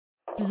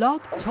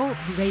Blog Talk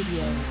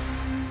Radio.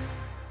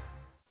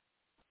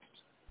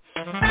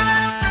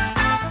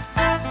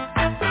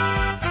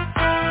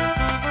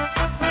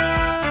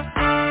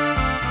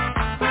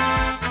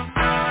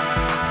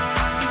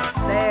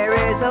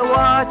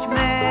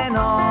 Watchman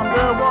on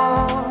the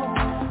wall,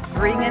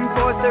 bringing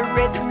forth the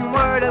written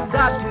word of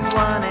God to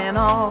one and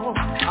all.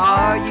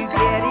 Are you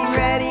getting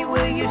ready?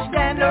 Will you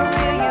stand or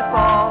will you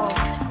fall?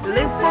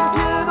 Listen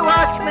to the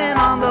watchman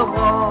on the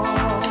wall.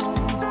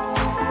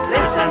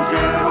 Listen to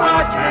the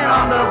watchman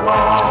on the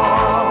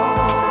wall.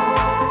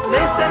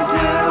 Listen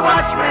to the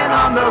watchman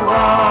on the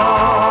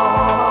wall.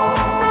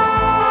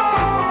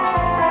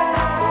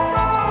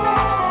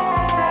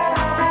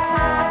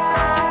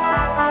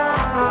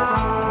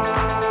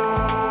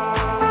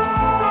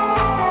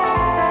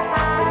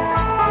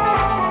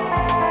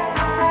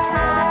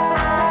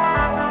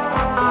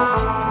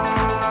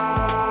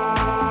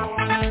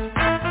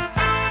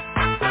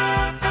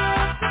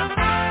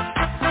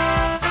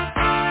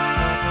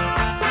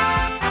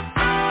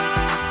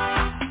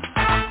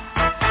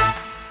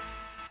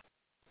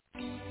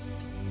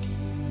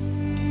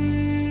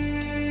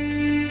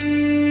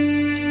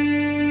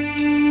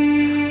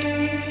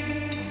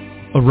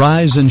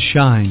 Arise and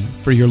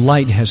shine, for your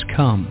light has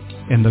come,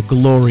 and the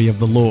glory of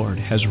the Lord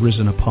has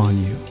risen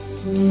upon you.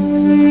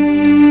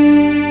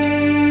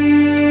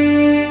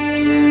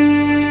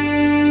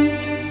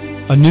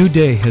 A new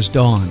day has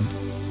dawned.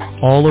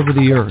 All over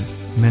the earth,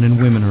 men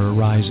and women are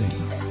arising.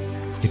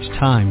 It's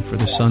time for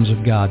the sons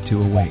of God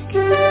to awake.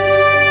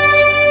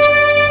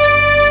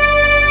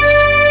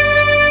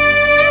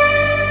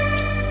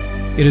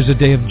 It is a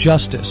day of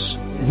justice,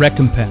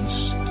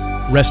 recompense,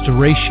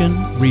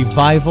 restoration,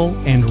 revival,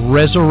 and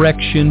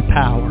resurrection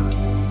power.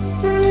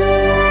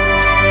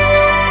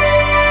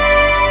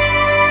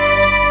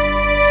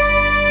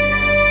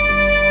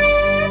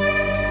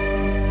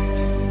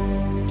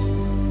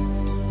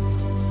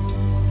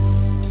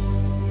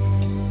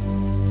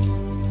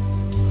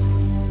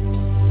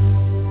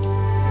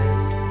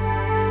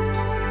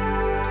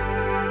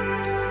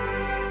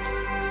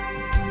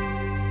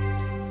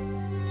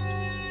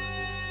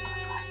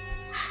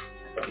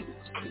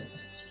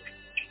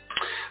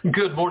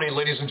 Good morning,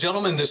 ladies and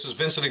gentlemen. This is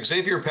Vincent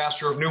Xavier,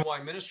 pastor of New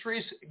Wine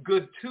Ministries.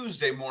 Good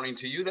Tuesday morning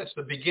to you. That's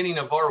the beginning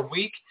of our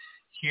week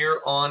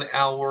here on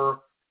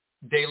our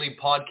daily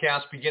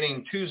podcast,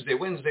 beginning Tuesday,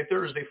 Wednesday,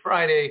 Thursday,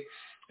 Friday,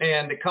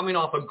 and coming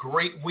off a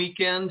great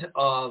weekend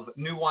of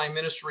New Wine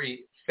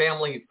Ministry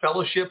Family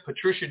Fellowship.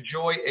 Patricia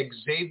Joy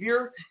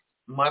Xavier,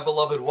 my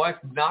beloved wife,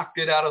 knocked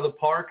it out of the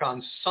park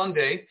on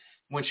Sunday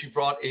when she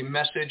brought a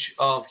message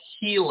of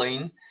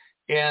healing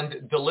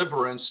and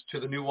deliverance to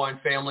the New Wine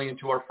family and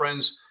to our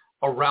friends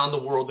around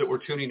the world that were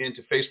tuning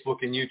into Facebook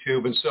and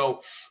YouTube. And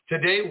so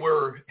today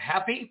we're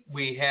happy.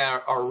 We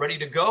are ready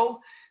to go.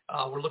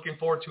 We're looking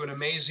forward to an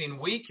amazing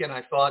week. And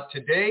I thought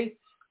today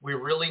we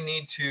really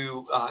need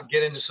to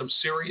get into some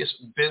serious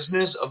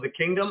business of the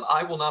kingdom.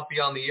 I will not be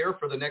on the air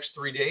for the next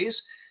 3 days.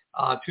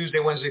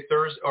 Tuesday, Wednesday,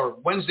 Thursday, or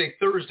Wednesday,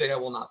 Thursday, I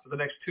will not for the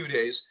next 2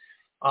 days.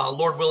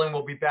 Lord willing,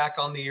 we'll be back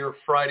on the air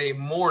Friday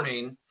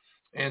morning.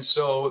 And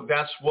so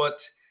that's what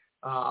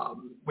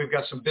we've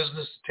got some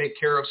business to take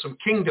care of, some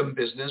kingdom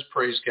business,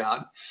 praise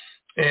God.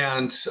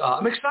 And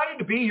I'm excited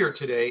to be here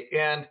today.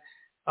 And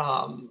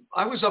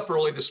I was up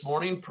early this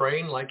morning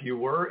praying like you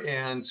were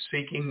and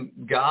seeking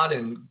God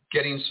and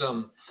getting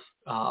some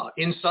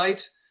insight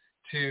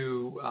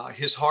to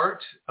his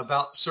heart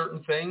about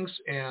certain things.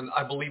 And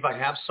I believe I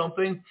have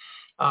something.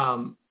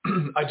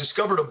 I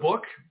discovered a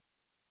book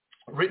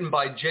written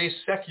by Jay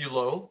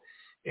Sekulow.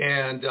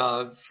 And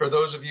for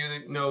those of you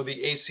that know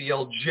the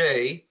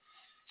ACLJ,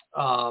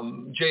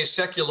 Jay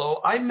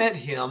Sekulow, I met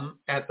him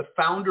at the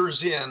Founders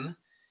Inn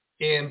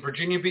in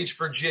Virginia Beach,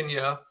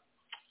 Virginia,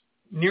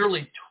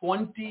 nearly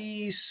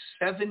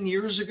 27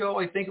 years ago.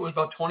 I think it was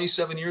about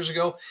 27 years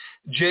ago.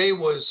 Jay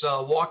was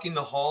walking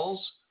the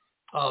halls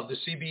of the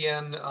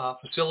CBN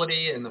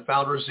facility in the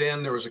Founders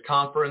Inn. There was a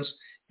conference,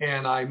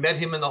 and I met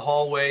him in the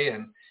hallway,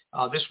 and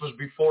this was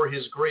before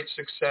his great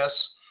success.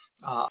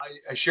 I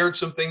shared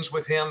some things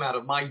with him out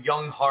of my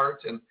young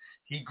heart, and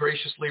he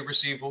graciously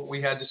received what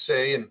we had to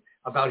say and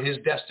about his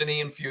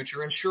destiny and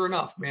future. And sure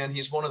enough, man,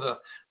 he's one of the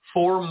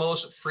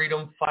foremost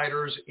freedom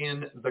fighters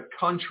in the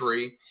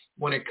country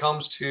when it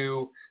comes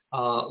to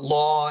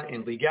law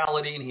and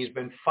legality. And he's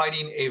been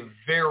fighting a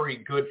very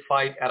good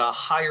fight at a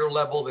higher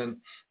level than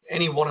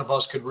any one of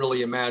us could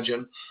really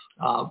imagine,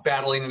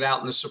 battling it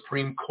out in the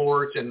Supreme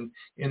Court and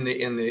in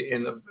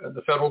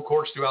the federal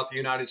courts throughout the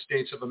United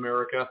States of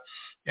America.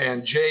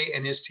 And Jay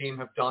and his team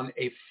have done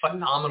a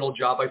phenomenal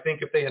job. I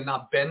think if they had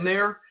not been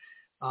there,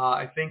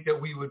 I think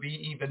that we would be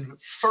even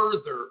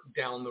further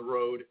down the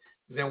road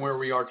than where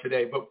we are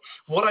today. But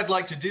what I'd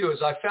like to do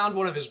is I found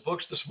one of his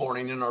books this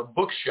morning in our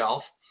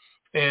bookshelf,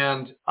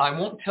 and I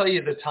won't tell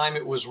you the time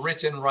it was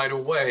written right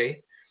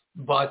away,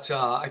 but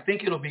I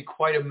think it'll be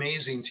quite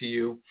amazing to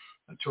you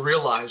to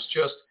realize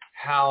just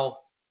how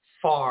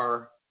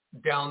far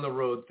down the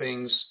road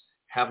things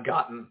have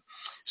gotten.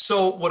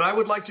 So what I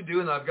would like to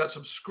do, and I've got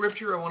some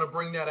scripture, I want to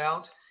bring that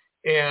out,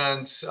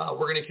 And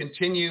we're going to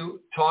continue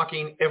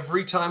talking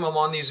every time I'm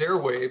on these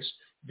airwaves.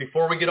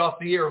 Before we get off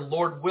the air,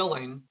 Lord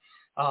willing,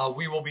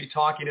 we will be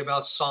talking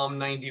about Psalm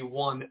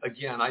 91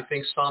 again. I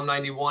think Psalm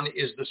 91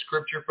 is the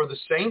scripture for the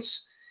saints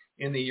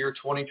in the year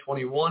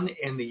 2021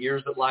 and the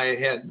years that lie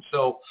ahead. And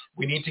so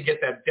we need to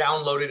get that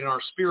downloaded in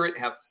our spirit,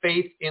 have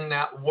faith in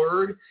that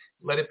word,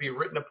 let it be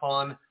written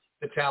upon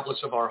the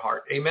tablets of our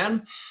heart.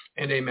 Amen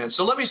and amen.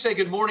 So let me say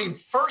good morning,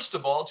 first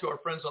of all, to our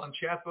friends on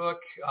Chatbook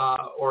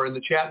or in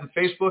the chat and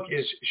Facebook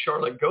is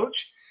Charlotte Goch.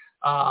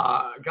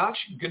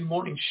 Good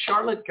morning,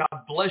 Charlotte.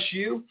 God bless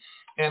you.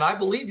 And I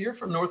believe you're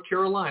from North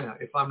Carolina,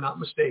 if I'm not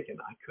mistaken.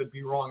 I could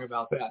be wrong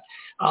about that.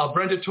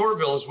 Brenda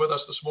Torville is with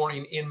us this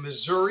morning in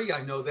Missouri.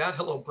 I know that.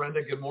 Hello,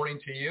 Brenda. Good morning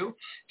to you.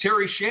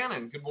 Terry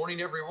Shannon. Good morning,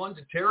 everyone,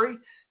 to Terry.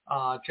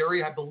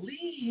 Terry, I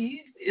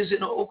believe, is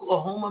in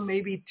Oklahoma,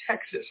 maybe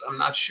Texas. I'm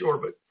not sure,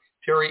 but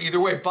Terry,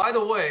 either way. By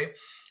the way,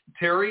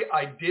 Terry,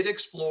 I did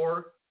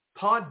explore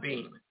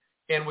Podbean,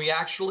 and we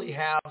actually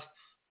have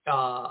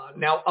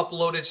now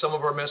uploaded some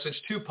of our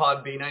message to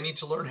Podbean. I need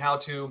to learn how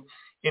to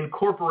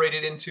incorporate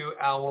it into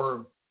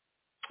our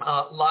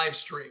live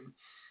stream.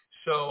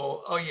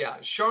 So, oh yeah,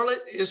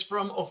 Charlotte is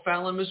from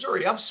O'Fallon,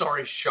 Missouri. I'm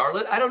sorry,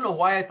 Charlotte. I don't know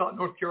why I thought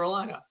North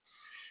Carolina.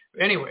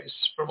 Anyways,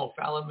 from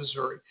O'Fallon,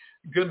 Missouri.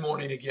 Good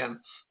morning again.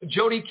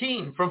 Jody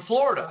Keene from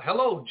Florida.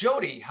 Hello,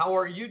 Jody. How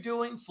are you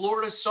doing?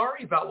 Florida,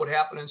 sorry about what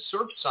happened in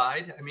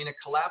Surfside. I mean, a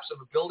collapse of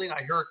a building.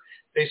 I heard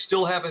they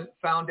still haven't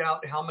found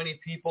out how many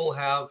people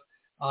have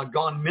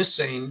gone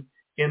missing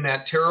in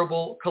that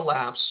terrible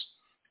collapse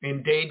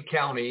in Dade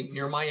County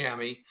near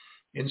Miami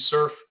in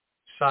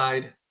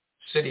Surfside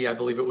City, I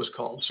believe it was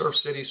called.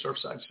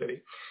 Surfside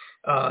City.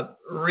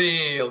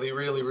 Really,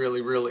 really,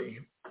 really, really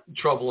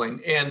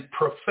troubling and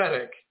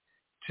prophetic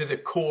to the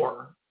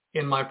core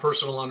in my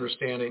personal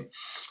understanding.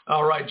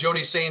 All right,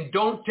 Jody's saying,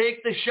 don't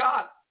take the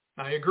shot.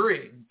 I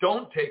agree.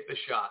 Don't take the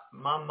shot.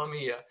 Mamma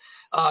mia.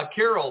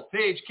 Carol,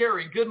 Paige,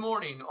 Carrie, good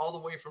morning, all the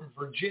way from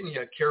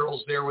Virginia.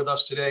 Carol's there with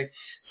us today.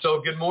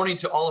 So good morning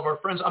to all of our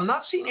friends. I'm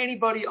not seeing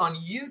anybody on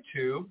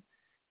YouTube.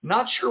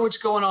 Not sure what's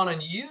going on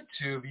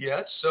YouTube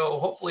yet, so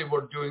hopefully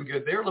we're doing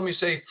good there. Let me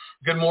say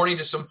good morning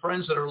to some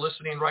friends that are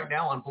listening right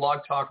now on Blog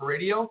Talk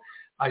Radio.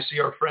 I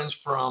see our friends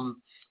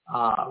from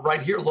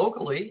right here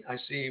locally. I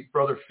see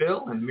Brother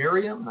Phil and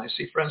Miriam, and I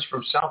see friends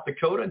from South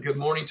Dakota. Good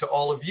morning to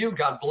all of you.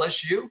 God bless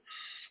you.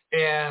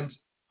 And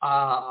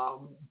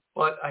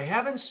but I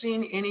haven't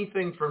seen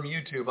anything from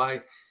YouTube. I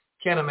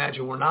can't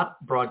imagine we're not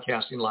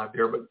broadcasting live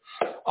there. But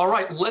all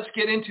right, let's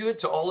get into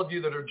it. To all of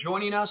you that are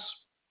joining us,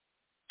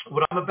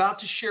 what I'm about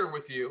to share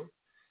with you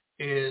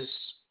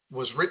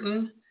was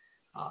written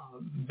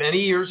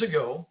many years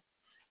ago,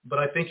 but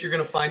I think you're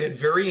going to find it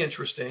very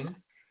interesting.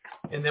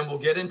 And then we'll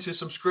get into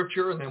some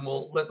scripture, and then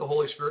we'll let the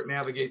Holy Spirit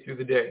navigate through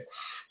the day.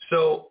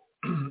 So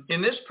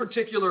in this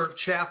particular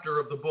chapter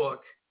of the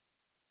book,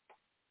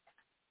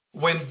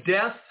 when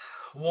death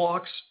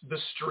walks the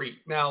street.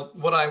 Now,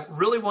 what I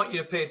really want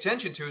you to pay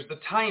attention to is the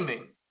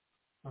timing.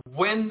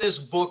 When this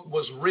book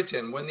was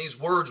written, when these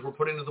words were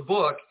put into the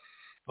book,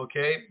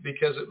 okay,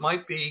 because it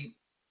might be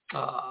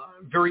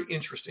very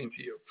interesting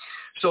to you.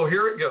 So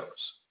here it goes.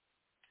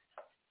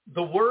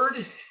 The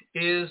word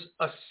is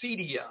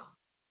acedia.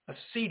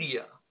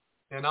 Acedia.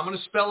 And I'm going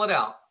to spell it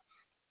out.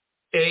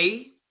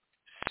 A-C-E-D-I-A.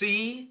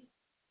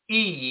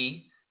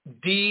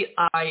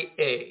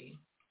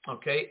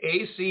 Okay,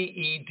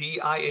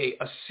 A-C-E-D-I-A.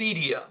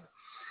 Acedia.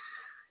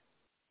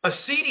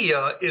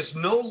 Acedia is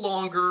no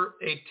longer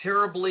a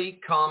terribly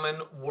common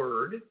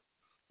word,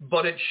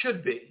 but it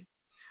should be.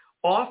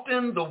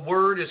 Often the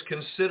word is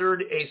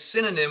considered a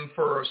synonym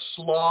for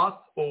sloth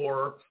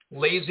or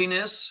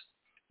laziness,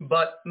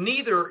 but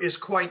neither is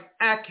quite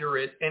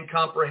accurate and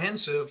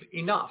comprehensive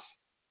enough.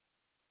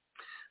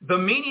 The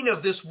meaning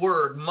of this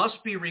word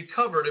must be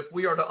recovered if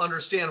we are to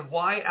understand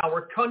why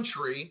our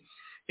country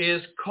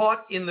is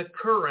caught in the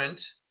current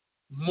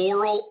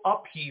moral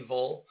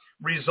upheaval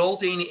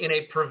resulting in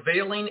a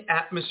prevailing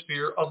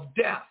atmosphere of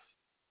death.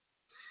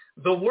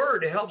 The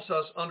word helps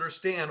us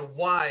understand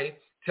why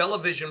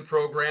television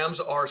programs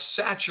are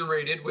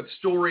saturated with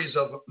stories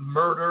of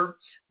murder,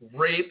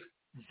 rape,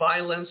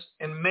 violence,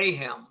 and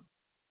mayhem.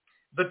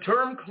 The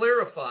term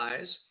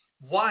clarifies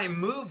why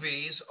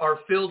movies are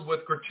filled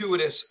with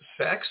gratuitous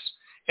sex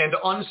and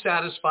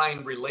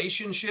unsatisfying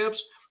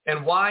relationships,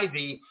 and why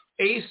the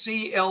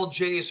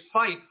ACLJ's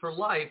fight for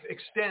life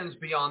extends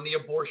beyond the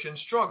abortion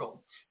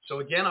struggle. So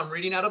again, I'm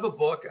reading out of a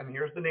book, and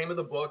here's the name of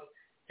the book,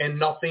 And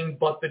Nothing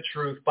But the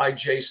Truth by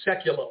Jay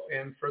Sekulow.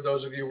 And for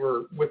those of you who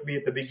were with me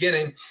at the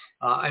beginning,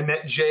 I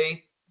met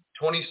Jay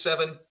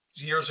 27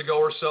 years ago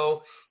or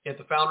so at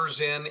the Founders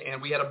Inn,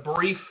 and we had a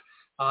brief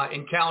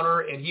encounter,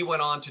 and he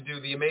went on to do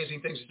the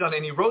amazing things he's done.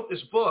 And he wrote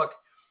this book,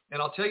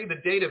 and I'll tell you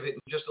the date of it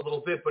in just a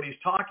little bit, but he's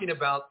talking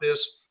about this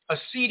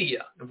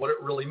acedia and what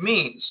it really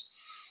means.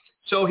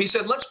 So he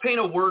said, let's paint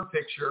a word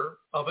picture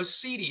of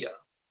acedia.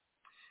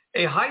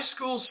 A high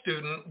school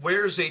student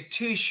wears a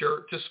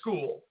T-shirt to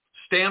school,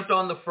 stamped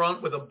on the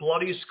front with a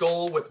bloody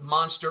skull with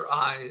monster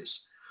eyes.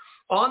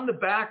 On the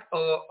back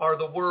are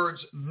the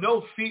words,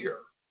 "No fear."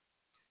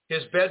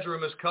 His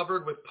bedroom is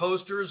covered with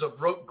posters of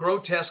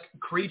grotesque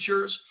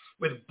creatures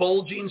with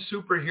bulging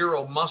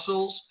superhero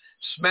muscles,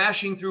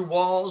 smashing through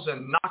walls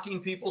and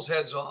knocking people's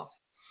heads off.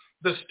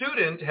 The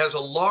student has a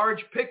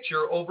large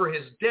picture over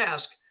his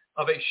desk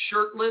of a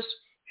shirtless,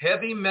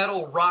 heavy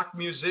metal rock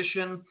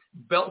musician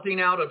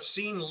belting out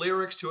obscene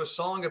lyrics to a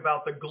song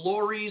about the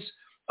glories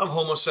of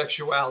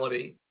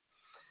homosexuality.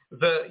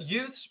 The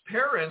youth's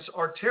parents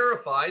are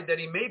terrified that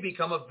he may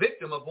become a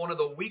victim of one of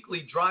the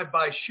weekly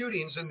drive-by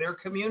shootings in their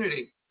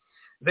community.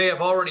 They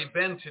have already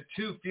been to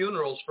 2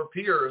 funerals for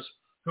peers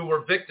who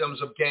were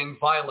victims of gang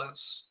violence.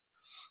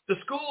 The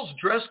school's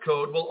dress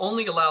code will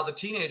only allow the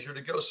teenager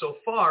to go so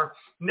far.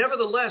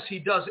 Nevertheless, he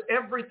does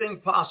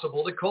everything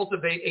possible to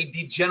cultivate a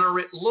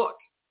degenerate look.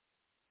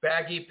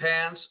 Baggy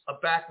pants, a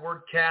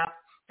backward cap,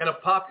 and a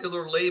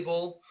popular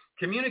label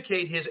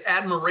communicate his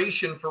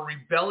admiration for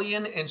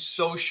rebellion and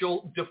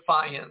social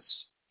defiance.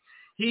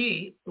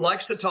 He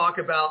likes to talk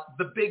about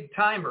the big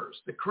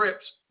timers, the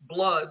Crips,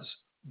 Bloods,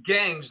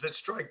 gangs that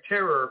strike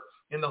terror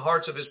in the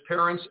hearts of his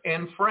parents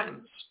and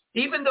friends.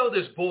 Even though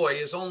this boy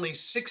is only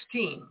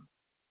 16,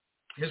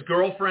 his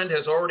girlfriend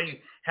has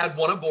already had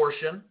 1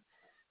 abortion.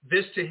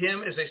 This to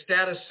him is a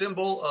status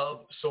symbol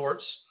of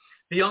sorts.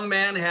 The young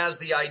man has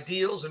the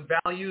ideals and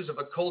values of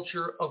a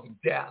culture of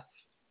death.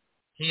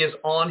 He is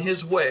on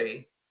his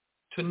way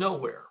to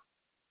nowhere.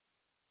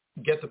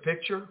 Get the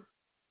picture?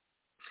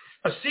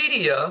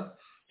 Acedia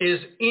is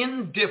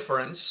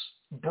indifference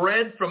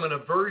bred from an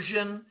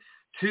aversion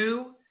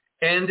to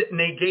and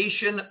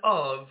negation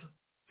of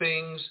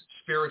things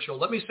spiritual.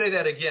 Let me say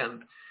that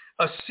again.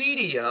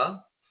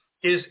 Acedia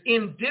is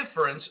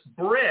indifference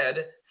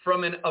bred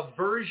from an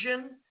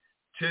aversion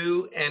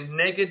to and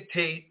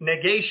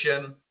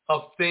negation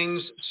of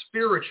things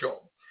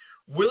spiritual.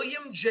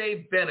 William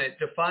J. Bennett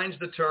defines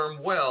the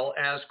term well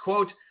as,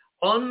 quote,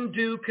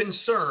 undue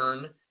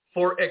concern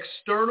for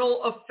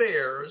external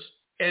affairs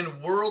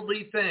and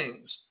worldly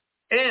things,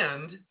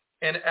 and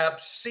an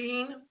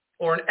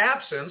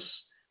absence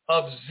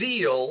of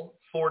zeal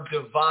for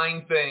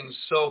divine things.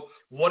 So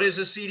what is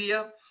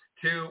acedia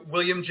to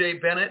William J.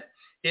 Bennett?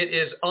 It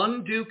is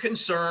undue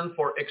concern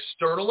for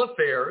external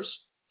affairs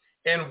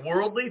and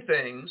worldly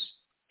things,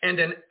 and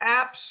an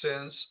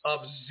absence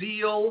of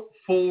zeal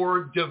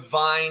for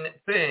divine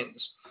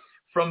things.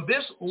 From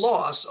this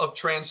loss of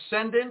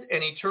transcendent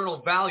and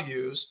eternal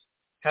values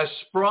has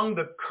sprung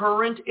the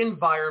current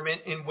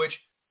environment in which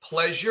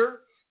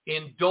pleasure,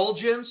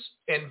 indulgence,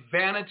 and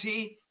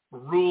vanity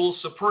rule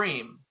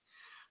supreme.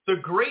 The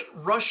great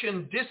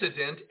Russian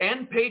dissident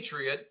and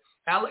patriot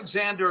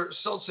Alexander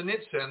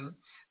Solzhenitsyn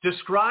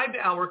described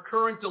our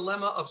current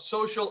dilemma of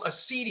social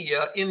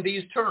acedia in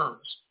these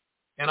terms,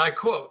 and I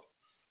quote,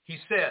 he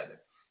said,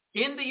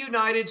 in the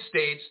United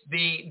States,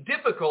 the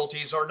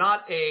difficulties are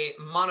not a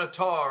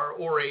minotaur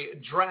or a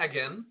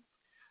dragon,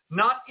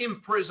 not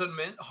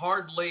imprisonment,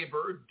 hard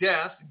labor,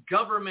 death,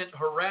 government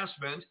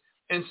harassment,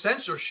 and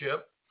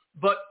censorship,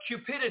 but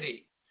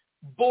cupidity,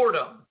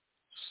 boredom,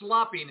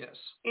 sloppiness,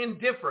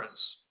 indifference,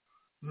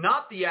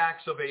 not the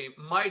acts of a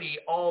mighty,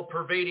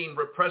 all-pervading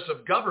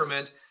repressive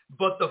government,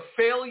 but the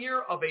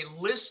failure of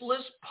a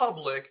listless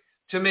public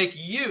to make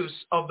use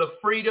of the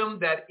freedom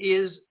that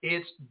is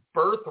its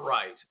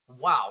birthright.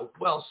 Wow,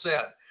 well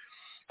said.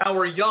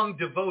 Our young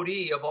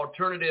devotee of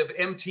alternative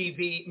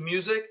MTV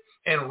music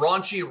and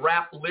raunchy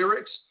rap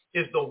lyrics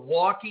is the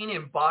walking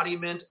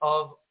embodiment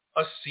of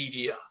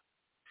acedia.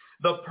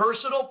 The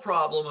personal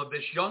problem of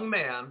this young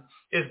man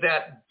is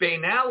that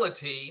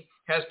banality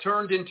has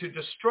turned into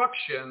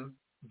destruction,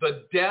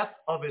 the death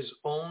of his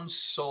own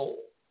soul.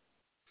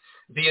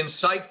 The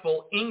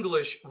insightful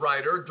English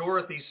writer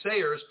Dorothy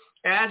Sayers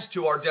adds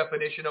to our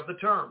definition of the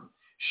term.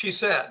 She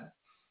said,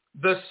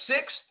 the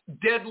 6th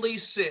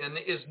deadly sin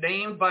is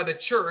named by the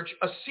church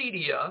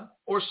acedia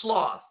or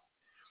sloth.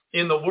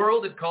 In the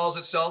world, it calls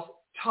itself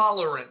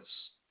tolerance,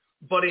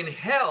 but in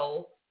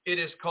hell, it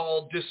is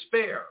called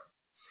despair.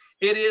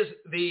 It is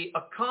the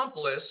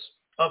accomplice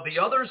of the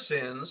other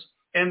sins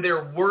and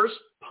their worst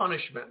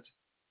punishment.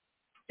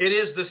 It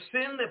is the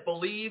sin that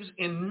believes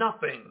in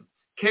nothing,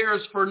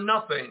 cares for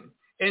nothing,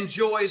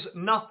 enjoys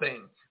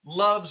nothing,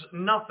 loves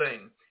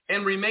nothing,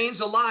 and remains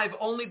alive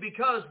only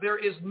because there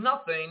is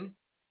nothing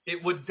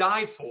it would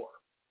die for.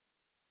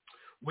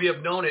 We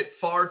have known it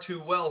far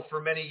too well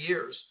for many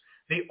years.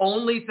 The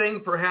only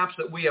thing perhaps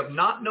that we have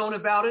not known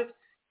about it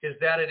is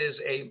that it is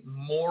a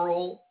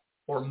moral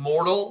or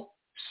mortal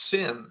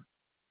sin.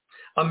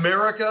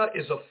 America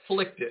is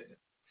afflicted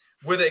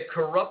with a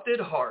corrupted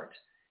heart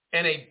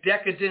and a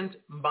decadent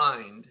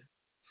mind.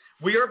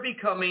 We are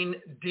becoming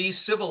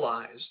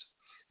decivilized.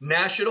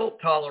 National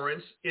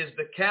tolerance is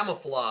the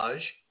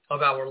camouflage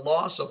of our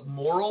loss of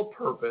moral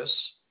purpose,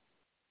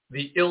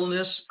 the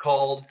illness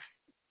called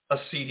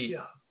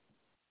acedia.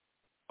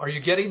 Are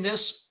you getting this,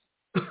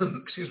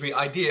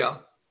 idea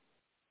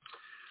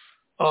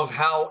of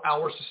how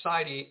our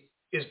society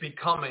is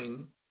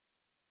becoming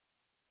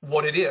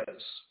what it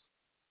is?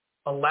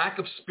 a lack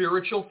of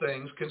spiritual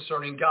things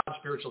concerning God's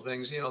spiritual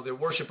things. You know, the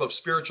worship of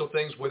spiritual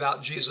things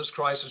without Jesus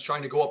Christ is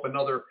trying to go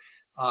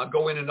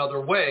in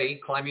another way,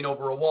 climbing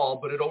over a wall,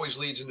 but it always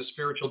leads into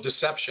spiritual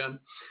deception.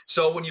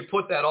 So when you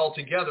put that all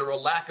together, a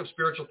lack of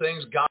spiritual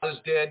things, God is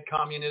dead,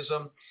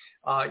 communism,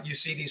 you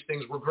see these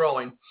things were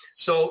growing.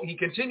 So he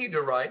continued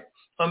to write,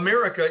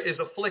 America is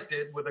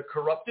afflicted with a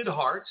corrupted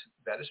heart,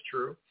 that is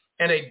true,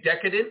 and a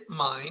decadent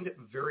mind,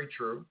 very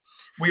true.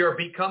 We are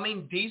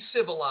becoming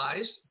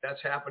decivilized,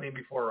 that's happening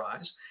before our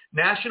eyes.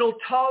 National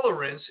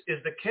tolerance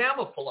is the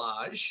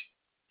camouflage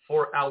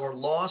for our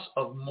loss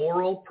of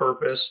moral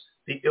purpose,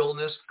 the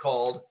illness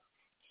called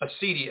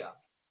acedia.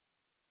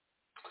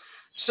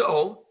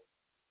 So,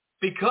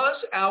 because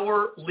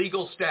our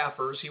legal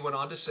staffers, he went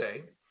on to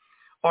say,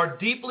 are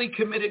deeply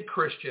committed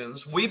Christians,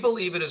 we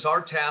believe it is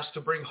our task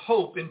to bring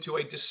hope into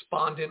a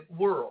despondent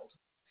world.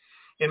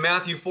 In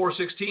Matthew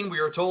 4:16, we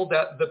are told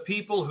that the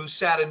people who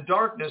sat in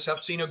darkness have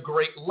seen a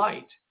great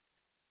light.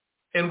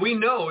 And we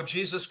know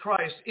Jesus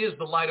Christ is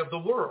the light of the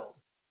world.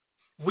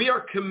 We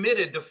are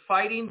committed to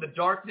fighting the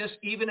darkness,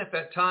 even if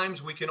at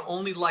times we can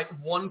only light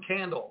one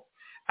candle.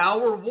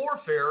 Our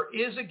warfare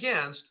is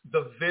against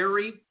the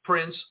very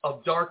prince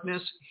of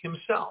darkness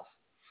himself.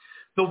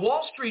 The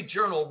Wall Street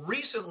Journal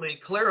recently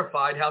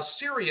clarified how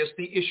serious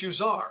the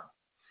issues are.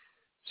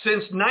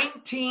 Since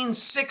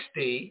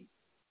 1960,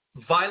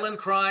 violent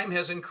crime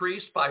has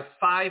increased by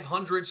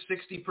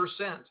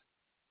 560%.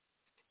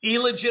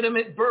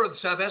 Illegitimate births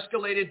have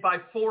escalated by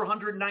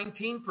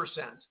 419%.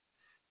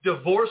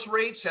 Divorce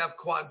rates have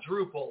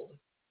quadrupled.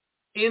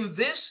 In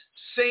this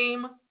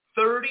same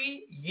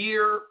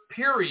 30-year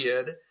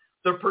period,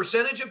 the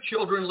percentage of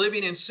children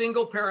living in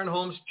single-parent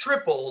homes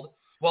tripled,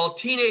 while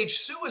teenage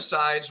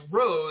suicides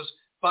rose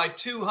by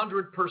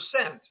 200%.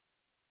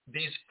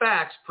 These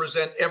facts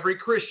present every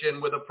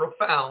Christian with a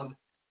profound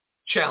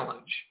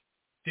challenge.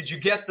 Did you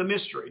get the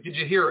mystery? Did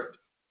you hear it?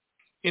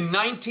 In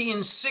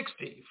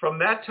 1960, from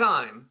that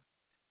time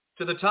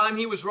to the time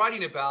he was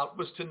writing about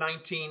was to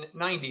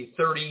 1990,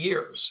 30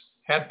 years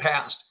had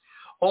passed.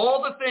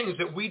 All the things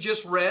that we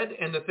just read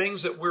and the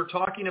things that we're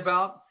talking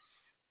about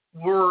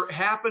were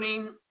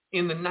happening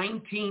in the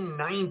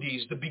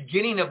 1990s, the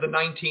beginning of the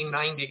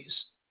 1990s.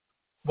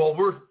 Well,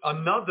 we're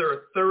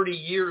another 30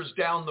 years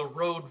down the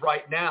road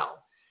right now.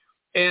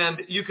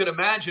 And you could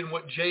imagine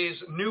what Jay's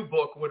new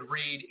book would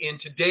read in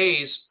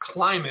today's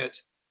climate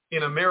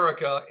in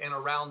America and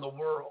around the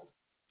world.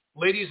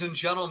 Ladies and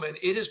gentlemen,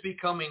 it is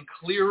becoming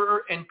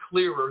clearer and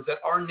clearer that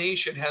our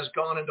nation has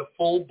gone into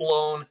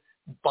full-blown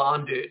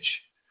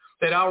bondage,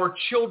 that our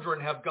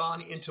children have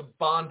gone into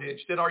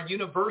bondage, that our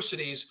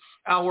universities,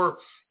 our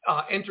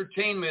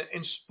entertainment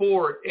and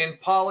sport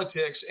and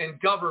politics and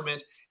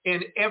government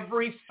and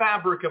every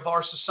fabric of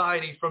our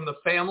society, from the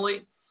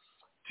family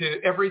to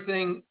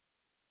everything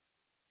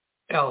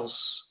else,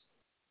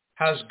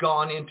 has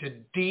gone into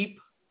deep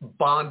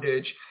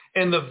bondage.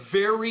 And the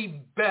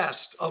very best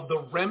of the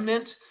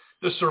remnant,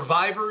 the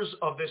survivors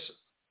of this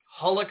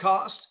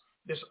Holocaust,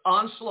 this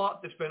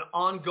onslaught that's been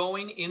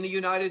ongoing in the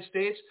United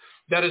States,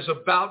 that is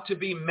about to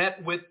be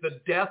met with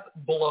the death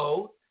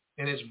blow,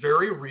 and it's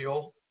very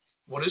real,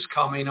 what is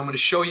coming. I'm going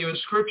to show you in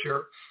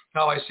Scripture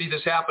how I see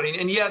this happening.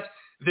 And yet,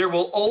 there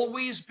will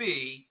always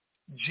be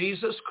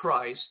Jesus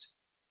Christ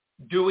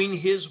doing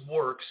his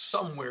work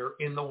somewhere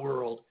in the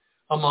world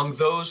among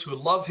those who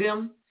love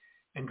him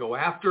and go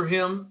after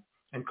him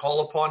and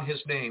call upon his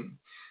name.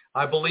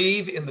 I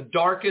believe in the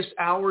darkest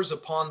hours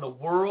upon the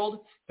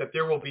world that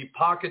there will be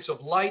pockets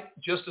of light,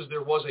 just as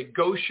there was a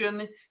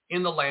Goshen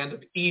in the land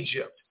of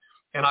Egypt.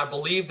 And I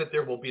believe that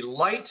there will be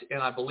light,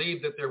 and I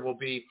believe that there will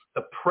be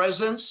the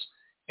presence,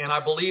 and I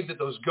believe that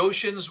those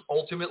Goshens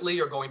ultimately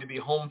are going to be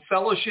home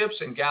fellowships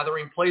and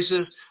gathering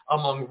places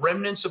among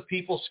remnants of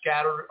people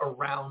scattered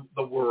around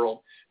the world,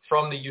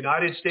 from the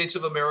United States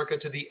of America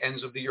to the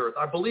ends of the earth.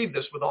 I believe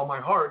this with all my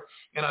heart,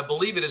 and I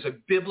believe it is a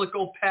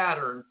biblical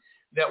pattern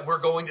that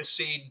we're going to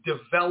see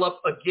develop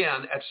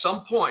again at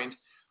some point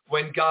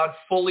when God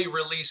fully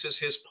releases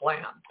his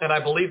plan. And I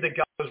believe that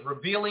God is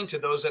revealing to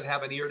those that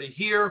have an ear to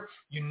hear,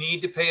 you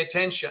need to pay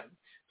attention.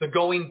 The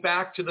going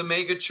back to the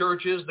mega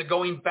churches, the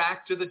going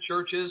back to the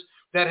churches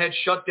that had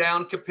shut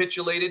down,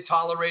 capitulated,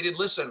 tolerated,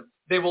 listen,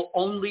 they will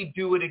only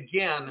do it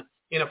again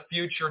in a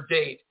future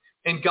date.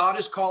 And God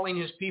is calling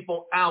his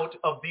people out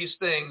of these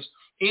things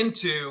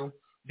into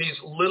these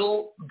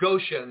little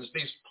Goshens,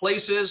 these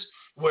places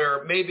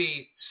where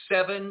maybe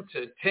 7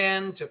 to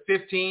 10 to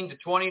 15 to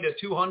 20 to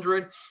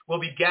 200 will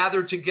be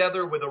gathered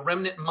together with a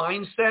remnant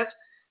mindset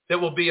that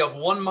will be of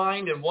one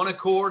mind and one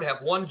accord,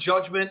 have one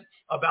judgment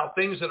about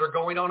things that are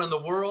going on in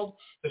the world.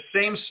 The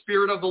same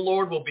Spirit of the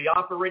Lord will be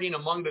operating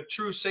among the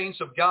true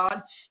saints of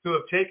God who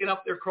have taken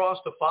up their cross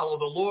to follow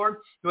the Lord,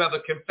 who have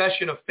a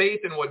confession of faith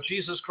in what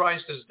Jesus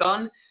Christ has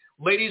done.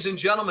 Ladies and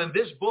gentlemen,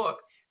 this book,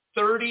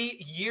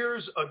 30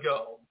 years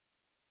ago,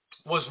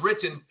 was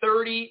written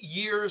 30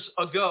 years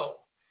ago.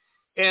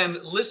 And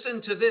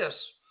listen to this.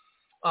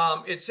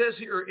 It says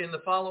here in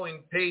the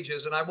following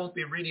pages, and I won't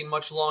be reading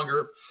much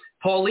longer,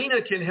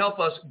 Paulina can help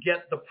us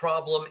get the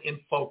problem in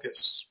focus.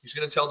 He's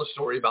going to tell the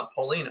story about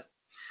Paulina.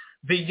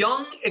 The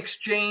young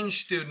exchange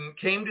student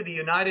came to the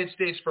United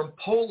States from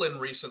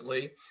Poland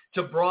recently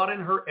to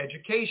broaden her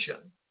education.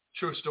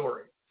 True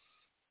story.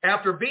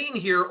 After being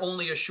here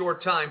only a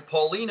short time,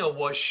 Paulina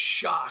was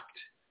shocked.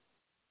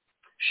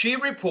 She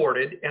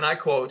reported, and I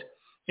quote,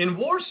 "In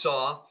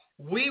Warsaw,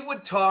 we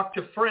would talk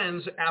to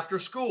friends after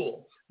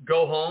school,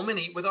 go home and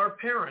eat with our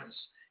parents,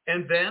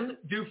 and then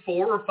do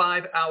 4 or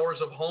 5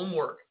 hours of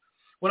homework.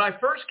 When I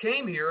first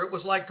came here, it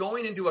was like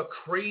going into a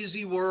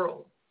crazy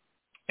world."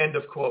 End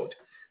of quote.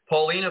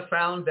 Paulina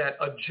found that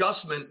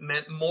adjustment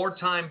meant more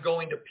time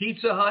going to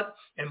Pizza Hut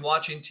and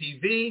watching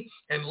TV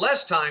and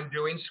less time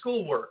doing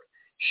schoolwork.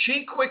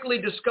 She quickly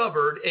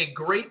discovered a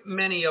great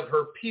many of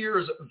her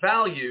peers'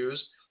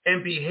 values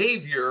and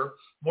behavior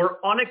were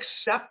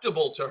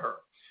unacceptable to her.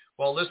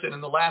 Well, listen,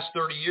 in the last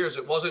 30 years,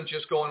 it wasn't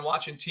just going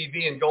watching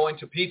TV and going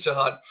to Pizza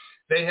Hut.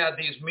 They had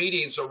these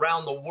meetings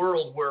around the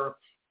world where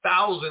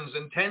thousands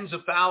and tens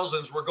of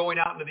thousands were going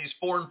out into these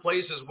foreign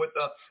places with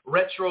the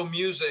retro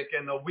music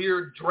and the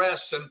weird dress,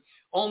 and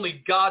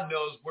only God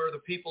knows where the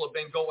people have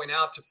been going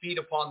out to feed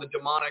upon the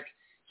demonic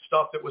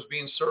stuff that was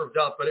being served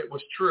up, but it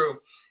was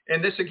true.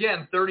 And this,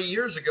 again, 30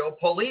 years ago,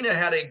 Paulina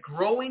had a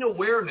growing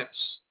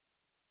awareness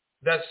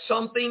that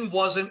something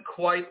wasn't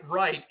quite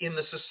right in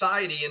the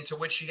society into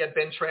which she had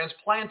been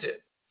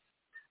transplanted.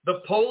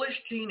 The Polish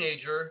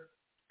teenager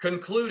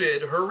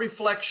concluded her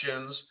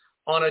reflections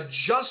on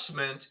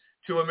adjustment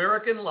to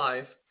American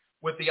life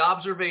with the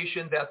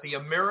observation that the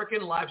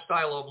American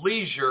lifestyle of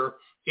leisure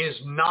is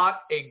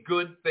not a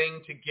good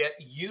thing to get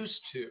used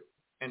to.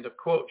 End of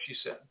quote, she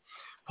said.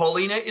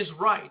 Paulina is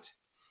right.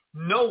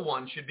 No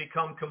one should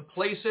become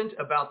complacent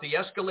about the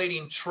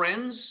escalating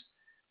trends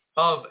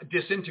of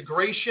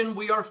disintegration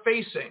we are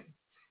facing.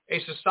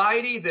 A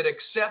society that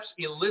accepts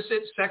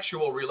illicit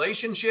sexual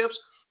relationships,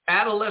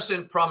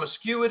 adolescent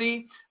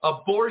promiscuity,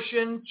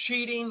 abortion,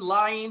 cheating,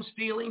 lying,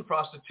 stealing,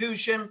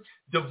 prostitution,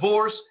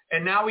 divorce,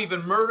 and now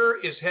even murder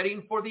is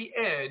heading for the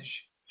edge.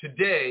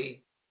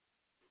 Today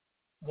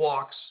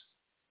walks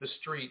the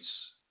streets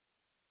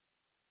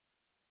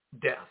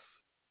death.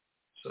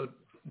 So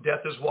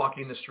death is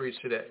walking the streets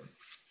today.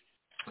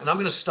 And I'm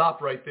going to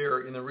stop right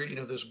there in the reading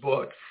of this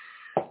book.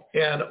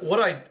 And what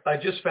I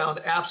just found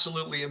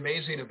absolutely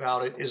amazing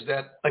about it is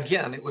that,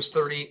 again, it was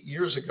 30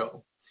 years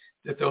ago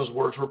that those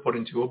words were put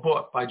into a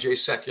book by Jay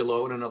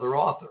Sekulow and another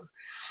author.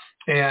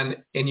 And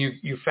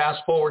you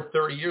fast forward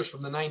 30 years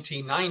from the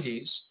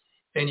 1990s,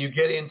 and you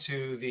get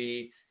into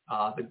the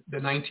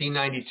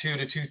 1992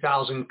 to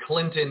 2000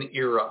 Clinton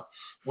era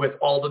with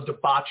all the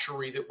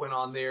debauchery that went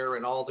on there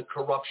and all the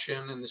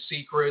corruption and the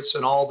secrets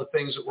and all the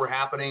things that were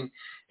happening.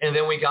 And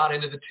then we got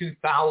into the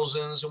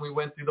 2000s and we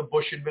went through the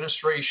Bush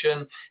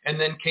administration, and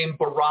then came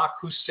Barack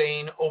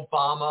Hussein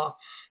Obama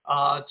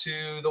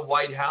to the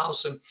White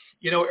House. And,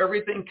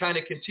 everything kind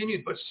of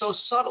continued, but so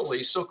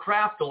subtly, so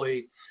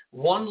craftily,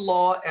 one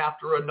law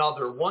after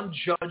another, one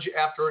judge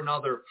after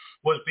another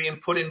was being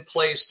put in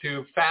place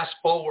to fast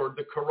forward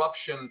the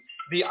corruption,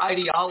 the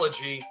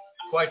ideology,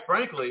 quite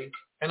frankly,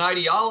 an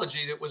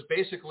ideology that was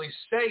basically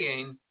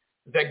saying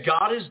that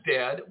God is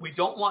dead. We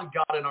don't want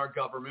God in our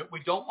government.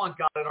 We don't want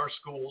God in our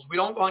schools. We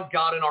don't want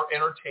God in our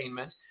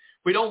entertainment.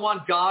 We don't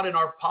want God in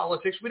our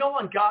politics. We don't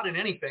want God in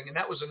anything. And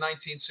that was in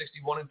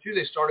 1961 and 2.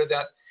 They started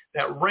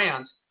that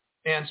rant.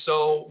 And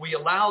so we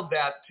allowed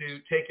that to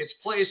take its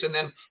place. And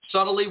then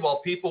subtly,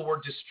 while people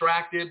were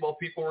distracted, while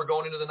people were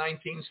going into the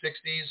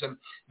 1960s and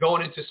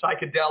going into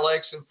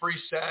psychedelics and free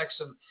sex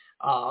and,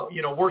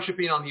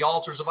 worshiping on the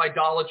altars of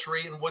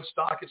idolatry and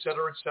Woodstock, et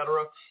cetera, et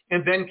cetera.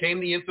 And then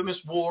came the infamous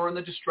war and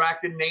the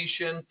distracted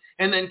nation.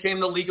 And then came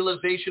the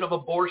legalization of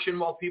abortion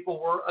while people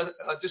were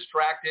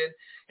distracted.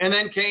 And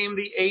then came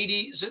the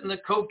 80s and the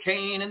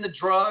cocaine and the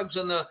drugs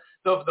and the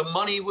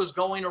money was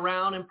going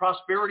around and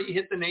prosperity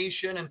hit the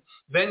nation. And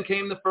then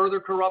came the further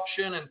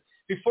corruption. And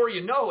before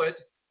you know it,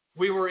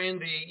 we were in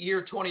the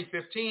year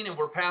 2015 and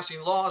we're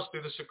passing laws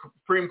through the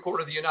Supreme Court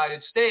of the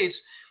United States.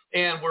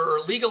 And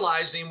we're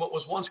legalizing what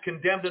was once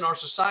condemned in our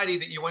society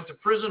that you went to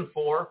prison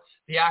for,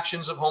 the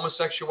actions of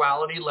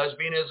homosexuality,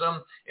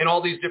 lesbianism, and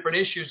all these different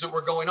issues that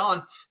were going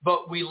on.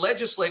 But we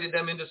legislated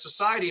them into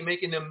society,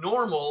 making them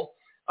normal,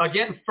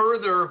 again,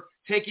 further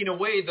taking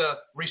away the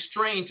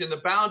restraint and the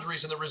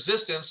boundaries and the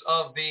resistance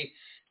of the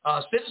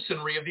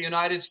citizenry of the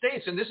United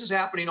States. And this is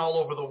happening all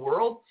over the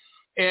world.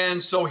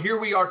 And so here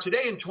we are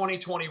today in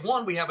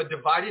 2021. We have a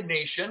divided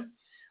nation.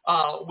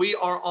 We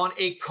are on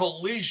a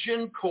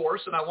collision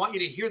course, and I want you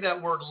to hear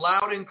that word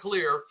loud and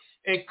clear,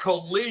 a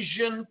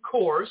collision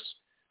course.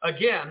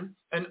 Again,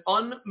 an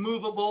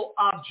unmovable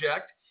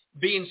object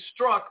being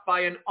struck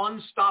by an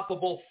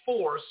unstoppable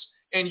force,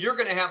 and you're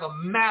going to have a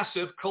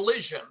massive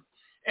collision.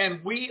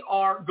 And we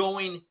are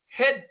going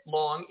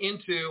headlong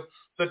into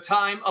the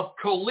time of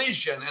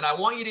collision. And I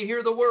want you to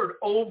hear the word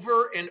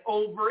over and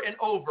over and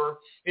over.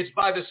 It's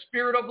by the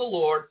Spirit of the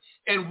Lord.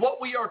 And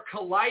what we are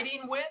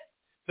colliding with,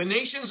 The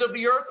nations of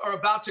the earth are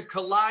about to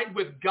collide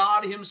with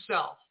God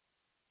himself.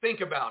 Think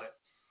about it.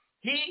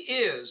 He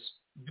is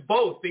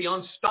both the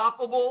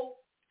unstoppable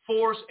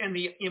force and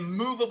the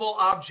immovable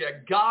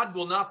object. God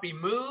will not be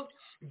moved.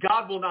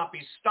 God will not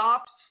be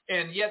stopped.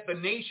 And yet the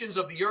nations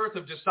of the earth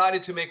have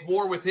decided to make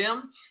war with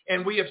him.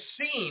 And we have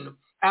seen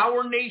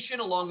our nation,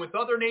 along with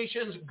other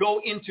nations,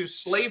 go into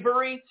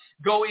slavery,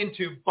 go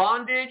into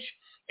bondage.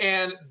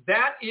 And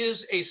that is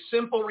a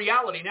simple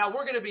reality. Now,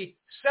 we're going to be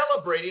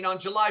celebrating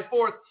on July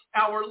 4th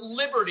our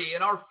liberty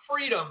and our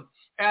freedom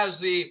as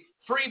the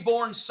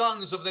freeborn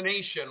sons of the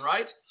nation,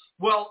 right?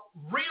 Well,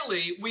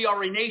 really, we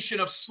are a nation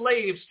of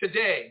slaves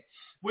today.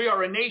 We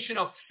are a nation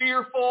of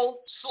fearful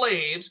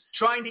slaves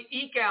trying to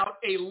eke out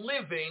a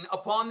living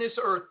upon this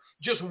earth,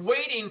 just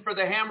waiting for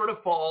the hammer to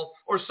fall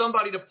or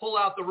somebody to pull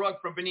out the rug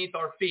from beneath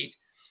our feet.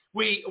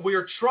 We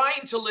are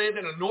trying to live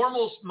in a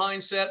normal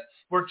mindset.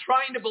 We're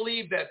trying to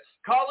believe that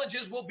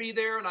colleges will be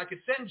there and I could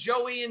send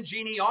Joey and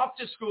Jeannie off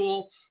to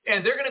school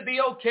and they're going to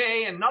be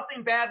okay and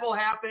nothing bad will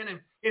happen and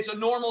it's a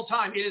normal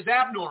time. It is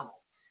abnormal.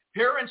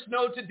 Parents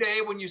know today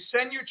when you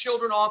send your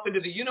children off into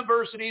the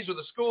universities or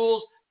the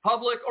schools,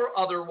 public or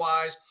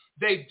otherwise,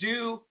 they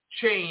do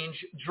change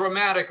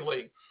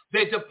dramatically.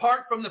 They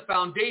depart from the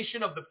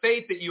foundation of the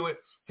faith that you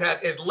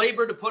had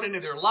labored to put into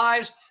their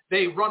lives.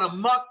 They run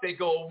amok. They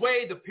go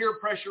away. The peer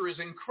pressure is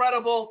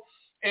incredible.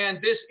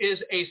 And this is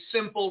a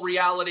simple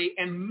reality.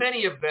 And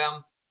many of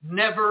them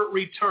never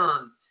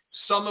return.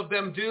 Some of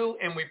them do,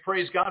 and we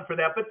praise God for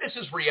that. But this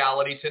is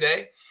reality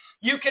today.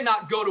 You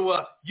cannot go to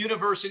a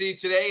university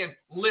today and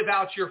live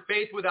out your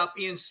faith without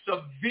being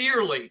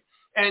severely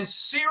and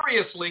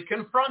seriously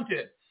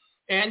confronted.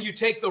 And you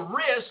take the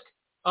risk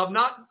of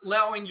not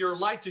allowing your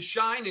light to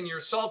shine and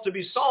your salt to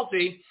be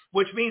salty,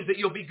 which means that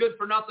you'll be good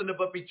for nothing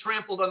but be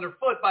trampled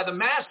underfoot by the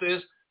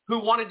masses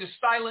who wanted to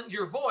silence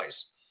your voice.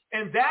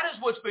 And that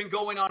is what's been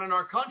going on in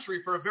our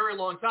country for a very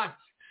long time.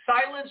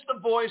 Silence the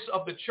voice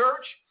of the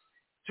church,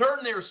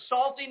 turn their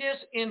saltiness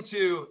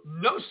into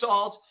no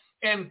salt,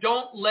 and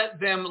don't let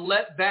them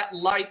let that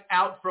light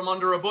out from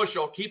under a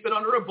bushel. Keep it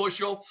under a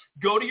bushel.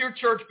 Go to your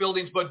church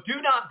buildings, but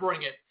do not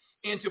bring it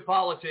into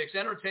politics,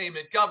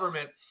 entertainment,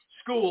 government,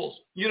 schools,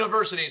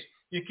 universities.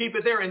 You keep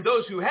it there. And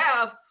those who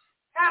have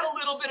had a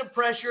little bit of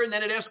pressure and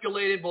then it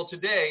escalated. Well,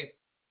 today,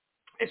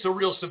 it's a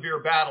real severe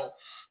battle.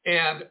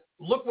 And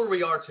look where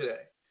we are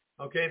today.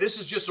 Okay, this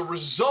is just a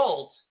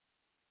result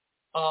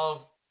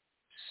of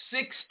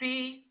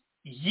 60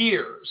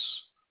 years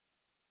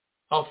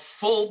of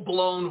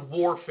full-blown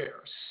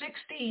warfare.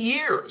 60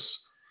 years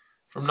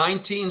from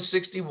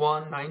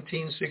 1961,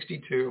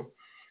 1962,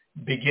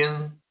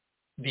 begin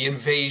the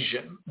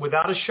invasion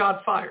without a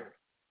shot fired.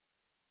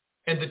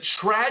 And the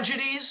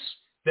tragedies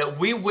that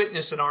we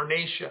witness in our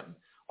nation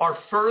are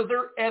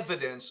further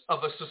evidence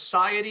of a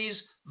society's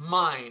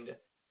mind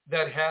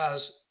that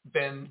has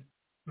been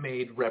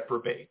made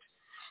reprobate.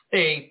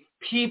 A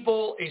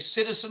people, a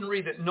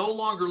citizenry that no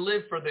longer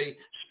live for the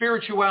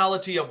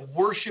spirituality of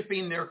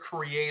worshiping their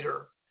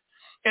Creator.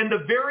 And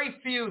the very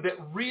few that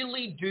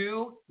really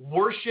do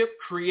worship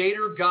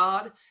Creator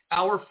God,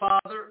 our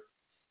Father,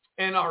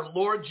 and our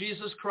Lord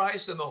Jesus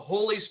Christ and the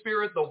Holy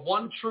Spirit, the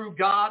one true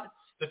God,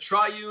 the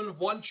triune,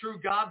 one true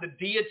God, the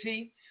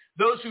deity,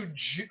 those who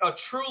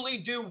truly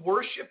do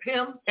worship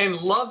him and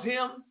love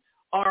him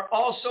are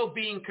also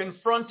being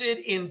confronted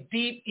in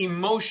deep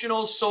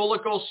emotional,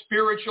 soulical,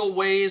 spiritual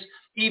ways,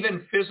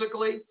 even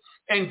physically.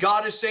 And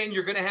God is saying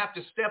you're going to have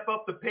to step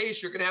up the pace.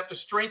 You're going to have to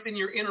strengthen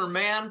your inner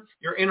man,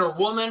 your inner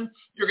woman.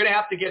 You're going to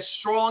have to get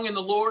strong in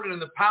the Lord and in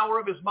the power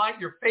of his might.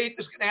 Your faith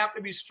is going to have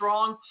to be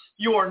strong.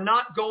 You are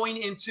not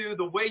going into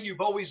the way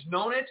you've always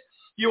known it.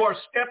 You are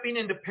stepping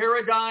into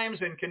paradigms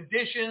and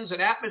conditions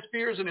and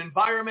atmospheres and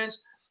environments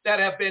that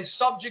have been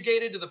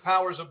subjugated to the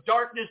powers of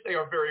darkness. They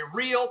are very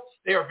real.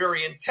 They are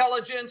very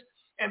intelligent.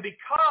 And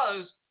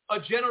because a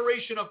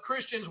generation of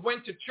Christians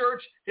went to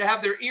church to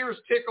have their ears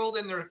tickled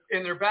and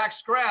their backs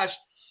scratched,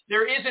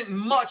 there isn't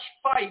much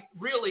fight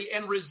really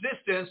and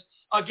resistance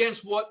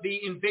against what the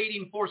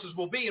invading forces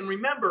will be. And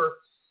remember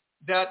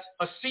that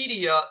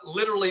acedia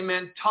literally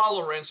meant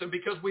tolerance. And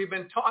because we've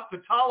been taught to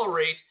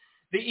tolerate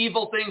the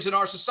evil things in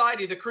our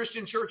society, the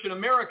Christian church in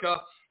America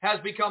has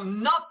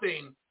become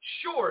nothing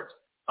short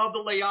of the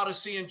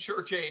Laodicean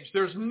church age.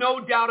 There's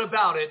no doubt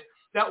about it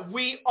that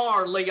we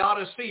are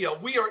Laodicea.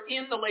 We are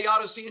in the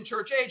Laodicean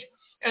church age.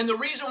 And the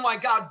reason why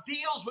God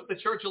deals with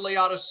the church of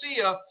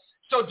Laodicea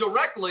so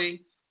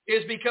directly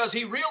is because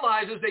he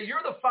realizes that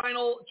you're the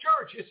final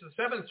church. It's the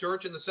seventh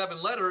church in the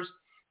seven letters.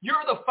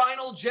 You're the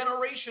final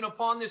generation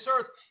upon this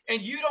earth.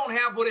 And you don't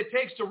have what it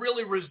takes to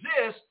really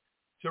resist,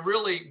 to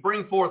really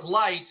bring forth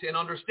light and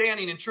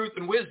understanding and truth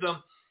and wisdom.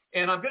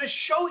 And I'm going to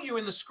show you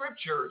in the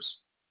scriptures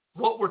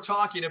what we're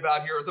talking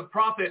about here. The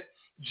prophet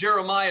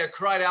Jeremiah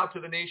cried out to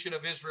the nation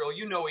of Israel.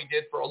 You know he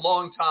did for a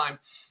long time.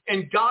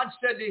 And God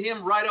said to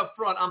him right up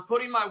front, I'm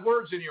putting my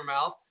words in your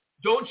mouth.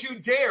 Don't you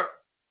dare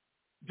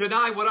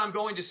deny what I'm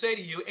going to say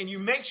to you. And you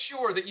make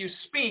sure that you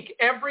speak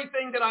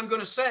everything that I'm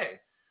going to say.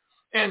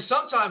 And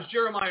sometimes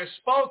Jeremiah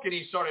spoke and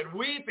he started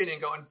weeping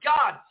and going,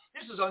 God,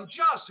 This is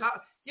unjust. How,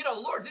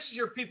 Lord, this is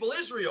your people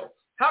Israel.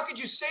 How could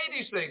you say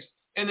these things?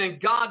 And then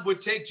God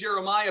would take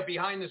Jeremiah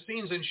behind the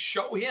scenes and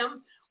show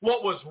him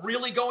what was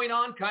really going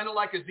on, kind of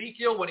like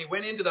Ezekiel when he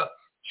went into the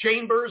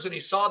chambers and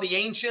he saw the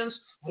ancients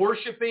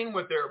worshiping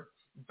with their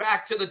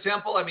back to the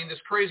temple. I mean, this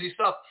crazy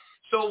stuff.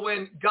 So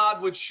when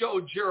God would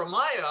show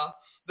Jeremiah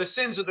the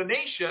sins of the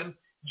nation,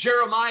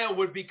 Jeremiah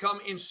would become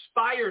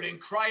inspired and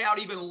cry out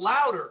even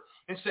louder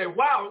and say,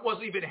 wow, it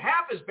wasn't even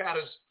half as bad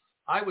as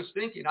I was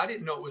thinking. I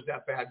didn't know it was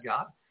that bad,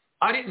 God.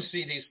 I didn't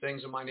see these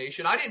things in my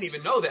nation. I didn't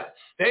even know that.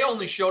 They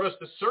only showed us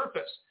the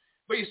surface.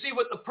 But you see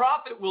what the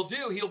prophet will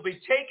do, he'll be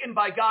taken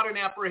by God and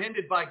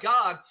apprehended by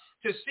God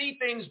to see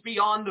things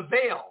beyond the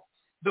veil.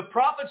 The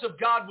prophets of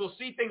God will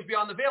see things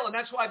beyond the veil. And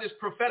that's why this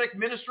prophetic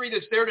ministry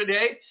that's there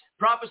today,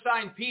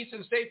 prophesying peace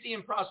and safety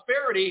and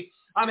prosperity,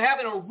 I'm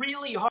having a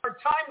really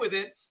hard time with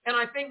it. And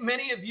I think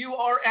many of you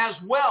are as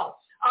well.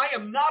 I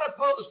am not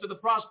opposed to the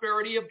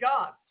prosperity of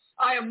God.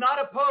 I am not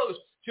opposed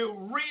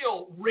to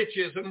real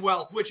riches and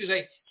wealth, which is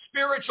a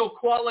spiritual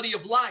quality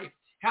of life,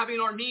 having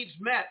our needs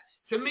met.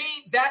 To me,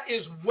 that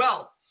is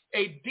wealth,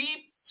 a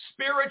deep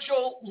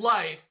spiritual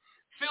life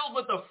filled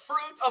with the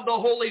fruit of the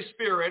Holy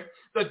Spirit,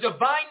 the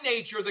divine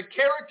nature, the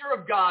character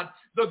of God,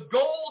 the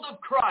gold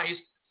of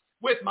Christ,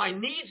 with my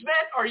needs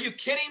met. Are you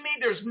kidding me?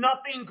 There's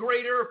nothing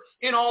greater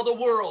in all the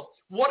world.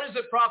 What does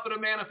it profit a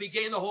man if he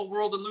gain the whole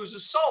world and lose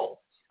his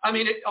soul? I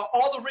mean,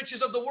 all the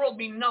riches of the world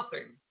mean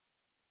nothing.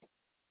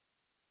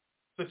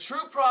 The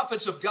true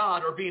prophets of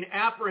God are being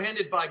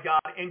apprehended by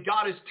God, and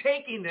God is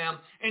taking them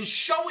and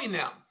showing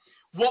them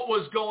what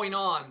was going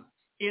on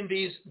in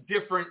these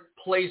different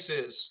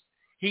places.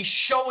 He's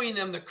showing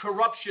them the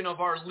corruption of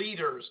our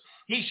leaders.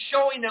 He's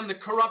showing them the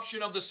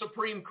corruption of the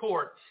Supreme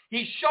Court.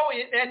 He's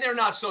showing, and they're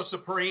not so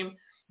supreme.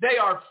 They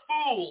are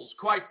fools,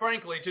 quite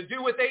frankly, to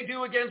do what they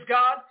do against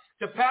God,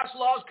 to pass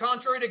laws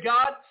contrary to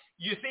God.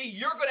 You see,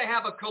 you're going to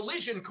have a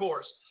collision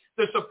course.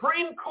 The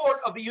Supreme Court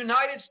of the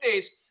United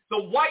States,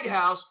 the White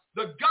House,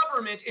 the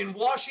government in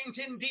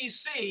Washington,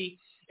 D.C.,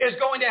 is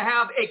going to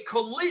have a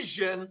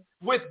collision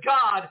with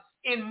God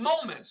in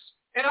moments.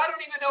 And I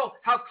don't even know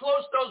how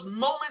close those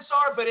moments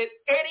are, but at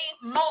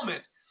any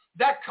moment,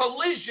 that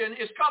collision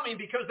is coming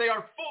because they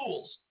are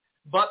fools.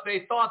 But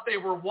they thought they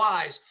were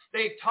wise.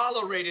 They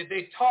tolerated,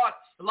 they taught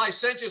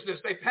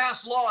licentiousness. They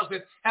passed laws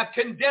that have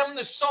condemned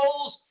the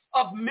souls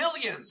of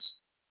millions.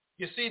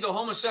 You see, the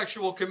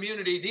homosexual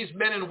community, these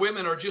men and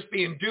women are just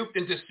being duped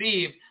and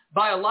deceived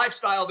by a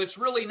lifestyle that's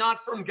really not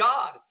from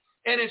God.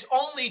 And it's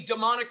only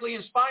demonically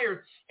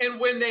inspired. And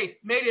when they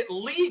made it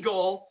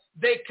legal,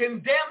 they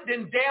condemned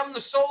and damned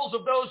the souls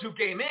of those who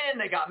came in.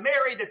 They got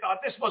married. They thought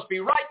this must be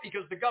right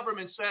because the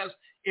government says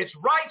it's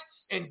right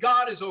and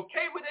God is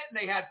okay with it. And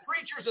they had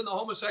preachers in the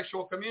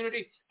homosexual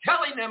community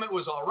telling them it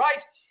was all right.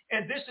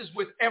 And this is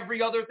with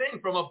every other thing,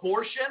 from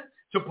abortion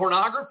to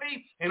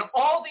pornography and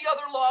all the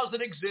other laws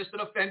that exist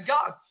that offend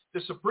God.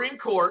 The Supreme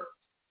Court,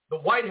 the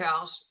White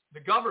House,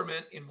 the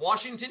government in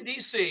Washington,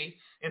 D.C.,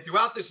 and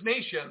throughout this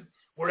nation,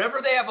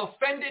 wherever they have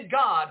offended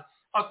God,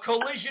 a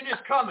collision is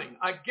coming.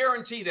 I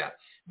guarantee that.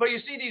 But you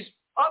see, these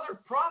other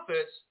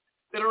prophets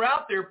that are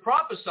out there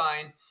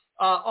prophesying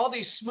all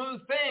these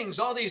smooth things,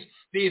 all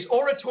these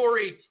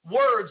oratory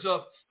words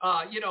of,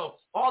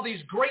 all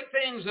these great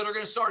things that are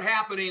going to start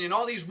happening and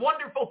all these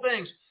wonderful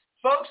things.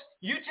 Folks,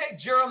 you take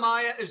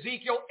Jeremiah,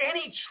 Ezekiel,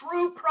 any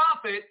true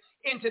prophet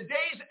in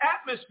today's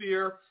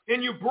atmosphere,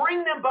 and you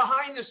bring them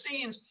behind the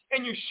scenes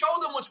and you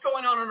show them what's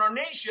going on in our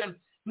nation,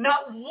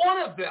 not one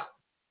of them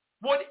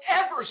would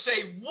ever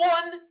say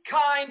one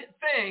kind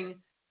thing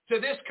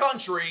to this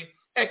country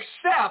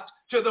except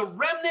to the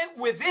remnant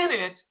within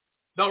it,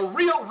 the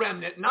real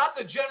remnant, not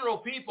the general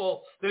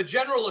people, the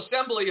general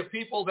assembly of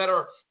people that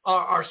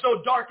are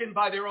so darkened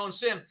by their own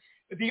sin.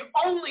 The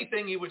only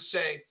thing he would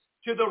say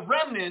to the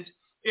remnant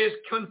is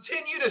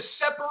continue to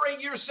separate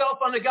yourself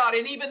unto God.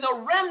 And even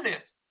the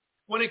remnant,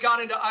 when it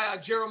got into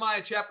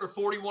Jeremiah chapter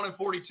 41 and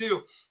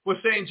 42, was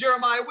saying,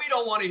 Jeremiah, we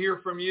don't want to hear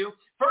from you.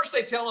 First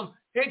they tell him,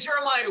 hey,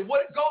 Jeremiah,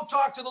 go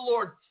talk to the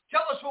Lord.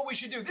 Tell us what we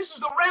should do. This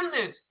is the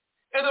remnant.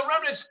 And the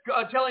remnant's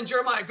telling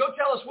Jeremiah, go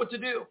tell us what to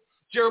do.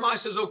 Jeremiah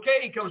says, okay.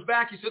 He comes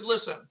back. He said,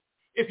 listen,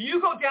 if you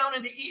go down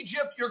into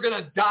Egypt, you're going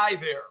to die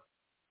there.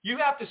 You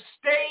have to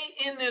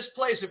stay in this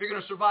place if you're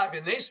going to survive.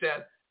 And they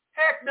said,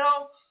 heck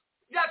no,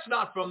 that's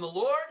not from the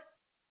Lord.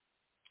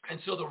 And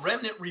so the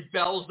remnant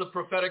rebels the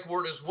prophetic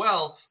word as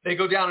well. They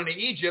go down into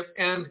Egypt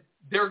and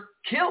they're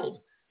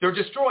killed. They're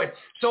destroyed.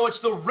 So it's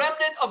the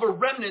remnant of a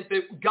remnant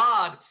that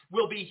God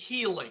will be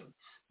healing.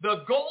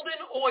 The golden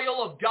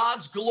oil of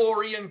God's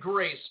glory and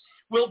grace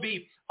will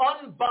be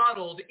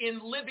unbottled in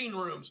living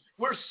rooms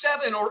where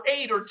 7 or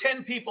 8 or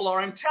 10 people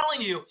are. I'm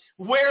telling you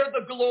where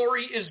the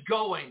glory is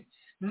going.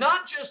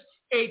 Not just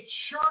a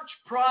church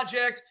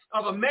project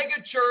of a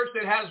mega church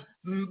that has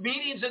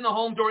meetings in the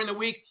home during the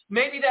week.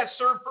 Maybe that's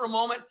served for a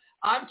moment.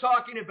 I'm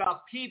talking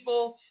about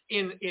people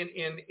in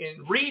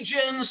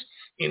regions,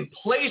 in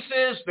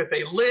places that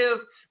they live,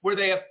 where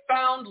they have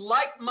found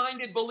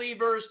like-minded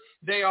believers.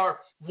 They are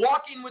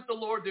walking with the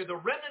Lord. They're the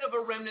remnant of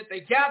a remnant.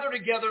 They gather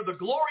together. The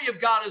glory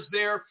of God is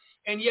there.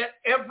 And yet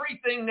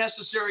everything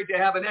necessary to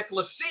have an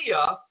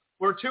ecclesia,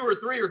 where 2 or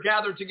 3 are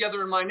gathered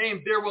together in my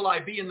name, there will I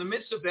be in the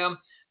midst of them.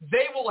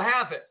 They will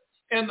have it.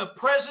 And the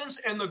presence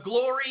and the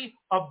glory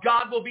of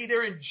God will be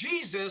there. And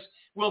Jesus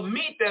will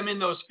meet them in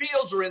those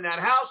fields or in that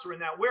house or in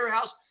that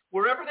warehouse,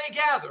 wherever they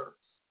gather.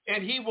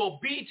 And he will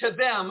be to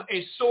them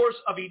a source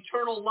of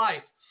eternal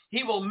life.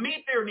 He will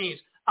meet their needs.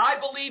 I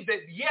believe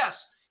that, yes,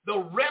 the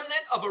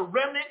remnant of a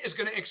remnant is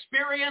going to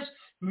experience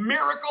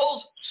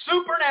miracles,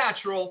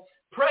 supernatural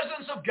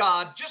presence of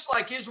God, just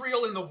like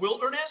Israel in the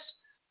wilderness.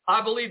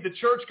 I believe the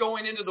church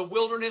going into the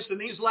wilderness in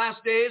these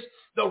last days,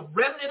 the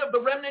remnant of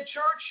the remnant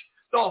church,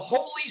 the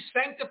holy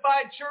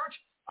sanctified church,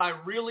 I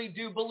really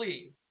do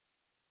believe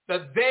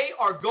that they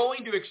are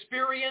going to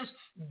experience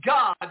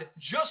God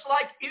just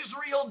like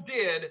Israel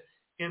did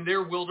in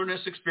their wilderness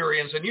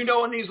experience. And you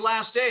know, in these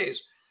last days,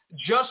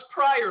 just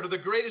prior to the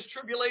greatest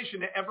tribulation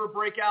to ever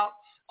break out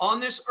on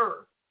this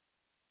earth,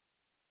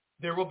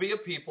 there will be a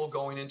people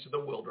going into the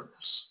wilderness.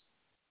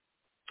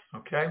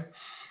 Okay?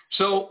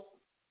 So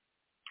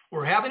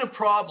we're having a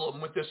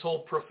problem with this whole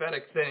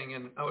prophetic thing,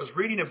 and I was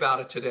reading about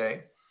it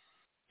today,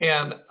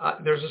 and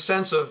there's a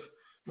sense of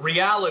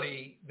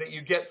reality that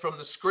you get from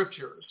the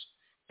scriptures.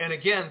 And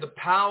again, the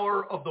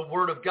power of the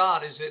Word of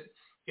God is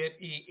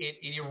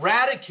it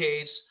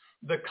eradicates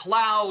the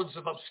clouds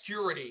of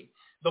obscurity,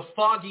 the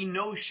foggy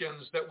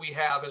notions that we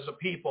have as a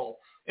people,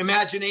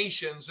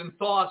 imaginations and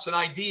thoughts and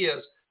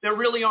ideas that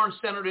really aren't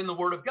centered in the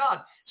Word of God.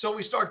 So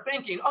we start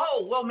thinking,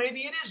 oh, well,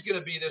 maybe it is going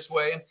to be this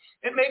way,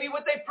 and maybe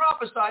what they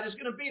prophesied is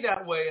going to be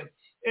that way.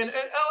 And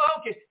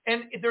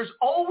there's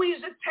always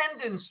a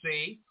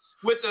tendency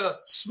with the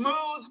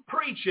smooth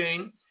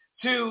preaching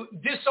to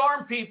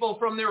disarm people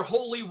from their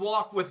holy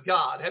walk with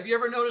God. Have you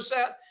ever noticed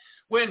that?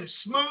 When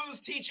smooth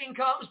teaching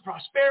comes,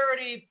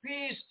 prosperity,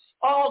 peace,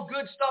 all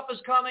good stuff is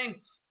coming,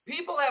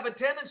 people have a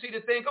tendency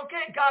to think,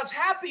 okay, God's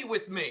happy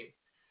with me.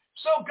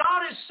 So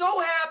God is so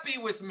happy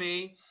with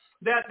me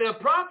that the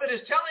prophet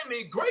is telling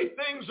me great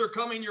things are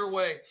coming your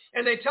way.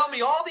 And they tell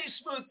me all these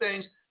smooth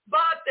things,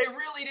 but they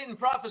really didn't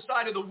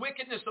prophesy to the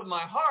wickedness of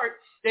my heart.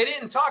 They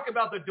didn't talk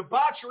about the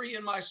debauchery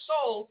in my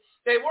soul.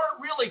 They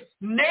weren't really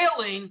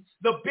nailing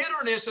the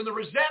bitterness and the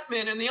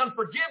resentment and the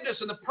unforgiveness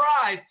and the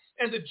pride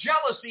and the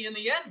jealousy and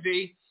the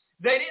envy.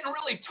 They didn't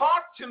really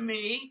talk to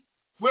me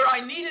where I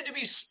needed to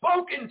be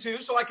spoken to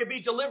so I could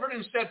be delivered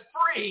and set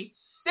free.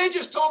 They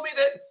just told me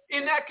that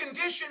in that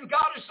condition,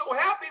 God is so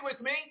happy with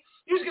me,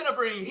 he's going to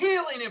bring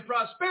healing and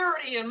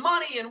prosperity and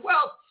money and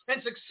wealth and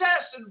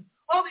success and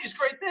all these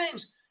great things.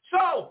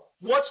 So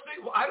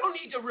I don't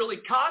need to really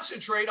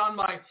concentrate on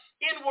my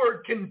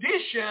inward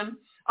condition.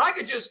 I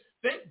could just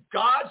think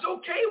God's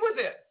okay with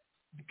it.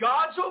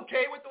 God's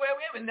okay with the way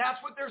we am. And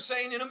that's what they're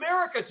saying in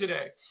America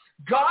today.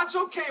 God's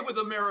okay with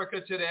America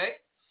today.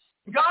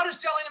 God is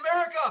telling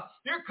America,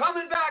 you're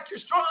coming back, you're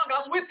strong,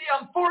 I'm with you,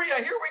 I'm for you,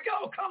 here we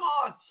go, come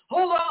on,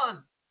 hold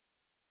on.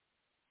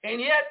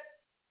 And yet,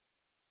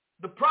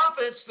 the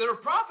prophets that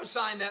are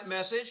prophesying that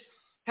message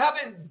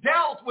haven't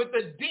dealt with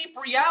the deep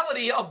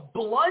reality of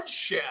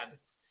bloodshed.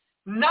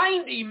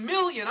 90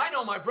 million, I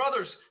know my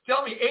brothers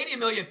tell me 80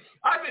 million.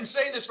 I've been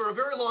saying this for a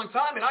very long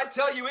time, and I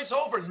tell you it's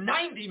over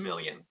 90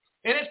 million.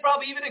 And it's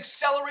probably even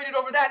accelerated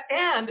over that.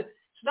 And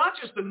it's not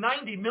just the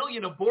 90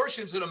 million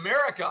abortions in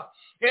America,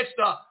 it's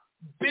the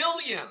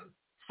billion,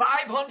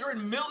 500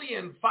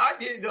 million,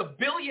 a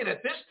billion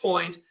at this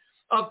point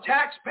of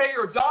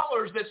taxpayer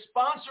dollars that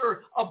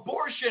sponsor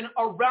abortion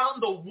around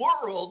the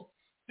world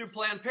through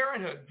Planned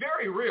Parenthood.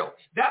 Very real.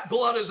 That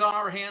blood is on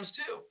our hands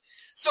too.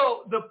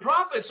 So the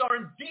prophets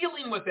aren't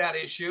dealing with that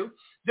issue.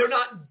 They're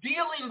not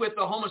dealing with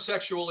the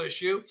homosexual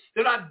issue.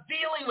 They're not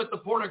dealing with the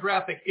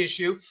pornographic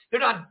issue. They're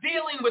not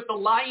dealing with the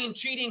lying,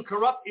 cheating,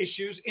 corrupt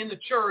issues in the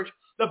church,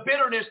 the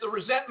bitterness, the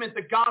resentment,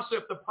 the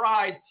gossip, the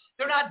pride.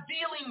 They're not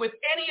dealing with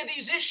any of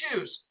these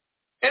issues.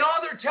 And all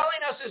they're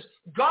telling us is,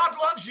 God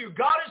loves you.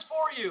 God is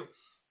for you.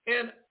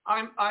 And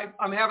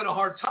I'm having a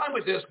hard time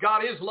with this.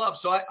 God is love,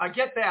 so I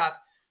get that.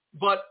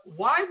 But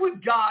why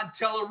would God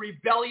tell a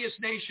rebellious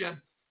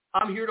nation,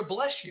 I'm here to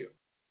bless you?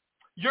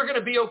 You're going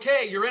to be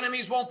okay. Your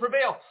enemies won't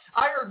prevail.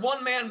 I heard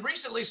one man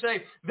recently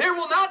say, there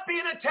will not be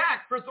an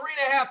attack for 3.5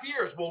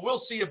 years. Well,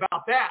 we'll see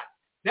about that.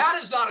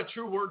 That is not a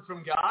true word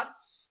from God.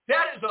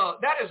 That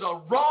is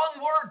a wrong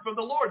word from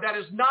the Lord. That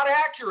is not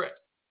accurate.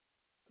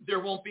 There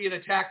won't be an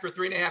attack for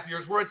 3.5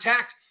 years. We're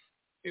attacked.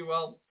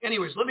 Well,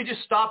 anyways, let me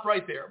just stop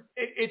right there.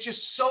 It's just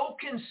so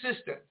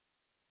consistent.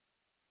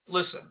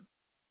 Listen,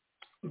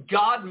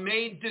 God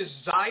may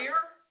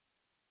desire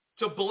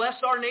to bless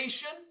our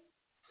nation.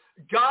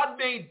 God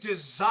may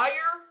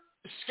desire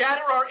to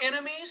scatter our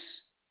enemies.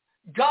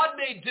 God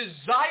may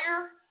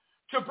desire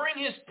to bring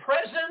his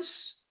presence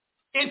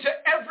into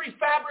every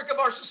fabric of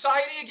our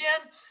society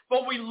again.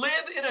 But we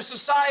live in a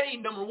society,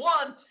 number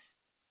one,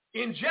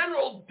 in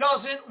general,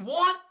 doesn't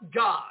want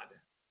God.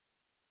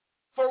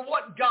 for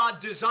what God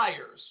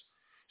desires.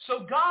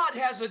 So God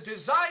has a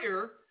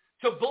desire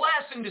to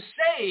bless and to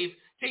save,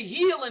 to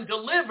heal and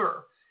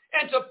deliver,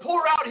 and to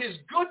pour out his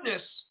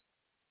goodness.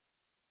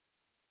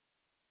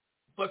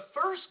 But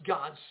first,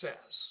 God says,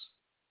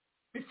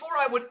 before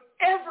I would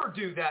ever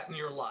do that in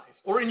your life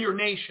or in your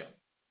nation,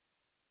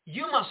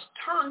 you must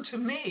turn to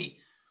me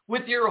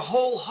with your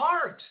whole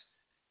heart.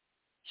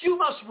 You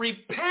must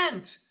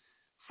repent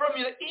from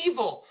your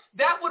evil.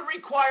 That would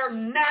require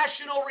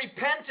national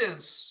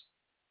repentance.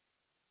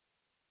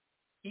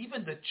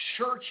 Even the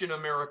church in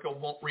America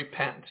won't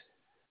repent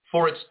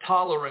for its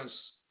tolerance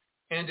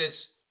and its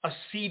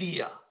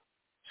acedia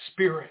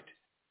spirit.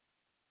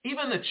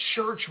 Even the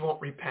church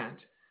won't repent.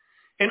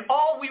 And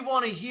all we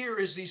want to hear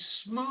is these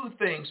smooth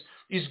things,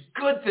 these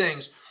good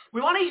things.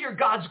 We want to hear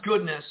God's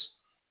goodness.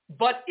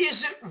 But is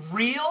it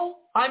real?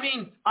 I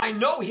mean, I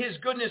know his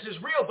goodness is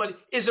real, but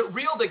is it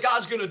real that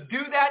God's going to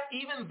do that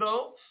even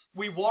though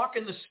we walk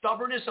in the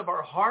stubbornness of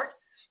our heart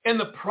and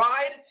the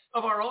pride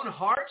of our own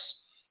hearts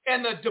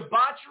and the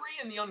debauchery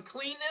and the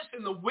uncleanness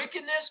and the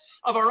wickedness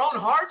of our own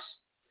hearts?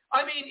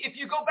 I mean, if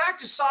you go back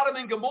to Sodom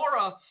and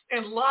Gomorrah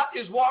and Lot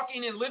is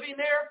walking and living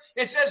there,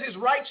 it says his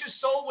righteous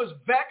soul was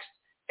vexed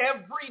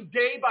every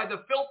day by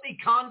the filthy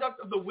conduct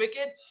of the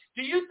wicked.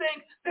 Do you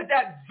think that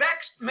that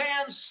vexed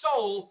man's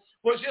soul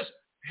was just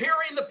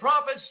hearing the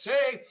prophets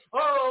say,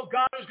 oh,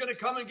 God is going to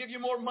come and give you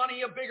more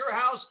money, a bigger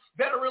house,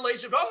 better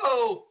relationship?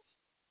 Oh,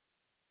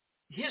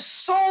 his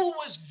soul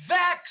was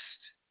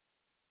vexed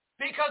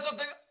because of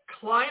the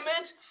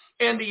climate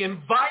and the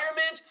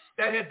environment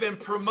that had been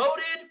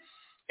promoted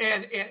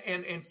and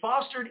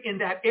fostered in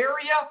that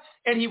area,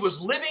 and he was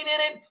living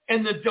in it,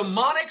 and the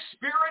demonic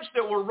spirits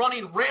that were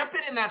running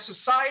rampant in that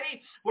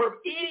society were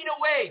eating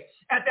away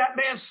at that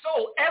man's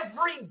soul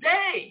every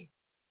day.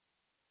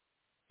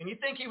 And you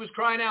think he was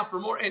crying out for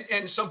more,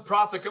 and some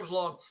prophet comes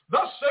along,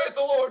 thus saith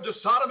the Lord to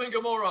Sodom and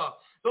Gomorrah,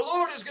 the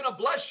Lord is going to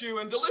bless you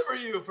and deliver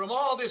you from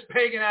all this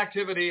pagan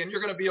activity, and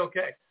you're going to be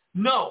okay.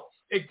 No,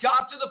 it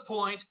got to the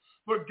point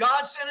where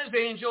God sent his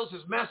angels,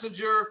 his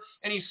messenger,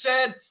 and he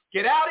said,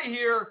 get out of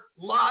here,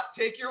 Lot,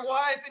 take your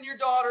wife and your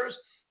daughters,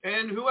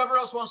 and whoever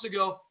else wants to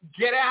go,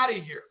 get out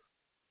of here,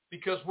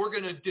 because we're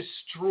going to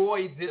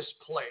destroy this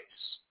place.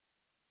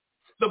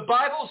 The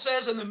Bible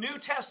says in the New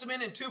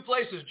Testament in two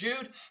places,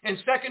 Jude and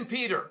 2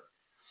 Peter,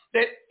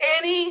 that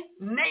any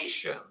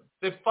nation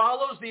that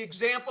follows the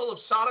example of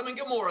Sodom and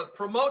Gomorrah,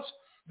 promotes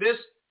this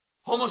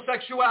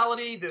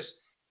homosexuality, this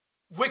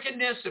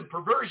wickedness and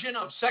perversion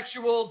of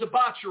sexual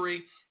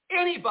debauchery,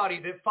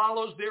 anybody that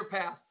follows their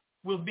path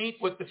will meet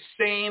with the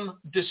same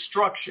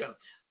destruction.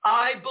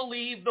 I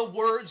believe the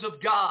words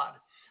of God.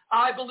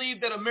 I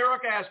believe that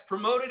America has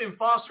promoted and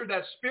fostered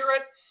that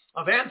spirit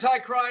of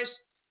Antichrist,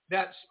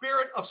 that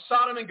spirit of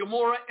Sodom and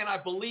Gomorrah, and I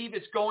believe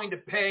it's going to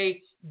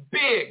pay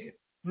big,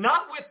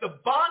 not with the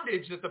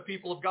bondage that the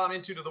people have gone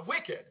into to the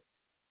wicked.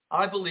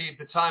 I believe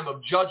the time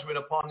of judgment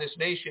upon this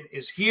nation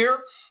is here,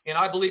 and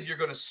I believe you're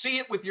going to see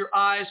it with your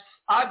eyes.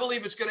 I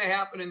believe it's going to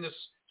happen in this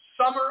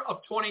summer of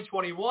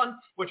 2021,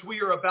 which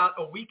we are about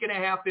a week and a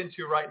half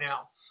into right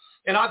now.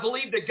 And I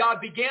believe that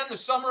God began the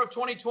summer of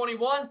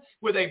 2021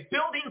 with a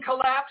building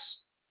collapse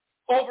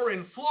over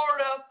in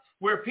Florida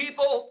where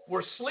people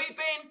were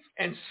sleeping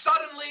and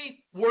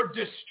suddenly were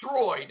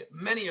destroyed,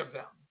 many of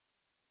them.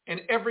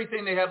 And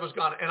everything they had was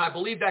gone. And I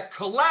believe that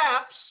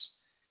collapse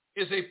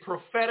is a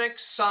prophetic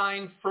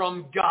sign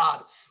from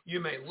God. You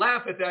may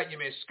laugh at that. You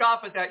may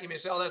scoff at that. You may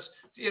say, oh,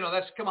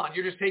 that's, come on,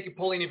 you're just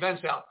pulling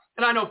events out.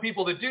 And I know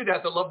people that do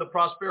that love the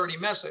prosperity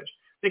message.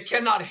 They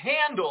cannot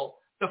handle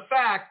the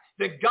fact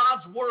that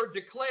God's word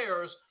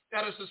declares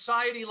that a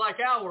society like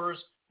ours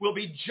will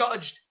be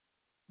judged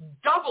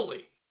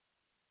doubly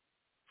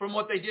from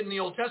what they did in the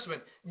Old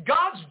Testament.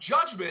 God's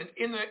judgment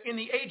in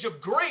the age of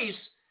grace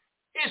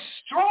is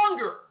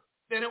stronger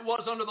than it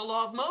was under the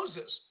law of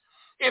Moses.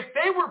 If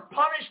they were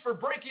punished for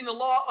breaking the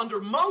law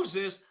under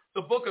Moses,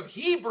 the book of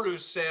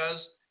Hebrews says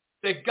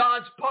that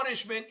God's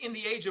punishment in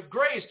the age of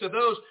grace to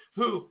those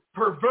who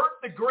pervert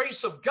the grace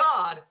of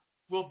God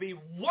will be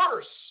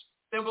worse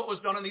than what was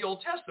done in the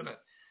Old Testament.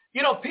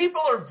 You know,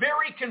 people are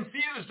very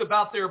confused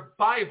about their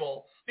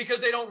Bible because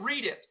they don't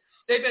read it.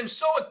 They've been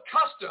so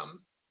accustomed,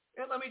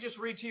 and let me just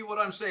read to you what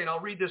I'm saying. I'll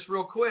read this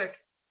real quick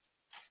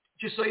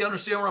just so you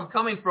understand where I'm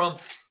coming from.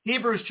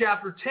 Hebrews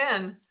chapter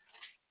 10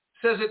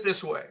 says it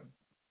this way.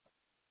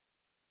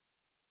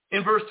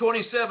 In verse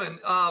 27,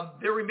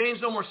 there remains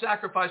no more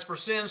sacrifice for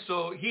sin,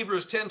 so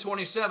Hebrews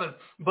 10:27,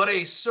 but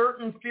a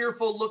certain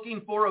fearful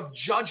looking for of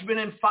judgment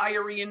and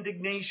fiery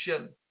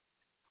indignation,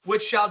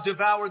 which shall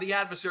devour the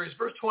adversaries.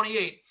 Verse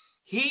 28,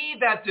 he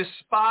that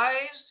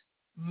despised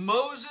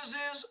Moses'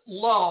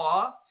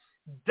 law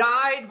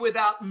died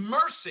without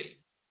mercy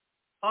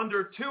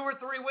under 2 or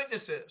 3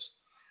 witnesses.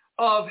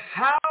 Of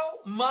how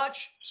much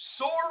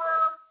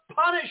sorer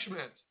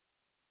punishment,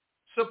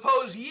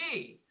 suppose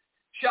ye,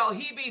 shall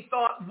he be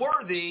thought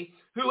worthy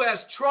who has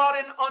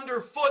trodden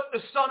under foot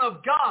the Son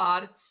of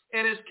God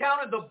and has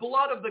counted the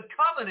blood of the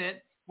covenant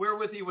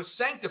wherewith he was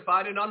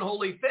sanctified an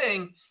unholy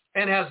thing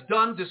and has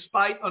done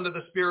despite under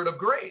the Spirit of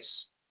grace.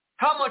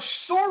 How much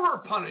sorer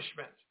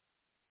punishment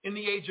in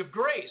the age of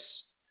grace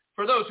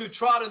for those who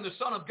trod in the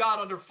Son of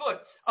God underfoot.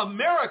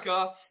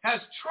 America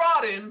has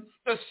trodden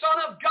the Son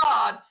of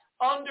God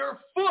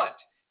underfoot.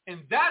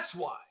 And that's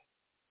why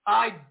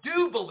I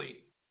do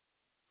believe,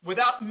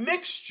 without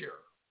mixture,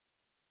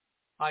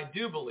 I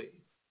do believe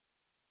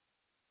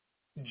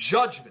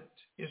judgment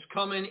is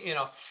coming in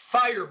a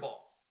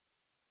fireball.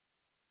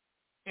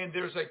 And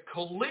there's a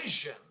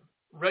collision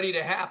ready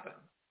to happen.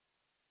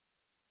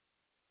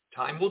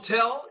 Time will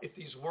tell if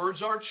these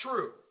words are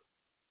true.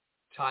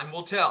 Time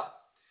will tell.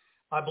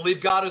 I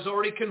believe God has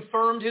already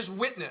confirmed his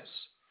witness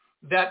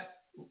that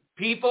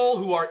people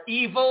who are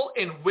evil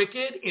and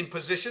wicked in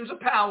positions of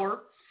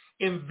power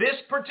in this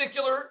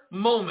particular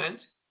moment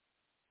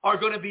are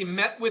going to be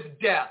met with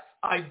death.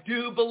 I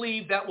do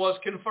believe that was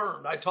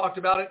confirmed. I talked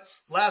about it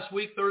last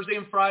week, Thursday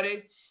and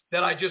Friday,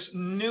 that I just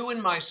knew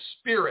in my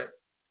spirit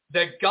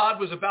that God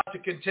was about to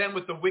contend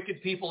with the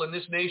wicked people in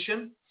this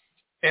nation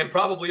and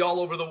probably all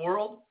over the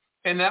world.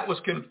 And that was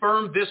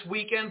confirmed this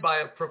weekend by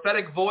a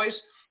prophetic voice.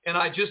 And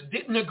I just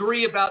didn't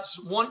agree about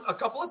a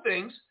couple of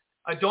things.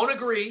 I don't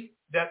agree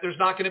that there's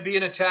not going to be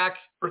an attack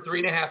for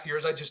 3.5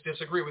 years. I just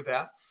disagree with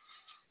that.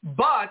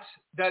 But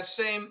that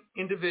same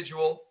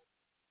individual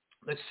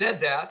that said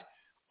that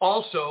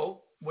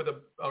also with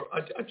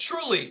a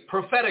truly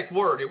prophetic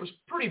word, it was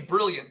pretty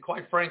brilliant,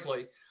 quite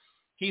frankly.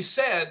 He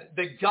said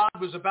that God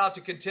was about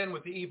to contend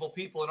with the evil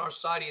people in our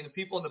society, and the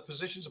people in the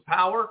positions of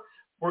power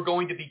were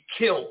going to be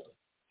killed.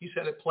 He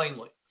said it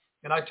plainly,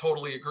 and I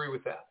totally agree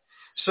with that.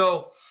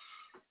 So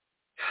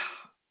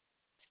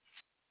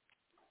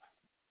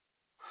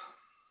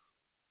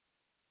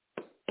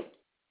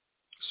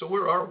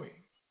where are we?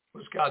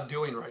 What is God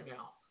doing right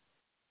now?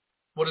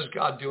 What is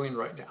God doing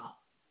right now?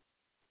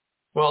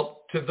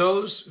 Well, to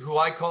those who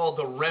I call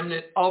the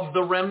remnant of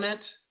the remnant,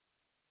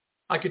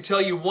 I could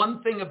tell you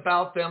one thing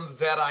about them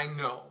that I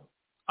know.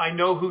 I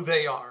know who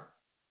they are.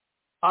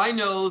 I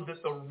know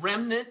that the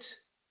remnant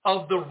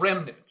of the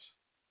remnant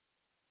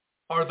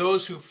are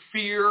those who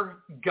fear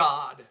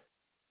God.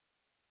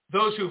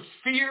 Those who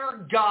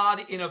fear God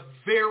in a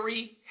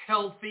very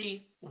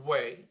healthy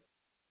way.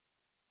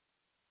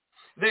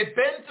 They've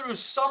been through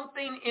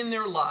something in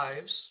their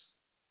lives,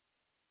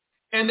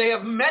 and they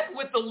have met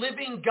with the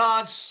living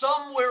God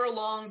somewhere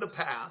along the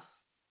path.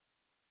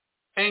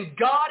 And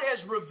God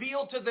has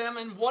revealed to them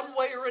in one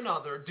way or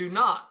another, do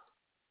not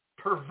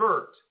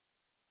pervert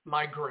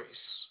my grace.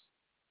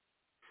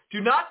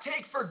 Do not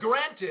take for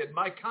granted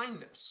my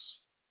kindness.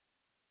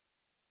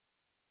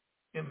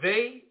 And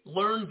they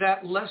learned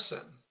that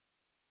lesson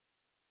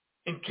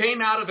and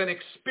came out of an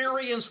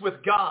experience with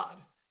God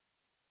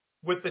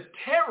with the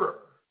terror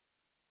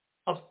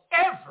of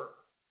ever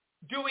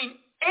doing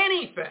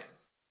anything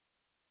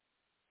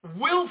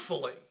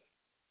willfully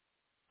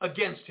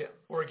against him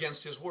or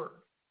against his word.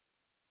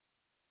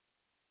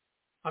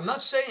 I'm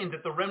not saying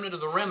that the remnant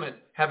of the remnant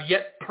have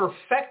yet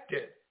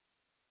perfected.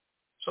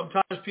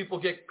 Sometimes people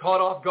get caught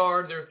off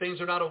guard. There are things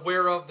they're not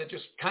aware of that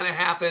just kind of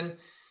happen.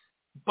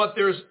 But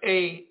there's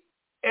a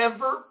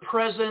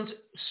ever-present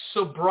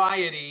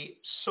sobriety,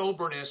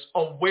 soberness,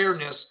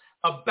 awareness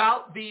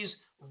about these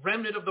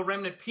remnant of the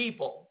remnant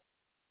people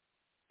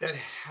that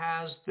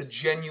has the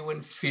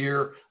genuine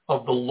fear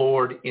of the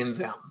Lord in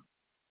them.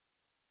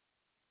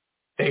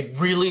 They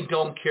really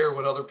don't care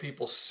what other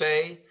people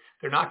say.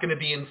 They're not going to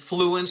be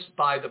influenced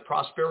by the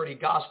prosperity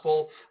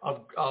gospel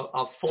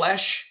of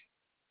flesh.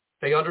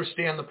 They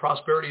understand the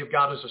prosperity of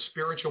God as a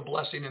spiritual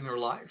blessing in their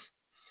life.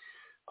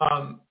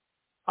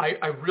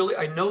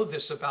 I know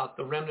this about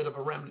the remnant of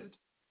a remnant.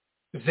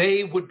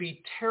 They would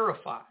be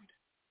terrified,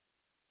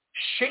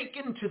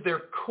 shaken to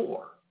their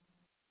core,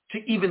 to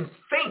even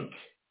think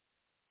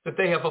that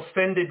they have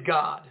offended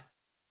God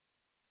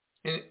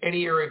in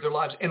any area of their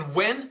lives. And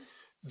when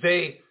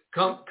they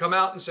come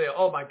out and say,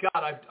 oh my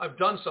God, I've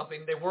done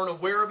something, they weren't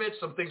aware of it,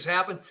 some things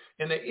happen,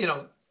 and they,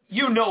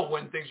 you know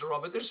when things are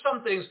wrong, but there's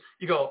some things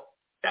you go,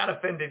 that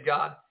offended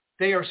God.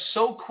 They are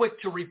so quick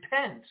to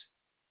repent.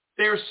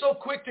 They are so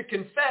quick to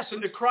confess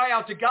and to cry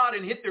out to God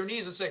and hit their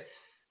knees and say,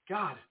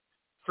 God,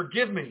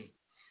 forgive me.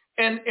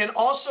 And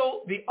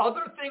also the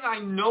other thing I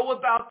know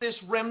about this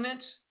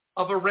remnant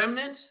of a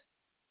remnant,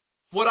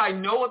 what I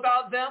know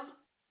about them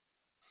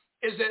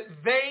is that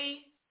they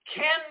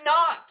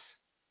cannot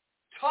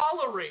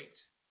tolerate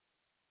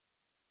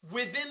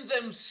within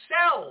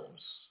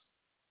themselves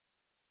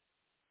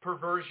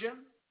perversion,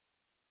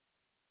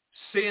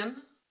 sin,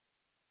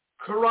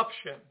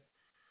 corruption.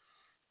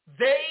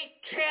 They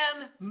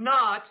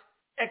cannot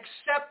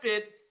accept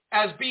it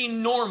as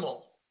being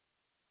normal.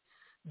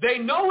 They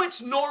know it's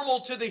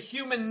normal to the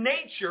human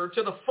nature,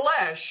 to the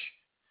flesh,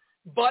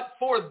 but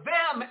for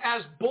them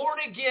as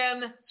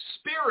born-again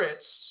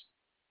spirits,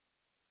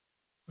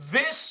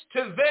 this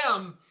to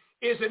them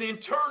is an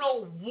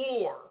internal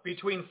war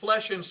between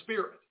flesh and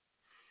spirit.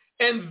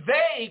 And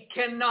they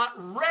cannot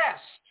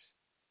rest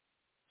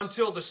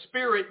until the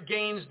spirit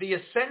gains the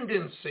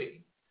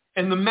ascendancy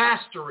and the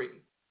mastery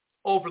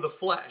over the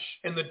flesh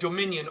and the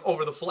dominion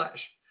over the flesh.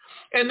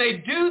 And they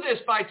do this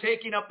by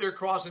taking up their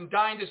cross and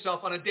dying to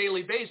self on a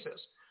daily basis.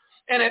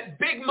 And at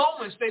big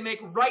moments, they make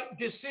right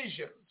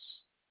decisions.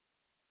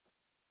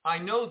 I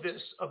know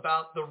this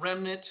about the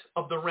remnant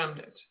of the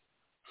remnant.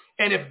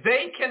 And if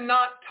they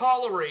cannot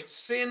tolerate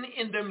sin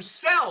in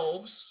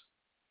themselves,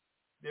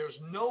 there's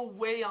no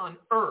way on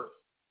earth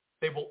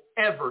they will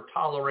ever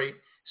tolerate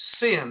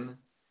sin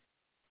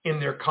in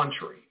their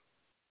country.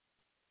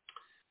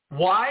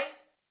 Why?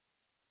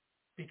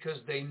 Because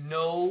they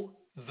know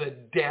the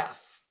death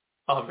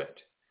of it.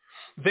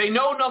 They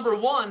know, number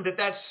one,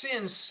 that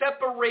sin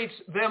separates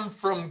them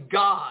from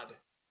God.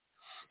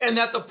 And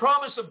that the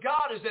promise of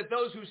God is that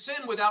those who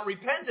sin without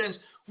repentance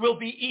will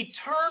be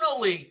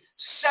eternally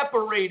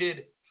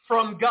separated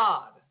from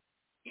God.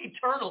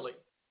 Eternally.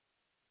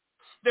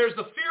 There's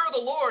the fear of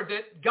the Lord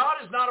that God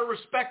is not a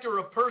respecter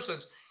of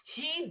persons.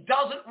 He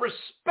doesn't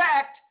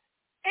respect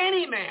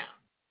any man.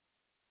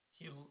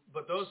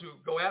 But those who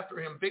go after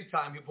him big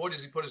time, boy,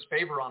 does he put his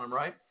favor on him,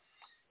 right?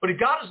 But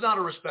God is not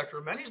a respecter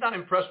of men. He's not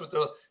impressed with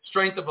the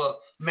strength of a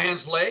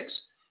man's legs.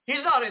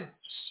 He's not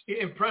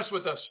impressed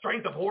with the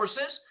strength of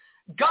horses.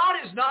 God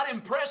is not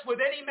impressed with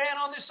any man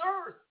on this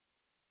earth,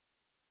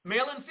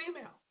 male and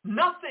female.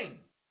 Nothing.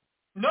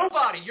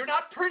 Nobody. You're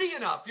not pretty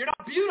enough. You're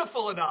not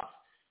beautiful enough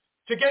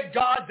to get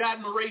God's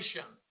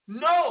admiration.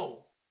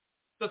 No.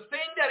 The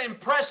thing that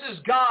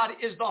impresses God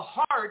is the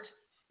heart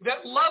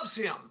that loves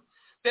him,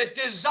 that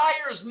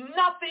desires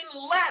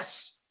nothing less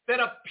than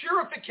a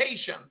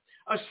purification,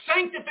 a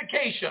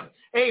sanctification,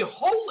 a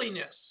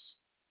holiness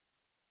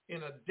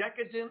in a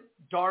decadent,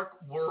 dark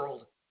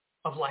world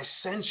of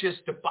licentious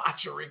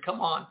debauchery.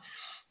 Come on.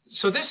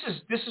 So this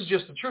is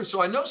just the truth.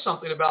 So I know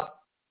something about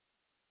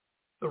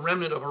the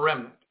remnant of a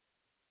remnant.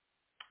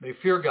 They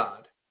fear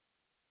God.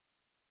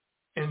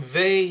 And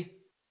they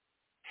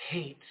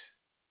hate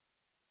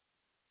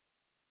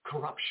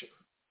corruption,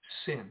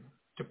 sin,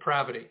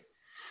 depravity.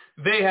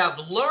 They have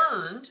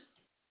learned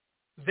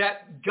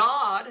that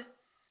God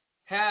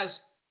has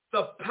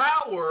the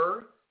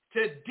power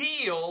to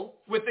deal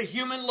with the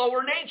human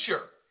lower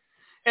nature.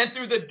 And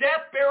through the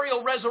death,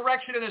 burial,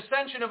 resurrection, and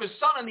ascension of his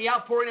Son and the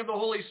outpouring of the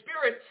Holy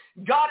Spirit,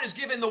 God has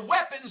given the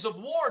weapons of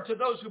war to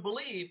those who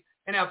believe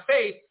and have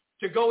faith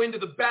to go into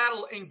the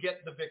battle and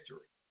get the victory.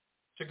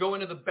 To go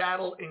into the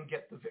battle and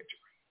get the victory.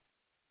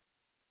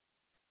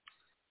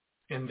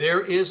 And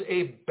there is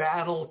a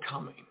battle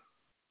coming.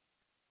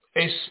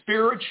 A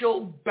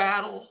spiritual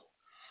battle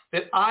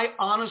that I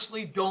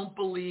honestly don't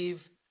believe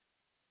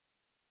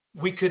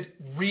we could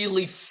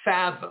really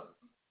fathom.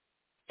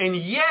 And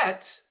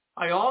yet,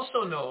 I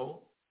also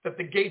know that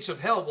the gates of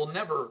hell will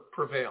never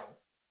prevail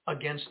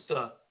against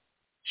the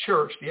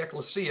church, the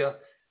ecclesia,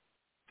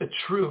 the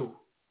true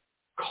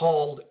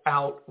called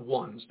out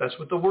ones. That's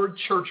what the word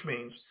church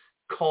means,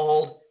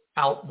 called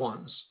out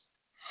ones.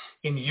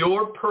 In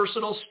your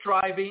personal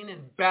striving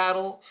and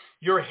battle,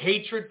 your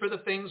hatred for the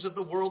things of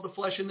the world, the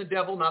flesh, and the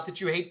devil, not that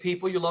you hate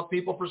people, you love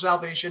people for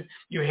salvation.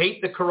 You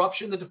hate the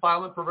corruption, the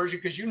defilement, perversion,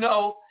 because you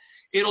know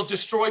it'll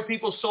destroy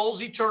people's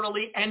souls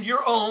eternally and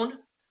your own.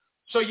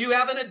 So you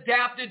haven't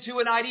adapted to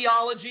an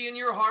ideology in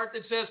your heart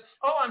that says,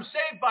 oh, I'm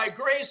saved by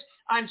grace.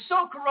 I'm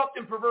so corrupt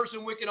and perverse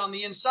and wicked on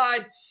the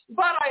inside,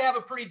 but I have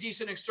a pretty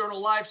decent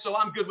external life, so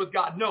I'm good with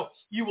God. No,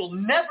 you will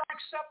never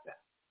accept that.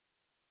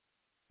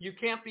 You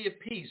can't be at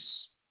peace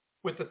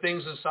with the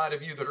things inside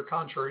of you that are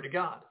contrary to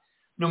God,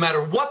 no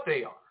matter what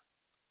they are.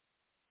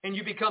 And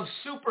you become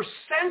super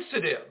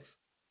sensitive.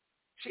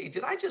 Gee,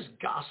 did I just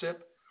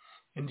gossip?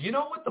 And do you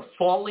know what the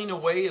falling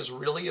away is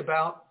really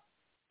about?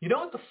 You know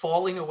what the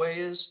falling away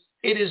is?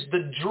 It is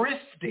the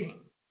drifting.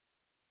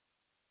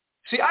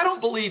 See, I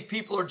don't believe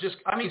people are just,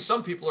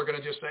 some people are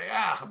going to just say,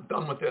 I'm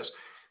done with this.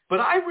 But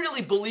I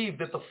really believe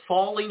that the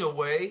falling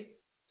away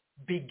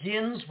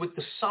begins with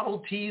the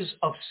subtleties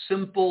of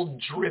simple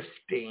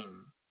drifting.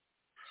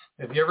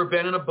 Have you ever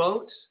been in a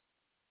boat?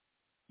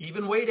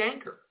 Even weighed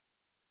anchor.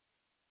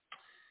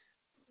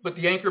 But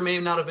the anchor may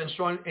not have been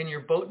strong and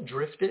your boat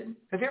drifted.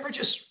 Have you ever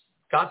just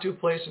got to a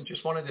place and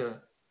just wanted to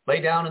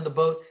lay down in the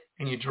boat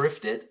and you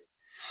drifted?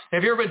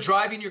 Have you ever been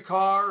driving your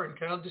car and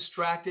kind of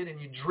distracted and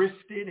you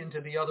drifted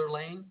into the other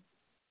lane?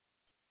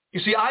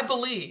 You see, I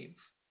believe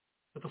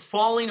that the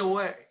falling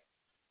away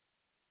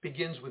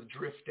begins with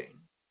drifting.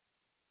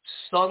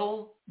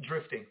 Subtle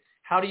drifting.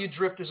 How do you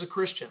drift as a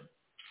Christian?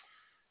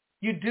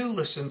 You do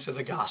listen to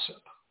the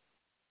gossip.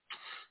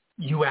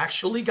 You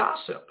actually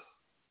gossip.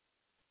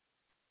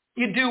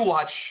 You do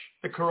watch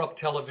the corrupt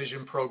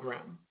television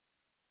program.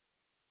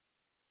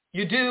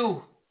 You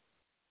do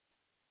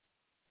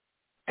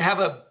have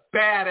a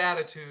bad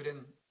attitude and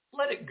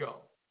let it go.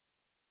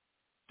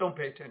 Don't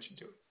pay attention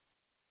to it.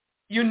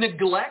 You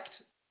neglect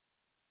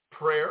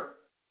prayer,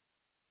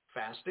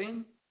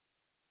 fasting,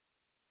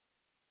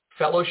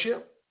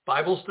 fellowship,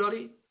 Bible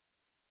study.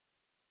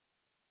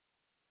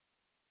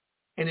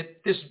 And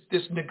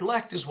this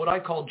neglect is what I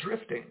call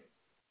drifting.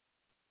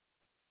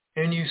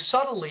 And you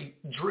subtly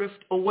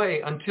drift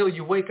away until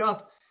you wake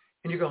up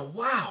and you go,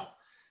 wow,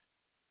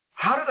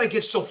 how did I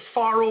get so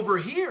far over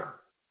here?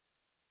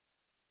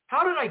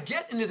 How did I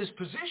get into this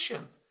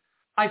position?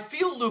 I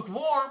feel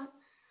lukewarm.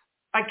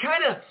 I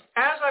kind of,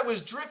 as I was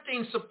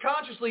drifting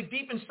subconsciously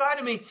deep inside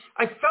of me,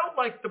 I felt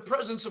like the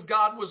presence of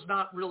God was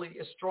not really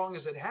as strong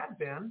as it had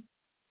been.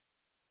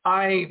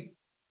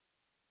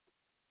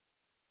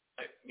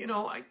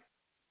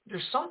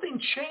 There's something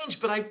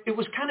changed, but it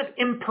was kind of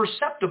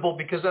imperceptible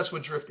because that's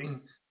what drifting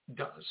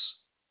does.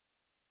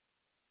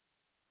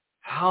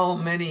 How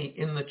many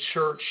in the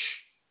church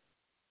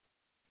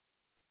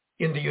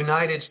in the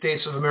United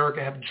States of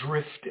America have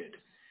drifted?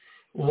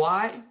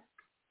 Why?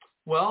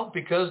 Well,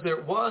 because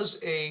there was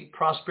a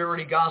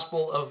prosperity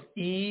gospel of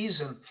ease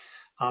and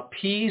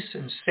peace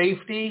and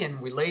safety, and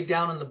we laid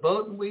down in the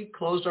boat and we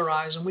closed our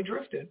eyes and we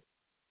drifted.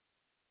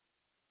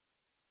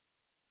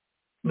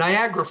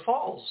 Niagara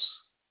Falls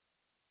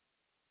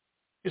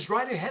is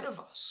right ahead of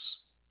us.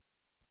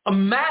 A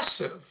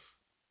massive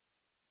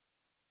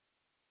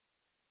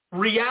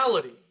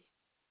reality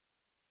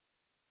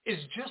is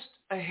just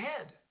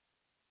ahead.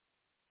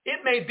 It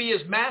may be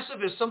as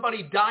massive as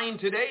somebody dying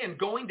today and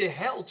going to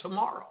hell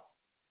tomorrow.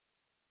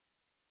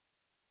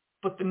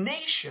 But the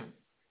nation,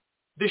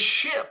 the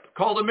ship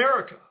called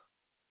America,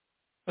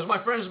 as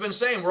my friend has been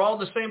saying, we're all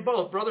in the same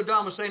boat. Brother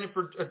Don was saying it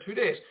for 2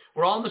 days.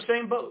 We're all in the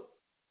same boat.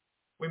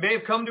 We may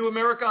have come to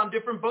America on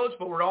different boats,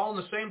 but we're all in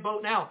the same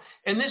boat now.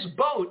 And this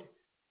boat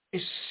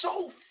is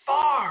so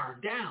far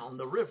down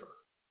the river.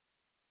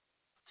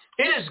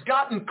 It has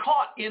gotten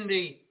caught in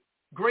the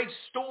great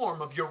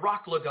storm of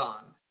Euroclydon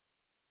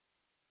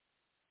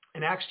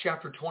in Acts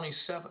chapter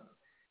 27.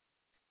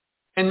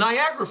 And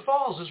Niagara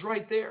Falls is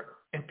right there,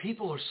 and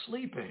people are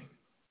sleeping.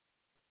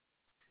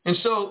 And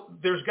so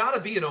there's got to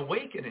be an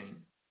awakening.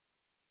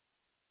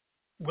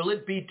 Will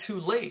it be too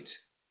late?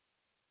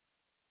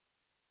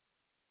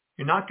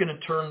 You're not going to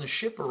turn the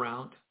ship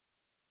around.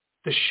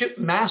 The ship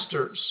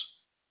masters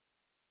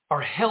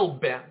are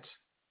hell-bent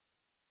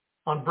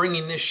on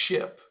bringing this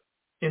ship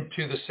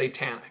into the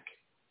satanic.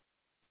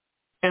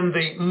 And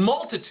the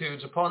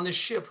multitudes upon this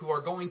ship who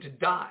are going to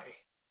die,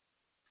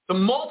 the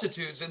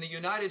multitudes in the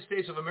United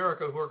States of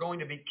America who are going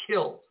to be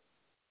killed,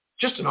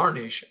 just in our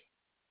nation,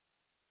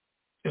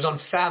 is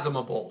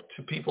unfathomable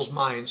to people's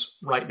minds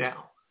right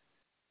now.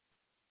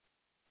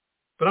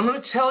 But I'm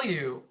going to tell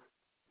you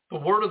the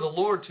word of the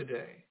Lord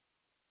today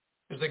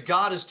is that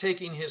God is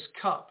taking his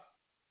cup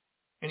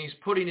and he's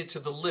putting it to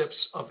the lips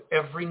of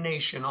every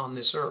nation on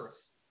this earth.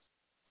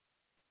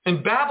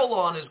 And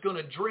Babylon is going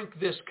to drink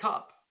this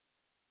cup.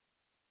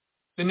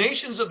 The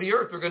nations of the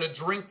earth are going to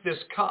drink this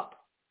cup.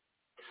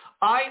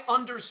 I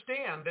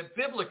understand that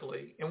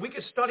biblically, and we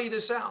could study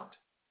this out,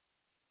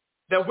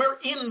 that we're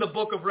in the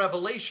book of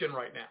Revelation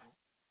right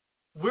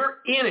now. We're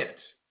in it.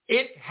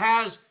 It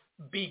has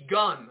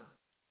begun.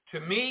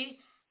 To me,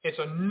 it's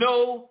a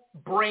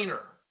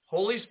no-brainer.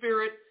 Holy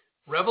Spirit,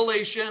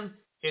 Revelation,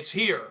 it's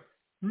here.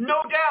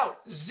 No doubt,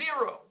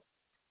 zero.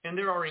 And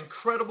there are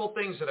incredible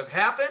things that have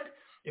happened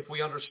if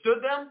we understood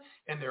them,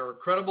 and there are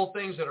incredible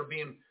things that are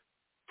being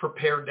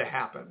prepared to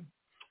happen.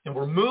 And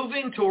we're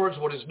moving towards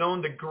what is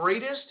known the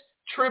greatest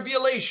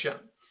tribulation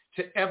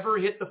to ever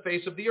hit the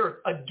face of the earth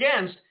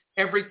against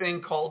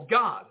everything called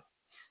God.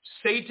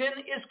 Satan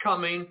is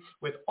coming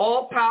with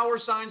all power,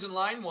 signs, and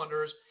lying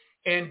wonders,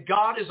 and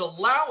God is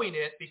allowing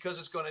it because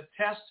it's going to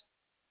test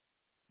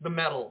the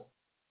mettle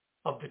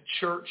of the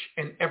church,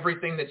 and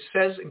everything that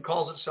says and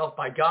calls itself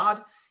by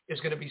God is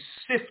going to be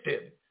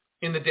sifted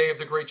in the day of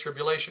the Great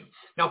Tribulation.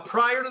 Now,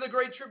 prior to the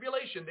Great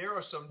Tribulation, there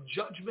are some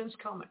judgments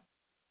coming.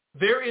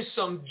 There is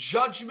some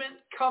judgment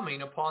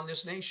coming upon this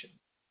nation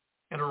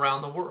and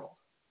around the world.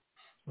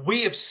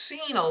 We have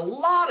seen a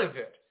lot of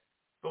it,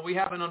 but we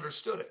haven't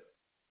understood it.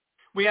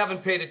 We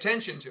haven't paid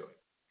attention to it.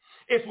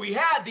 If we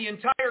had, the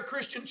entire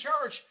Christian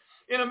church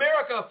in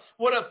America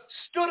would have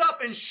stood up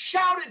and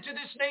shouted to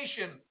this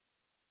nation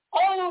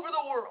all over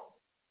the world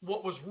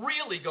what was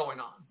really going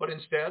on. But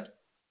instead,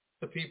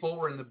 the people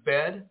were in the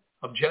bed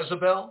of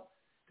Jezebel.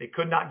 They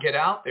could not get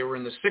out. They were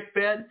in the sick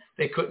bed.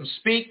 They couldn't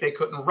speak. They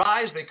couldn't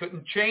rise. They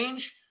couldn't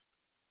change.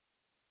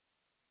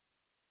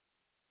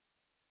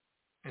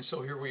 And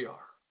so here we are.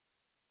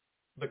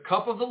 The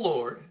cup of the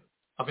Lord,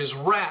 of his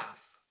wrath,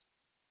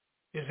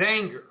 his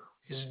anger,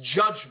 his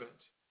judgment,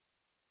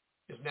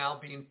 is now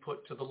being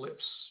put to the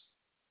lips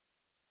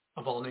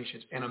of all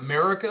nations. And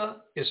America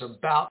is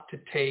about to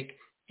take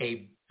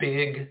a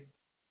big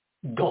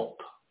gulp.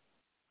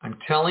 I'm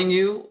telling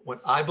you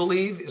what I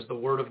believe is the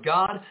word of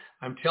God.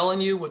 I'm telling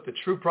you what the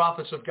true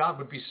prophets of God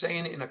would be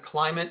saying in a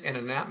climate and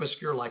an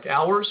atmosphere like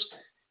ours.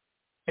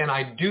 And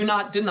I do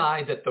not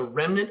deny that the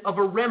remnant of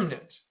a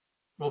remnant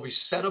will be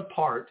set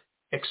apart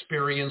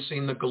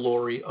experiencing the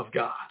glory of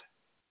God.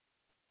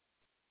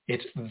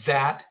 It's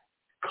that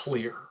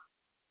clear.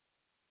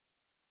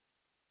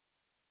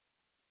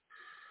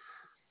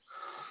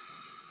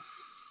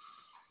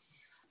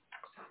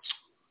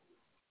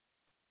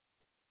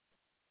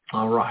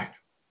 All right.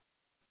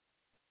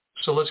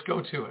 So let's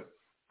go to it.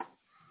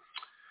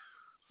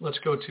 Let's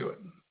go to it.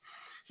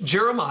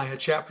 Jeremiah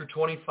chapter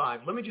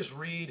 25. Let me just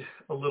read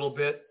a little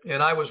bit.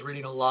 And I was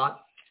reading a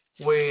lot,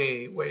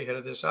 way ahead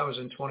of this. I was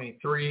in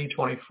 23,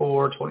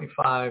 24,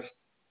 25.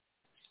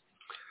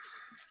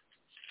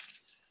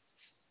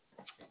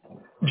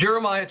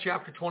 Jeremiah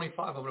chapter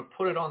 25. I'm going to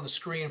put it on the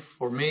screen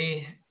for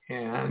me,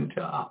 and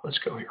let's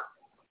go here.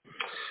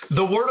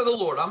 The word of the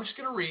Lord. I'm just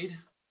going to read,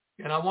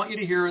 and I want you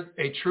to hear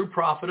a true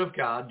prophet of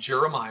God,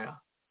 Jeremiah,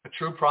 a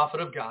true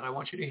prophet of God. I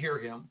want you to hear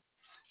him.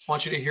 I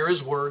want you to hear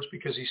his words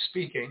because he's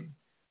speaking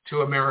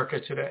to America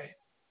today.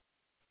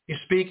 He's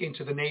speaking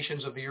to the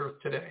nations of the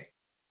earth today.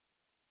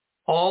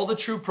 All the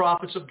true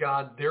prophets of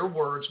God, their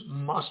words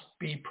must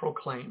be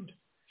proclaimed,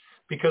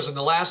 because in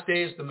the last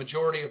days, the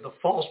majority of the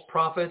false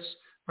prophets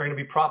are going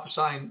to be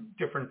prophesying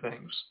different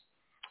things.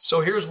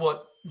 So here's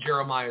what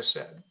Jeremiah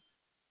said.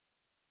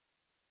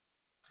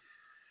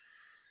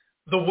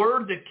 The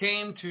word that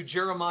came to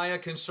Jeremiah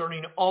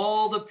concerning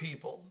all the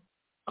people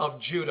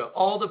of Judah,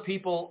 all the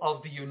people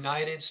of the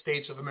United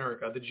States of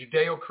America, the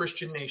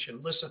Judeo-Christian nation.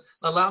 Listen,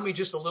 allow me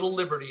just a little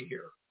liberty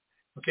here.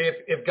 Okay,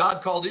 if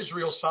God called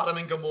Israel Sodom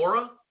and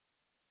Gomorrah,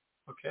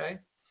 okay,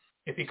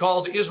 if he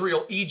called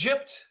Israel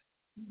Egypt,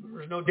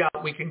 there's no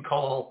doubt we can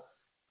call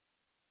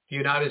the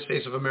United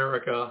States of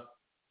America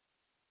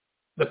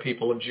the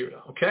people of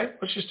Judah. Okay,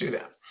 let's just do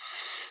that.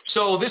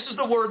 So this is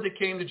the word that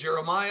came to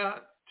Jeremiah,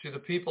 to the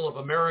people of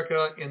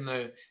America in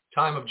the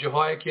time of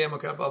Jehoiakim.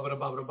 Okay,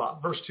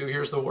 verse 2,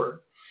 here's the word.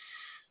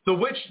 The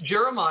which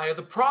Jeremiah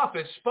the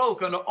prophet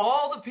spoke unto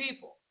all the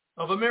people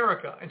of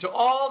America and to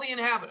all the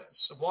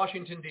inhabitants of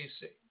Washington,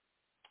 D.C.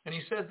 And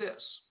he said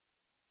this: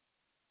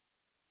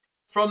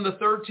 From the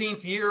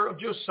 13th year of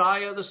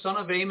Josiah, the son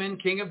of Amon,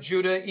 king of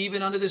Judah,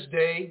 even unto this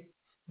day,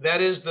 that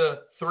is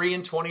the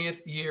 23rd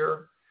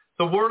year,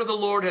 the word of the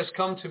Lord has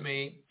come to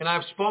me, and I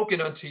have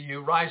spoken unto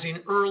you, rising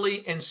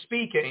early and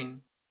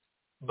speaking,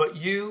 but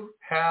you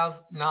have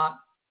not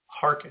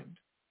hearkened.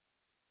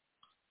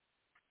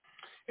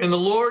 And the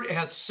Lord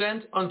hath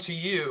sent unto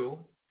you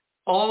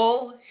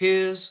all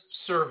his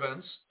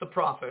servants, the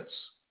prophets,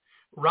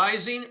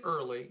 rising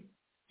early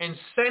and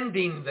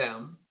sending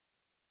them,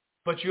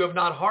 but you have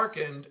not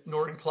hearkened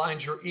nor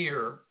inclined your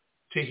ear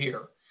to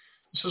hear.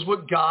 This is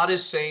what God is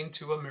saying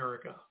to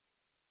America.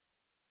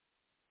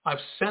 I've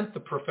sent the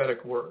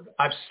prophetic word.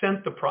 I've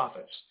sent the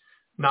prophets,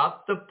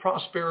 not the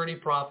prosperity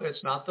prophets,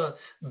 not the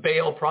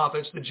Baal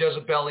prophets, the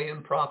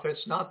Jezebelian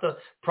prophets, not the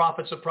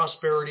prophets of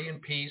prosperity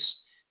and peace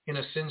in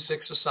a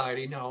sin-sick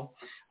society. No,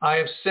 I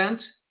have sent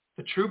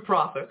the true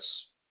prophets,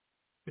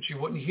 but you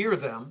wouldn't hear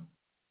them.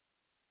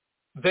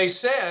 They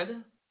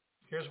said,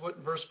 here's what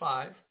verse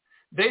 5,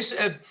 they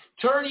said,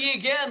 turn ye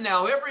again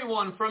now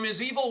everyone from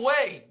his evil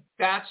way.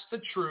 That's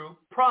the true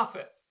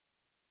prophet.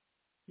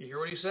 You hear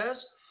what he says?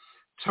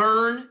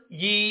 Turn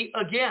ye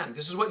again.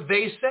 This is what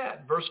they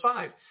said. Verse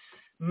 5.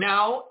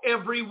 Now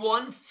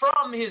everyone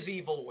from his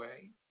evil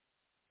way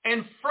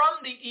and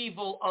from the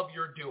evil of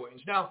your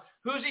doings. Now,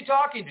 who's he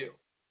talking to?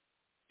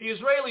 The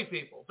Israeli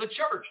people, the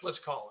church, let's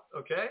call it,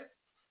 okay?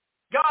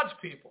 God's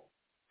people.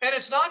 And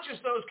it's not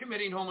just those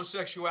committing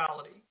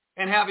homosexuality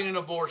and having an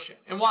abortion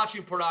and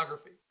watching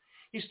pornography.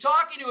 He's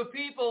talking to a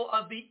people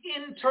of the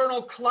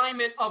internal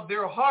climate of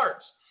their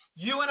hearts.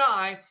 You and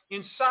I,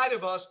 inside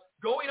of us,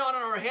 going on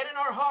in our head and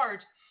our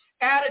hearts,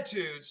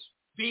 attitudes,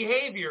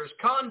 behaviors,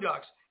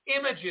 conducts,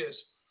 images,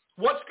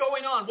 what's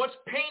going on, what's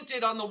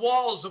painted on the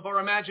walls of our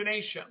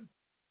imagination.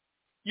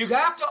 You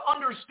have to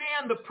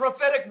understand the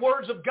prophetic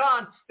words of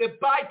God that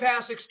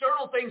bypass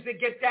external things that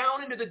get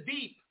down into the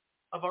deep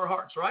of our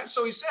hearts, right?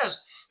 So he says,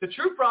 the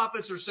true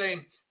prophets are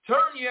saying,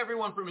 turn ye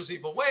everyone from his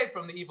evil way,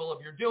 from the evil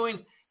of your doing,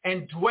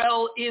 and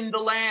dwell in the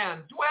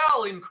land.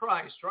 Dwell in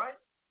Christ, right?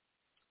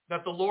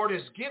 That the Lord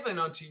has given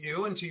unto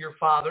you and to your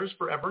fathers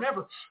forever and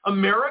ever.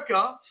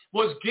 America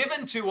was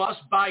given to us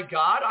by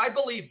God. I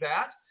believe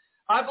that.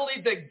 I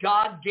believe that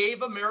God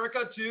gave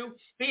America to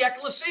the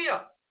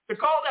ecclesia, the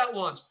called out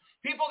ones.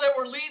 People that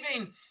were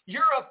leaving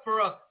Europe for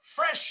a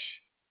fresh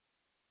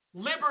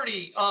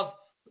liberty of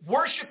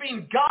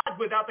worshiping God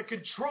without the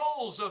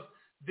controls of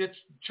the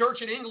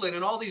church in England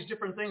and all these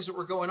different things that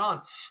were going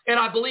on. And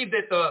I believe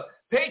that the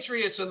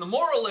patriots and the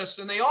moralists,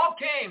 and they all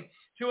came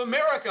to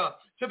America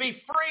to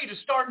be free,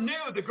 to start new,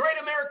 the great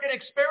American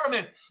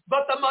experiment.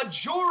 But the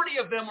majority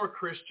of them were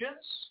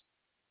Christians.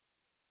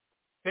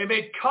 They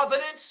made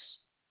covenants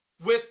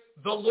with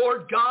the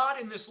Lord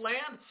God in this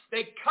land.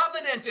 They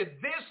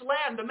covenanted this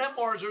land. The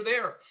memoirs are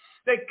there.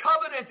 They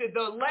covenanted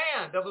the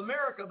land of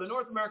America, the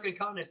North American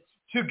continent,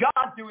 to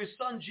God through his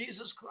son,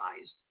 Jesus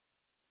Christ.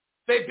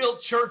 They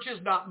built churches,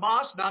 not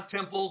mosques, not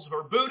temples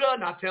for Buddha,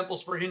 not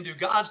temples for Hindu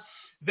gods.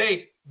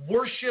 They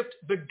worshiped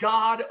the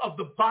God of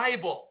the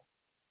Bible.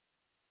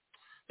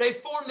 They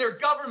formed their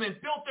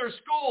government, built their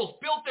schools,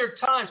 built their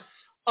times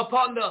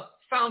upon the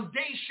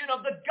foundation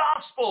of the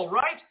gospel,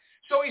 right?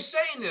 So he's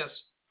saying this.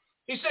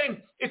 He's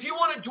saying, if you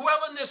want to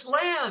dwell in this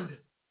land,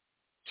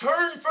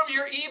 turn from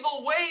your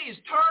evil ways.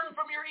 Turn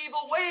from your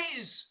evil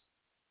ways.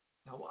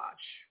 Now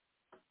watch.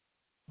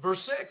 Verse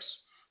 6.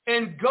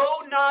 And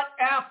go not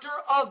after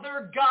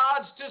other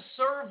gods to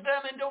serve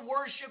them and to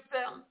worship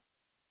them.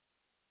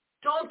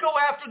 Don't go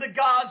after the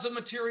gods of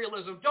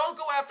materialism. Don't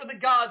go after the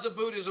gods of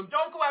Buddhism.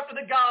 Don't go after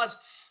the gods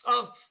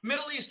of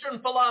Middle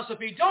Eastern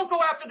philosophy. Don't go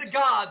after the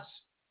gods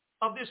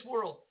of this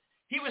world.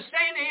 He was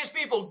saying to his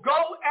people,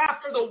 go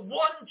after the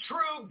one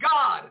true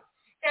God.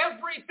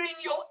 Everything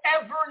you'll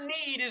ever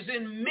need is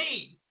in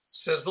me,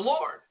 says the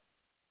Lord.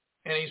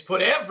 And he's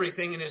put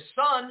everything in his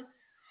Son.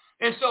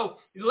 And so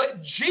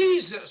let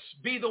Jesus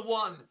be the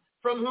one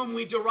from whom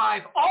we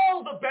derive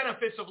all the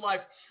benefits of life.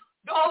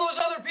 All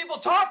those other people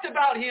talked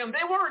about him.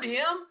 They weren't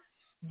him.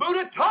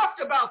 Buddha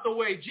talked about the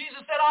way. Jesus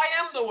said,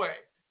 I am the way.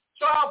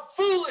 So how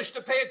foolish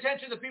to pay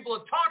attention to people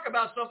and talk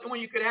about something when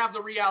you could have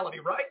the reality,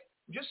 right?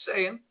 Just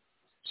saying.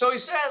 So he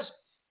says,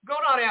 go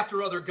not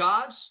after other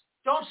gods.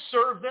 Don't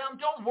serve them.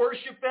 Don't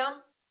worship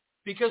them.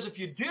 Because if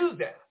you do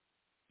that,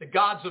 the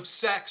gods of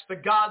sex, the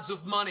gods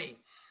of money,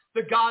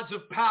 the gods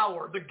of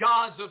power, the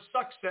gods of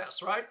success,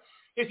 right?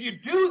 If you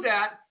do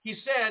that, he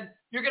said,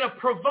 you're going to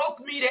provoke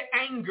me to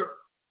anger.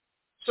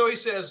 So he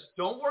says,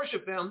 don't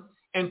worship them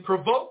and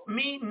provoke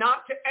me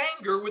not to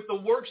anger with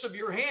the works of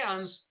your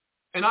hands,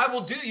 and I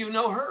will do you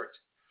no hurt.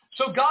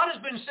 So God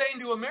has been saying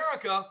to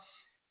America,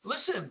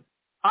 listen,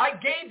 I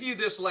gave you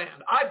this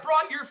land. I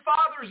brought your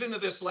fathers into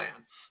this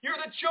land. You're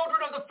the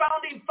children of the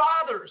founding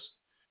fathers,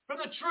 from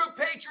the true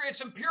patriots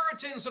and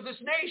Puritans of this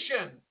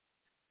nation.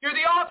 You're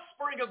the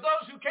offspring of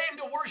those who came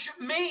to worship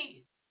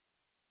me.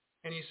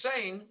 And he's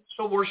saying,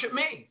 so worship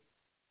me.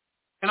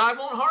 And I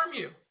won't harm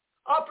you.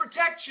 I'll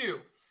protect you.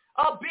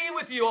 I'll be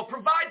with you. I'll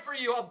provide for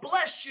you. I'll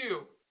bless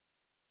you.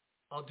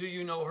 I'll do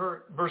you no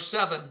hurt. Verse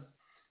 7,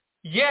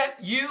 yet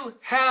you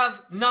have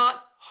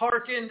not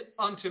hearkened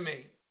unto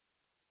me,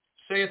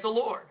 saith the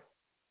Lord,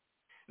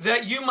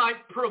 that you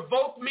might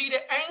provoke me to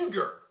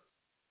anger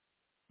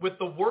with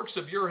the works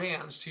of your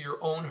hands to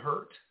your own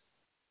hurt.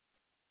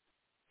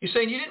 He's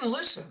saying you didn't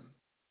listen.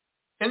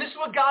 And this is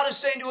what God is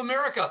saying to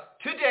America.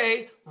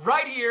 Today,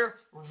 right here,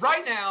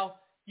 right now,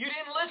 you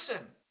didn't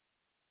listen.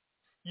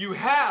 You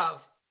have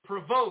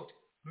provoked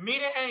me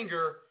to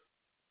anger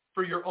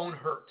for your own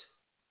hurt.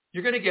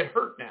 You're going to get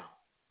hurt now.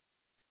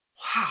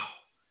 Wow.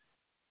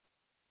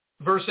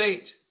 Verse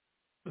 8,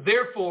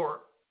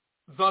 therefore,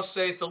 thus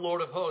saith the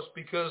Lord of hosts,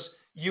 because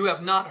you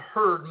have not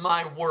heard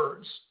my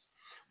words.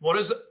 What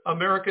has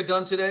America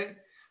done today?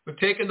 We've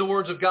taken the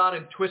words of God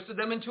and twisted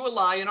them into a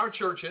lie in our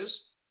churches.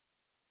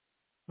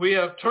 We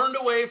have turned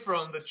away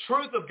from the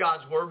truth of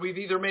God's word. We've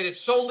either made it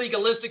so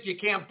legalistic you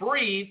can't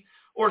breathe,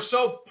 or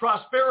so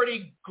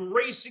prosperity,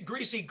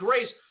 greasy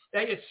grace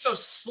that it's so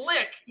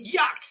slick,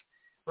 yuck,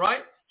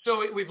 right?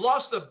 So we've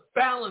lost the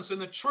balance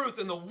and the truth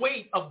and the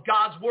weight of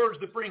God's words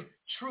that bring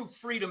true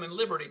freedom and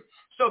liberty.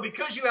 So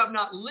because you have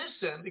not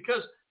listened,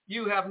 because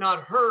you have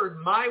not heard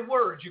my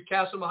words, you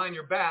cast them behind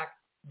your back,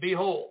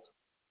 behold,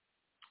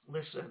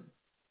 listen,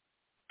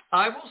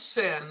 I will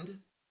send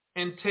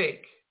and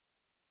take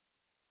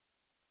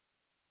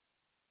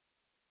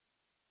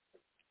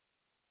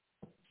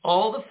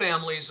all the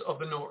families of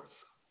the north,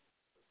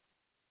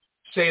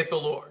 saith the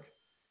Lord,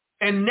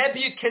 and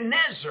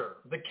Nebuchadnezzar,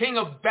 the king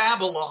of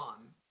Babylon,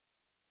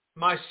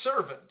 my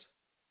servant,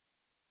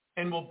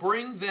 and will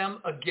bring them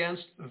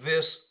against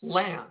this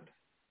land,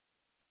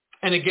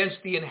 and against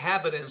the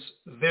inhabitants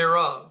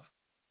thereof,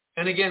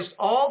 and against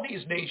all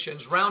these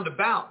nations round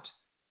about,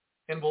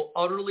 and will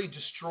utterly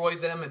destroy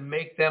them and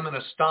make them an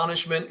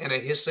astonishment and a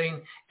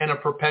hissing and a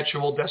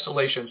perpetual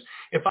desolation.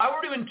 If I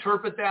were to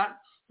interpret that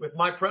with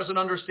my present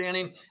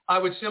understanding, I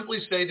would simply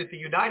say that the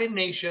United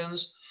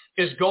Nations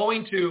is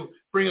going to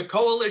bring a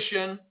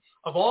coalition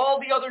of all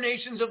the other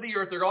nations of the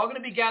earth. They're all going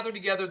to be gathered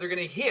together. They're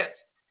going to hit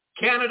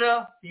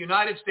Canada, the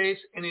United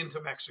States, and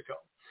into Mexico.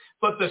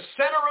 But the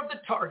center of the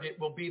target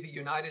will be the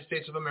United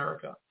States of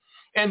America.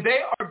 And they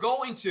are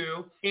going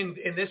to, in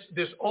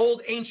this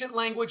old ancient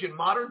language, in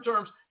modern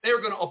terms, they are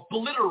going to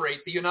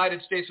obliterate the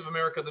United States of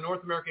America, the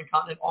North American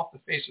continent, off the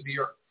face of the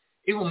earth.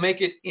 It will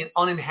make it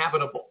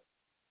uninhabitable.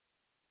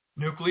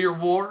 Nuclear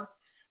war,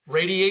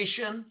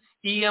 radiation,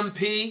 EMP,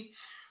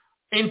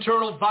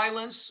 internal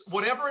violence,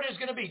 whatever it is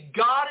going to be,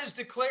 God is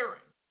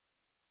declaring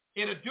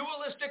in a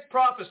dualistic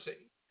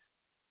prophecy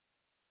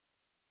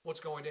what's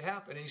going to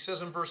happen. And he says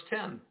in verse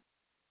 10,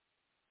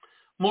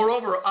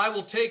 moreover, I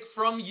will take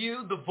from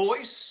you the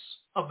voice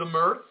of the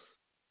mirth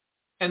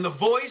and the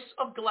voice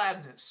of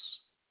gladness,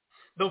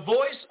 the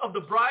voice of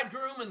the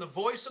bridegroom and the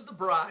voice of the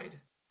bride,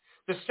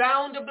 the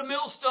sound of the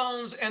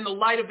millstones and the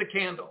light of the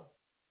candle.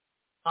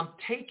 I'm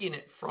taking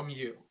it from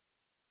you.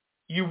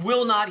 You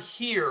will not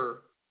hear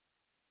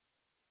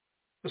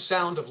the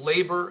sound of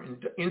labor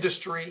and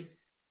industry,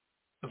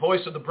 the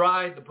voice of the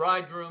bride, the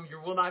bridegroom.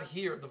 You will not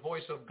hear the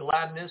voice of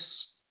gladness.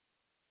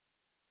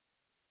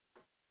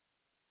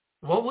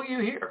 What will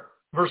you hear?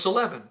 Verse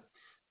 11,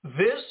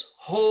 this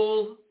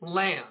whole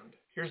land,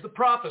 here's the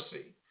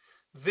prophecy,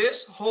 this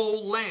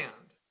whole land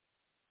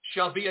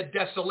shall be a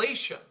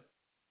desolation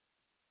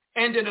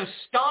and an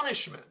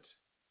astonishment,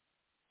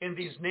 and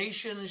these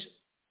nations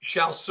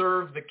shall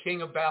serve the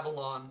king of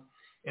Babylon,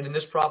 and in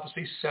this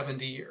prophecy,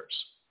 70 years.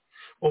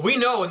 Well, we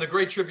know in the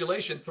Great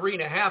Tribulation,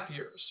 3.5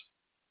 years,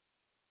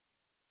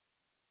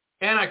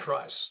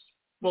 Antichrist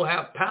will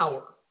have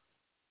power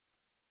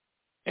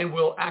and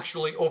will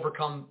actually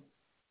overcome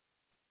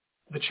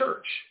the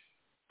church,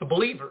 the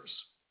believers.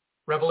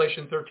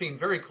 Revelation 13,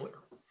 very clear.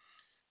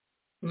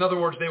 In other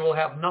words, they will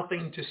have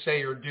nothing to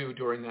say or do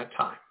during that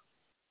time.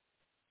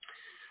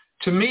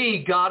 To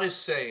me, God is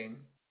saying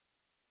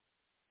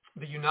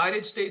the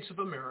United States of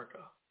America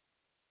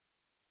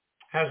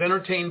has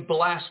entertained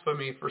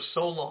blasphemy for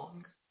so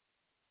long,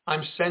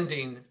 I'm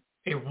sending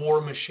a war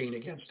machine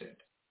against it.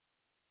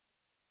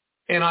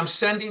 And I'm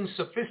sending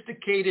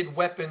sophisticated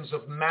weapons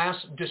of mass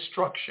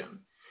destruction.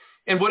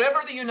 And whatever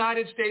the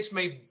United States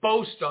may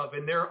boast of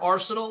in their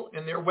arsenal,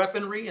 in their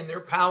weaponry, in their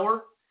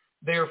power,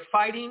 they are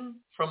fighting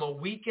from a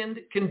weakened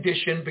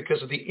condition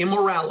because of the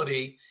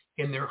immorality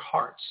in their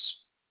hearts.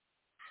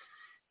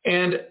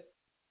 And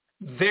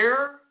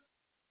their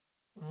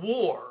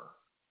war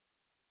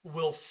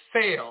will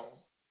fail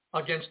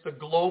against the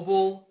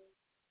global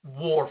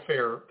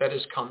warfare that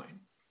is coming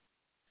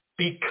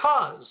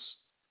because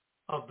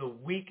of the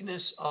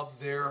weakness of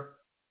their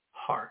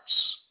hearts.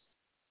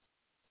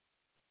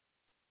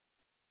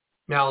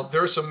 Now,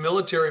 there are some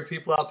military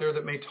people out there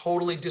that may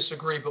totally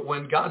disagree, but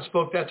when God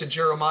spoke that to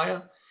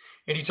Jeremiah,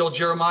 and he told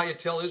Jeremiah,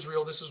 tell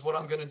Israel, this is what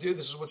I'm going to do,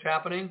 this is what's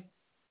happening,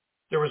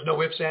 there was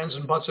no ifs, ands,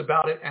 and buts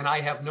about it, and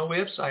I have no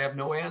ifs, I have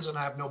no ands, and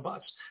I have no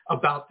buts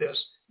about this.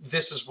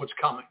 This is what's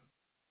coming.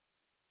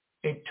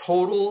 A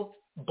total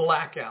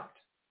blackout.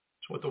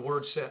 That's what the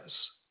word says.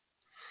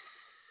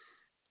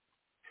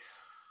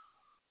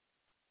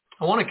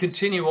 I want to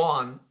continue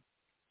on,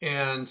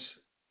 and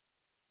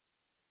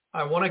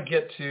I want to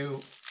get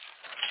to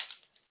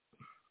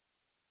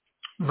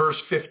verse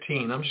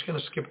 15. I'm just going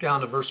to skip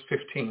down to verse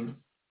 15.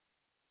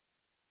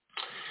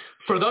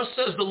 For thus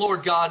says the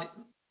Lord God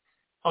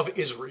of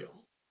Israel,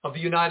 of the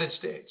United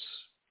States,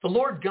 the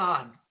Lord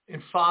God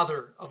and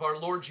Father of our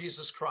Lord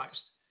Jesus Christ,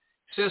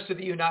 says to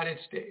the United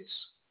States,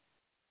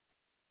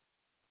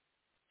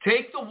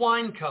 take the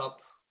wine cup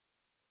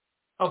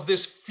of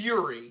this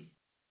fury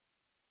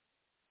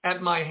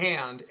at my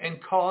hand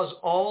and cause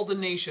all the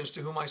nations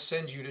to whom I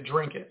send you to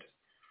drink it.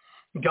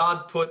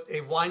 God put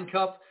a wine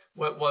cup,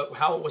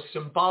 how it was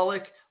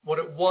symbolic, what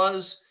it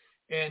was,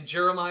 and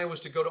Jeremiah was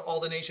to go to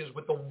all the nations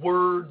with the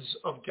words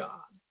of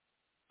God.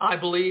 I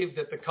believe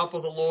that the cup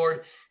of the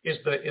Lord is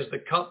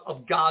the cup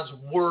of God's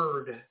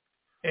word,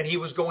 and he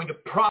was going to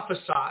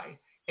prophesy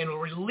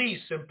and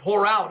release and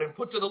pour out and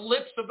put to the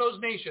lips of those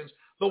nations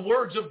the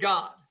words of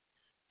God.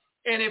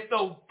 And if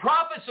the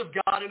prophets of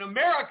God in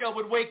America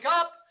would wake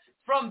up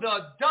from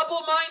the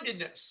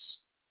double-mindedness,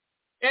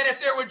 and if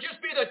there would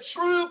just be the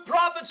true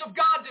prophets of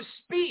God to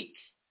speak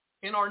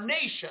in our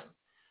nation,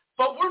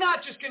 but we're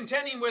not just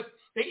contending with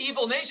the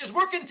evil nations,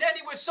 we're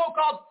contending with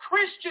so-called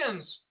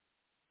Christians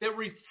that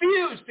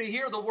refuse to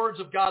hear the words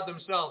of God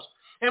themselves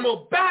and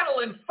will battle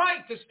and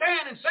fight to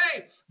stand and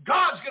say,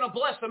 God's going to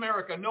bless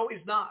America. No,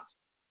 he's not.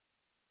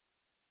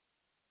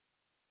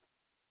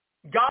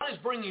 God is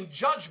bringing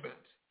judgment.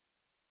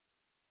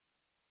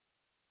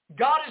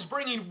 God is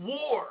bringing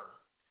war.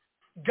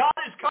 God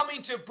is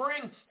coming to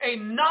bring a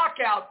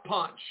knockout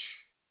punch.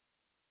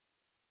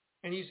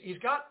 And he's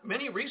got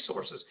many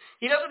resources.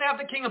 He doesn't have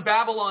the king of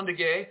Babylon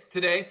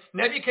today,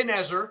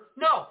 Nebuchadnezzar.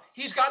 No,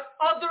 he's got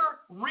other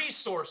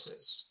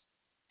resources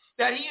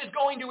that he is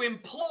going to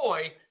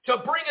employ to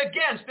bring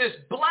against this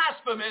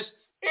blasphemous,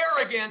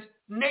 arrogant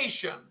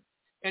nation.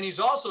 And he's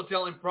also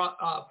telling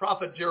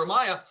prophet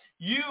Jeremiah,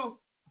 you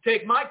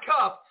take my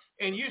cup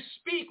and you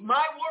speak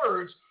my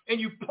words and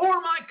you pour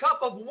my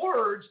cup of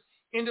words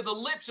into the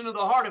lips and into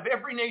the heart of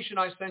every nation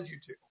I send you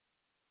to.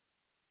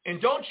 And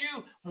don't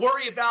you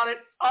worry about it.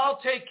 I'll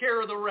take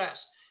care of the rest.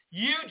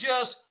 You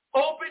just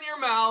open your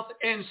mouth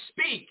and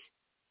speak.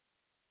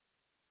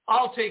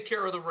 I'll take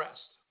care of the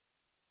rest.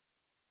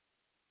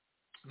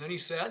 And then he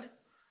said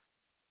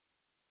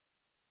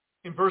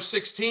in verse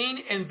 16,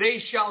 and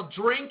they shall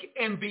drink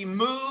and be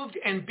moved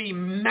and be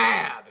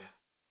mad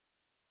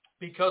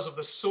because of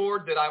the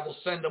sword that I will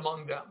send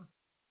among them.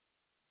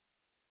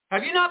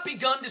 Have you not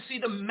begun to see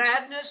the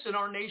madness in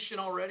our nation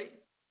already?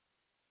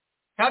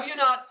 Have you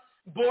not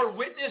bore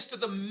witness to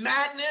the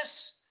madness?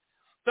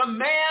 The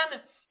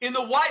man in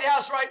the White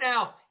House right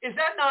now, is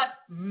that not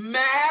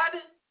mad?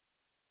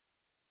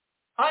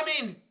 I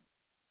mean,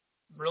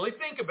 really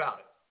think about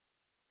it.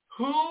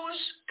 Who's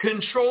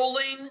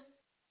controlling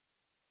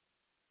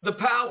the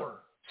power?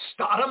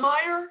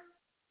 Stoudemire?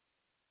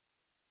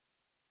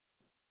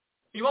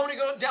 You want me to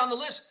go down the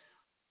list?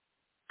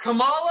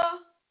 Kamala?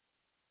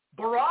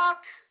 Barack?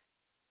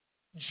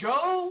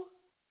 Joe?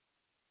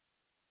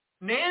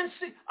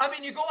 Nancy? I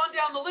mean, you go on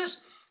down the list,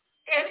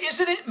 and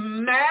isn't it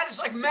mad? It's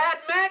like Mad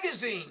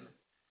Magazine.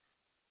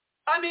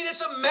 I mean, it's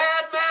a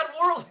mad, mad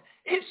world.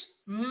 It's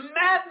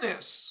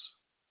madness.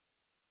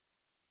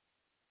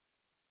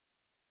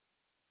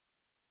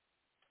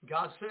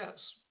 God says,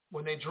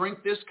 when they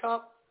drink this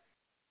cup,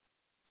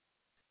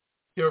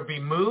 they'll be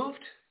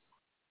moved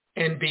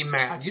and be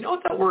mad. You know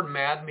what that word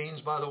mad means,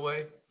 by the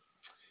way?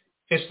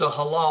 It's the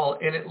halal,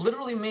 and it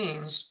literally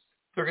means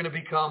they're going to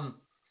become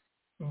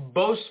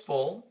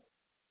boastful.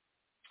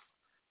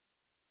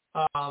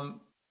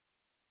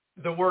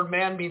 The word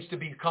man means to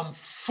become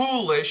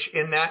foolish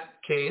in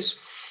that case,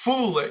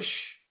 foolish.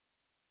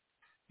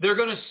 They're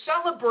going to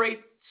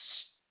celebrate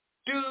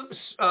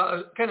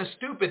kind of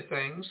stupid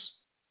things.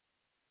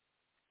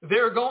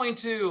 They're going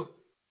to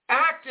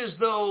act as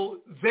though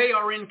they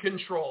are in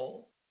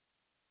control.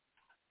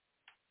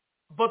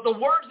 But the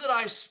words that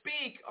I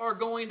speak are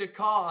going to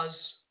cause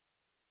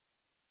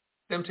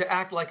them to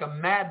act like a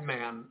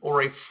madman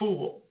or a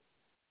fool.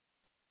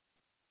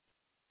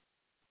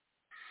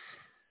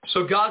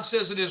 So God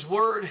says in his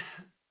word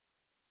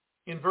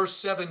in verse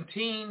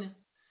 17,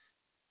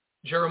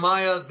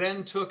 Jeremiah,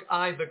 then took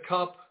I the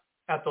cup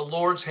at the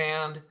Lord's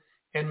hand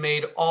and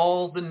made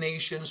all the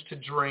nations to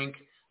drink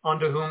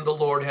unto whom the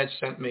Lord had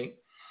sent me.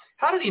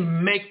 How did he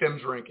make them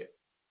drink it?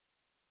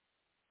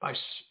 By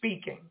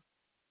speaking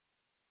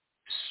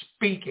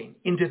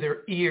into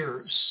their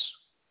ears,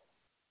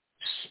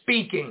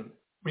 speaking,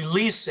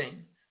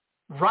 releasing,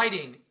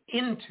 writing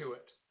into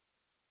it.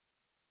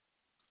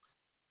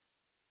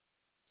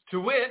 To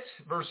wit,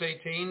 verse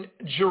 18,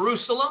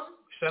 Jerusalem,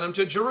 sent him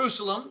to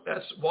Jerusalem,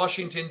 that's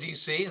Washington,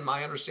 D.C., in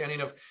my understanding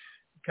of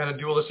kind of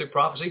dualistic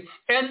prophecy,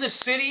 and the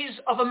cities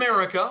of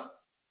America,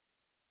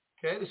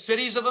 okay, the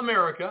cities of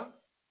America,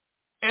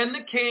 and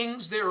the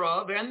kings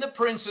thereof, and the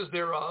princes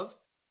thereof.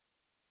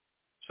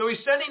 So he's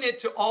sending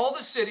it to all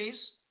the cities,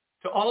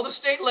 to all the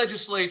state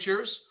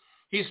legislatures.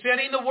 He's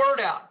sending the word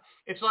out.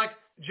 It's like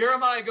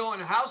Jeremiah going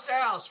house to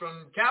house,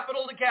 from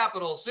capital to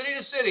capital, city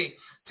to city,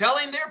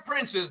 telling their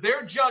princes,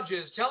 their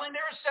judges, telling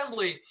their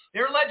assembly,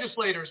 their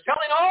legislators,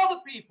 telling all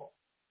the people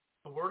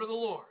the word of the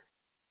Lord.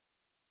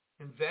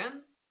 And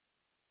then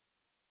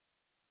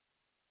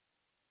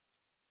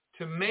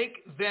to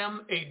make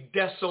them a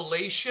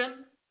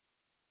desolation,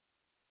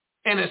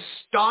 an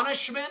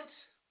astonishment,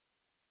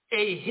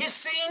 a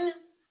hissing,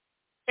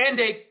 and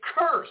a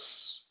curse,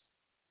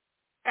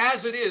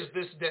 as it is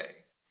this day.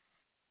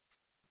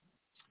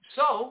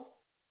 So,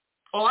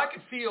 I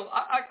could feel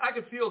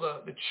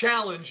the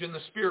challenge in the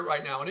spirit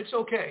right now, and it's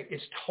okay.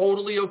 It's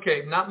totally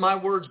okay. Not my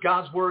words,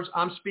 God's words.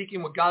 I'm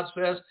speaking what God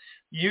says.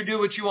 You do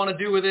what you want to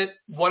do with it.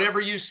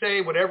 Whatever you say,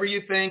 whatever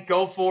you think,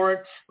 go for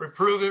it.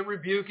 Reprove it,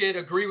 rebuke it,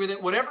 agree with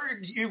it. Whatever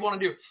you want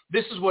to do.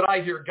 This is what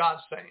I hear God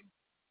saying.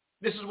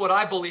 This is what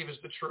I believe is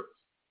the truth.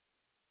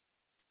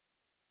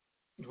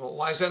 Well,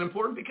 why is that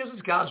important? Because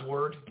it's God's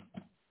word.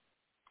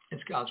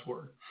 It's God's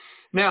word.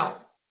 Now,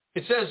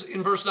 it says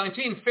in verse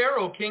 19,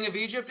 Pharaoh, king of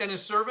Egypt, and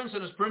his servants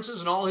and his princes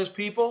and all his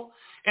people,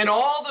 and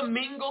all the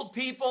mingled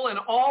people and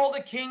all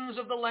the kings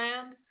of the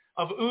land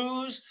of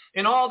Uz,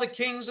 and all the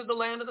kings of the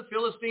land of the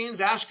Philistines,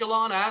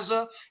 Ashkelon,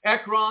 Azza,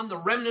 Ekron, the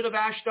remnant of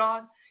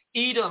Ashdod,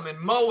 Edom and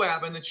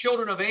Moab, and the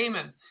children of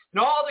Ammon, and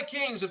all the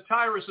kings of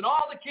Tyrus, and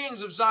all the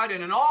kings of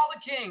Zidon, and all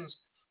the kings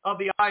of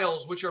the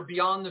isles which are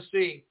beyond the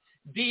sea,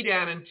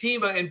 Dedan and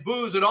Tema and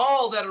Buz, and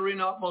all that are in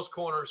utmost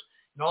corners,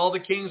 and all the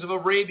kings of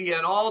Arabia,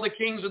 and all the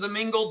kings of the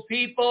mingled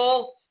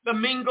people,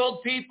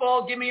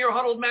 give me your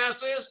huddled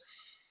masses,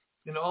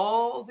 and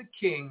all the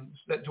kings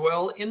that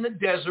dwell in the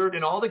desert,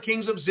 and all the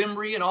kings of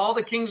Zimri, and all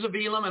the kings of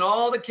Elam, and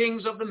all the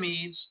kings of the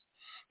Medes,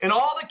 and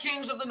all the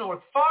kings of the north,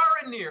 far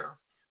and near,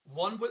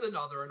 one with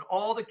another, and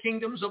all the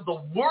kingdoms of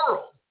the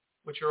world,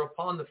 which are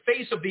upon the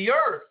face of the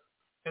earth,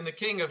 and the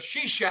king of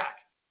Shishak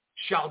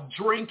shall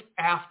drink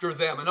after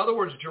them. In other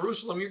words,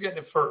 Jerusalem, you're getting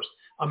it first.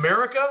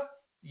 America,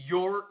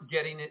 you're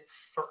getting it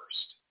first.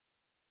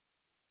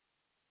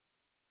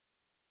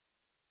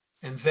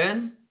 And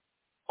then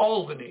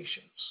all the nations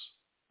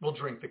will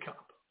drink the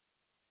cup.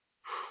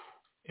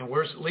 And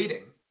where's it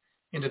leading?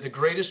 Into the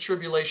greatest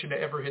tribulation to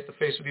ever hit the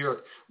face of the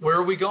earth. Where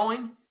are we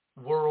going?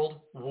 World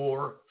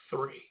War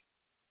III.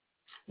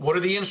 What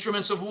are the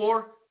instruments of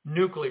war?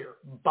 Nuclear,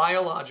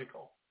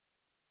 biological,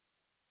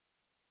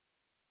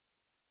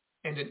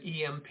 and an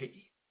EMP.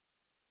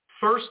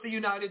 First, the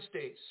United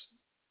States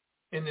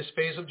in this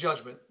phase of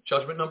judgment,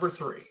 judgment number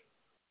 3.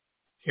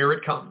 Here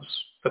it comes,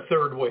 the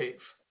third wave.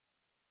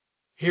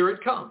 Here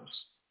it comes,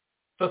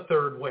 the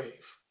third wave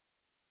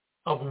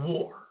of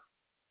war.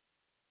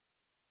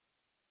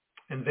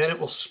 And then it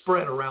will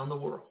spread around the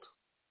world.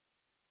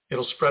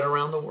 It'll spread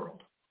around the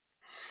world.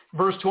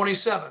 Verse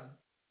 27,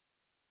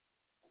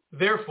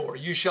 therefore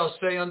you shall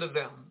say unto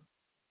them,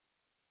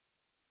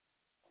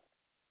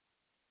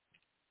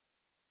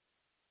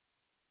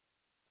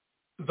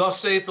 thus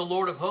saith the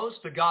Lord of hosts,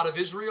 the God of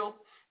Israel,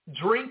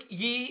 drink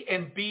ye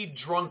and be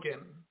drunken,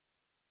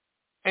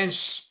 and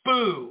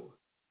spue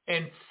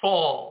and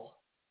fall,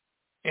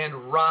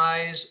 and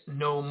rise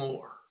no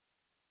more,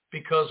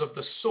 because of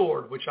the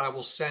sword which I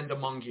will send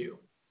among you.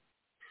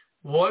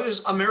 What is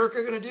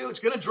America going to do? It's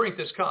going to drink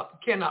this cup.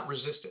 It cannot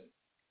resist it.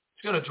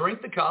 It's going to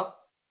drink the cup,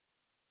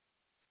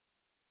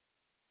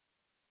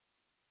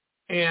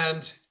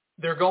 and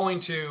they're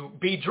going to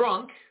be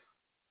drunk.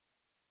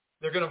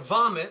 They're going to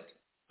vomit.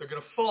 They're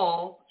going to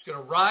fall. It's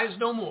going to rise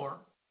no more.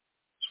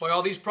 That's why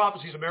all these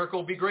prophecies, America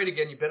will be great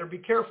again. You better be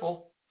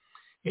careful.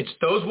 It's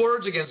those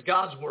words against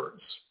God's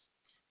words.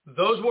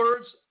 Those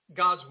words,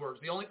 God's words.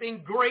 The only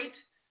thing great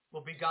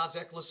will be God's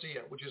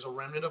ecclesia, which is a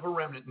remnant of a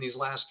remnant in these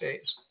last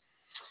days.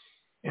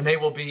 And they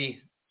will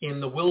be in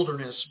the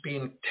wilderness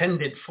being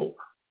tended for.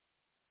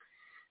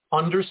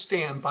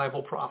 Understand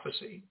Bible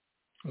prophecy.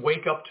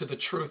 Wake up to the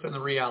truth and the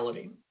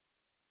reality.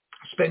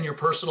 spend your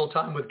personal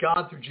time with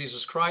God through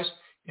Jesus Christ,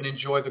 and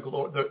enjoy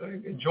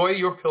enjoy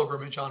your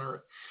pilgrimage on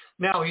earth.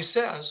 Now he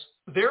says,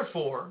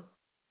 therefore,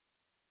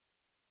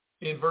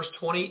 in verse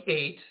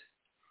 28,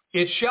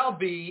 it shall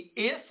be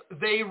if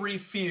they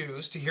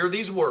refuse to hear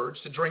these words,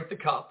 to drink the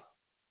cup,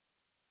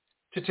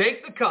 to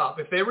take the cup,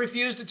 if they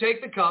refuse to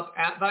take the cup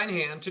at thine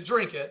hand to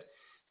drink it,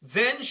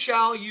 then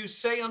shall you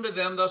say unto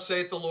them, thus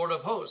saith the Lord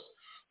of hosts,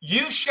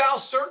 you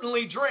shall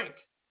certainly drink.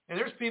 And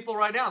there's people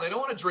right now, they don't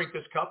want to drink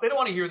this cup. They don't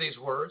want to hear these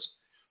words.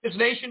 This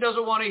nation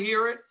doesn't want to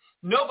hear it.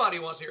 Nobody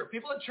wants to hear it.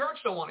 People in church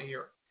don't want to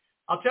hear it.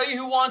 I'll tell you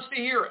who wants to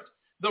hear it.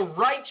 The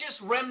righteous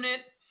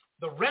remnant,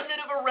 the remnant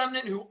of a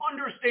remnant who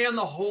understand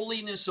the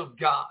holiness of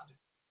God,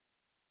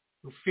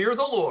 who fear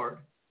the Lord,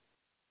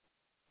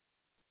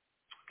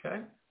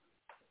 okay,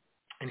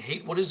 and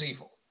hate what is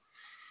evil.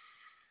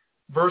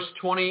 Verse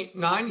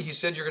 29, he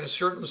said, you're going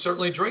to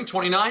certainly drink.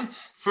 29,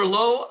 for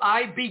lo,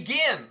 I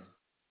begin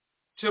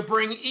to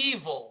bring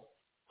evil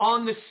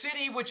on the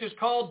city which is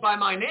called by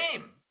my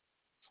name.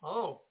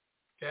 Oh,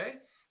 okay.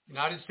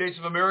 United States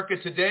of America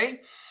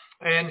today.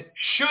 And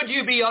should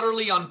you be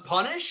utterly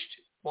unpunished,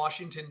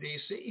 Washington,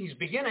 D.C., he's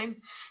beginning,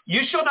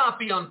 you shall not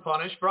be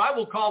unpunished, for I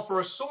will call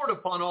for a sword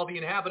upon all the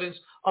inhabitants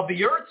of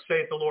the earth,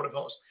 saith the Lord of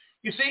hosts.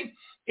 You see,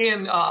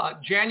 in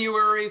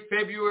January,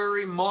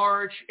 February,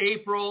 March,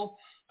 April,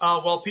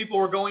 while people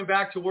were going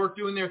back to work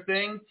doing their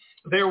thing,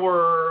 there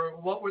were,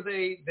 what were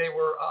they? They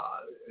were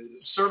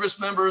service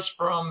members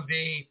from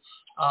the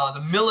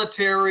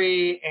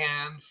military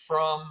and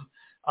from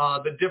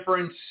the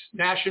different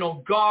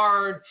National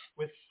Guard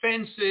with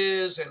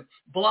fences and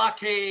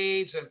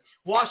blockades, and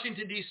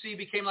Washington, D.C.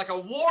 became like a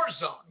war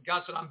zone.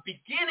 God said, I'm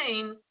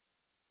beginning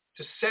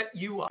to set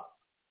you up.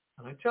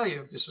 And I tell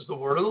you, this is the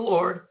word of the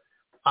Lord.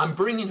 I'm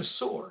bringing a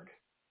sword.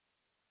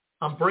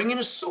 I'm bringing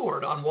a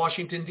sword on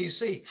Washington,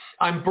 D.C.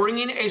 I'm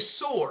bringing a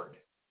sword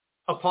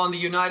upon the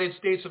United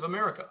States of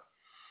America.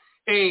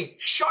 A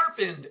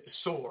sharpened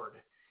sword,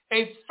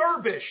 a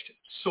furbished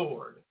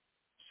sword,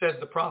 said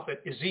the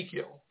prophet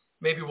Ezekiel.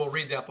 Maybe we'll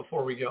read that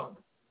before we go.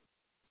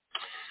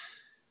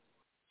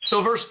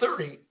 So verse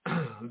 30,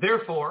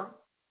 therefore,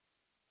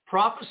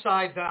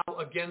 prophesy thou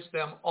against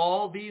them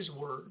all these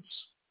words,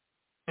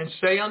 and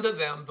say unto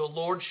them, the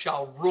Lord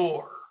shall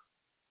roar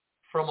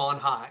from on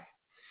high,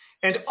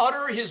 and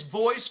utter his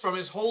voice from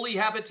his holy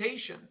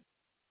habitation.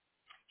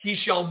 He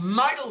shall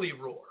mightily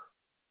roar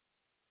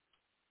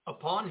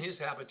upon his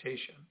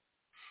habitation.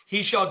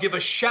 He shall give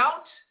a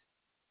shout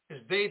as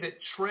they that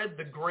tread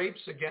the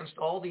grapes against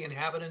all the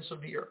inhabitants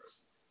of the earth.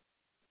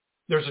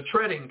 There's a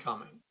treading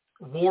coming.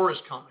 War is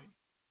coming.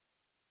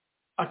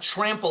 A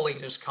trampling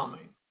is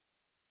coming.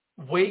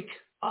 Wake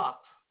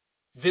up.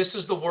 This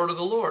is the word of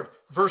the Lord.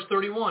 Verse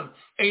 31,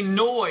 a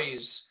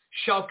noise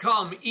shall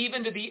come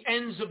even to the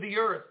ends of the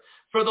earth.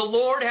 For the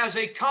Lord has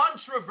a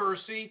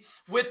controversy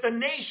with the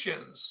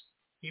nations.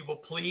 He will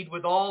plead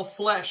with all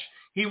flesh.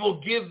 He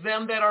will give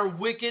them that are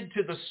wicked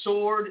to the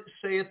sword,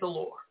 saith the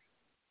Lord.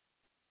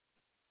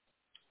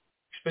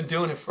 He's been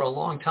doing it for a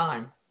long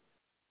time.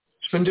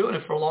 He's been doing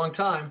it for a long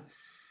time.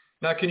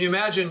 Now, can you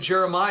imagine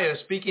Jeremiah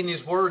speaking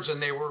these words,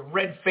 and they were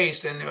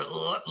red-faced, and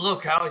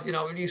look how,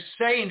 he's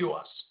saying to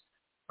us,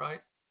 right?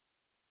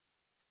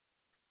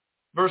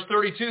 Verse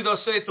 32, thus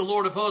saith the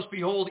Lord of hosts,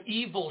 behold,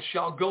 evil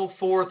shall go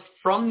forth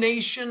from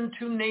nation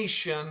to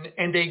nation,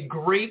 and a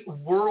great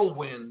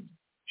whirlwind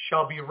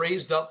shall be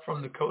raised up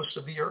from the coasts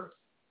of the earth.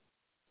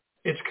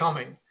 It's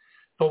coming.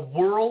 The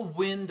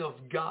whirlwind of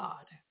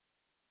God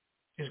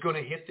is going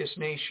to hit this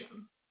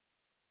nation.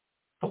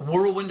 The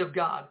whirlwind of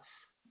God.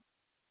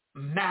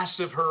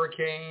 Massive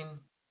hurricane,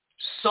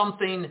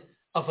 something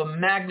of a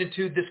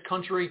magnitude this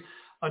country,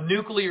 a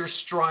nuclear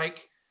strike,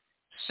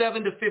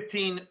 7 to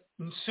 15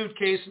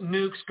 suitcase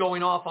nukes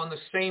going off on the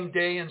same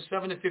day in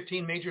 7 to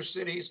 15 major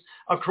cities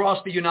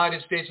across the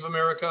United States of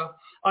America,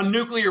 a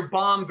nuclear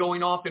bomb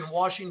going off in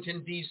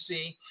Washington,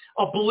 D.C.,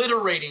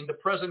 obliterating the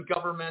present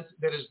government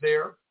that is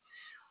there,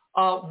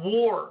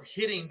 war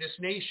hitting this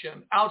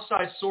nation,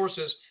 outside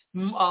sources,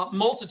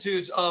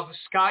 multitudes of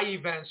sky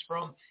events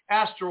from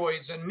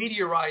asteroids and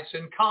meteorites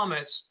and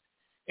comets,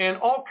 and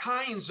all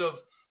kinds of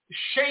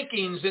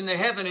shakings in the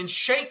heaven and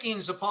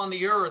shakings upon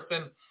the earth,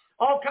 and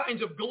all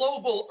kinds of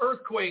global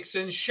earthquakes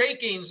and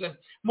shakings and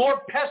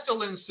more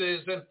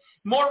pestilences and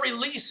more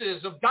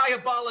releases of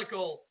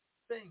diabolical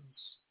things.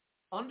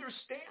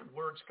 Understand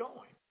where it's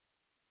going.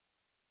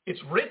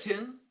 It's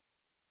written.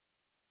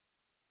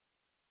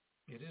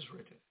 It is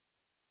written.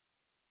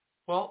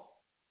 Well,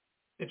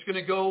 it's going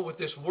to go with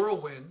this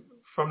whirlwind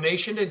from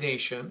nation to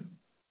nation,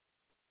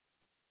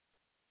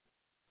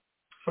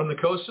 from the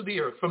coasts of the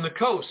earth. From the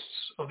coasts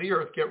of the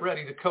earth, get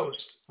ready, the coast,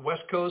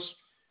 west coast,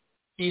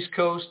 east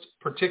coast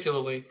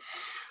particularly.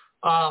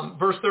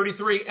 Verse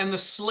 33, and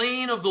the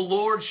slain of the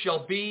Lord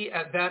shall be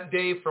at that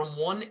day from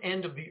one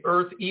end of the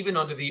earth even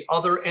unto the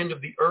other end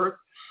of the earth.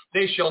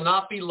 They shall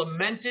not be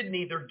lamented,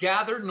 neither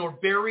gathered nor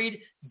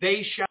buried.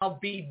 They shall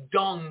be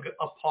dung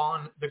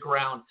upon the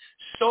ground.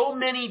 So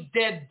many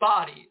dead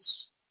bodies,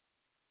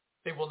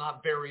 they will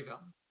not bury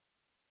them.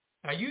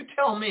 Now you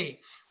tell me,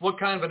 what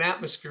kind of an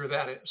atmosphere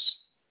that is.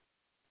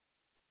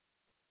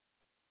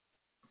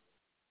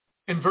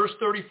 In verse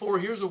 34,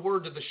 here's a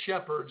word to the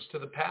shepherds, to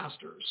the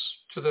pastors,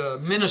 to the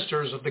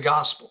ministers of the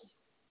gospel.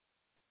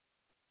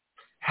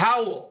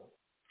 Howl.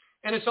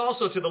 And it's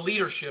also to the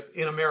leadership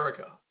in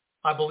America.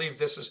 I believe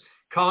this is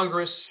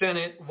Congress,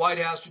 Senate, White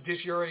House,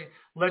 judiciary,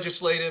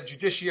 legislative,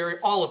 judiciary,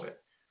 all of it.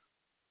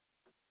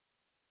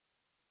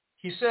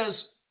 He says,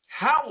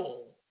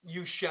 howl,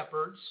 you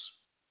shepherds,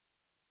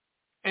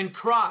 and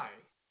cry,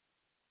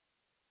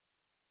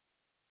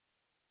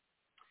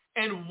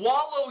 and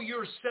wallow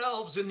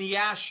yourselves in the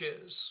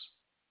ashes,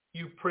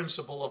 you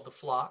principal of the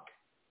flock,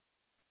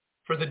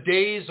 for the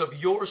days of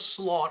your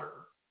slaughter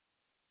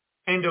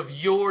and of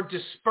your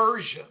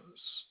dispersions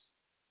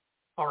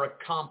are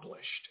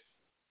accomplished,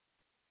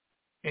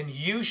 and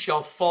you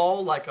shall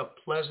fall like a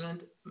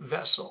pleasant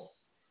vessel.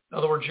 In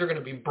other words, you're going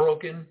to be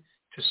broken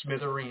to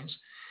smithereens.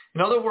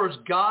 In other words,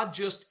 God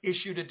just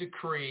issued a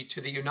decree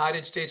to the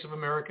United States of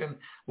American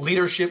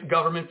leadership,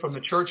 government, from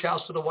the church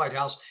house to the White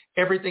House,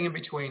 everything in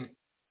between.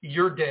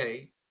 Your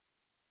day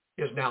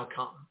is now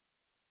come.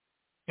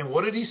 And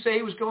what did he say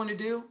he was going to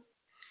do?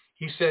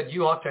 He said,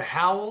 you ought to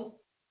howl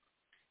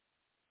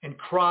and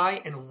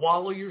cry and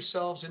wallow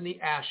yourselves in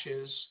the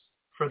ashes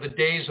for the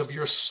days of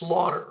your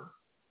slaughter,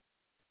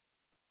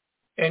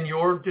 and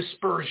your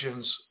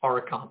dispersions are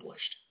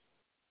accomplished.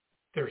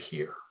 They're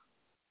here.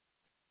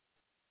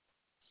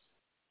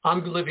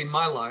 I'm living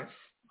my life.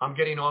 I'm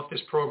getting off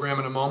this program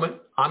in a moment.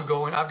 I've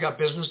got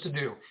business to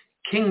do.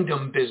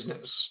 Kingdom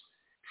business.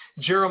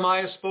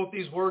 Jeremiah spoke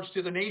these words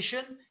to the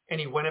nation, and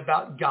he went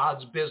about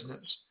God's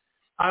business.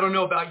 I don't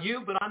know about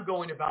you, but I'm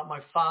going about my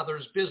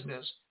Father's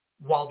business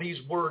while these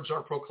words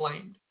are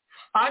proclaimed.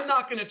 I'm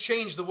not going to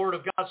change the word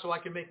of God so I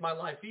can make my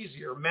life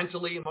easier,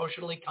 mentally,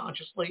 emotionally,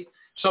 consciously,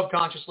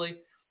 subconsciously.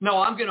 No,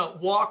 I'm going to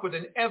walk with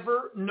an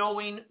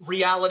ever-knowing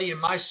reality in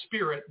my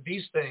spirit.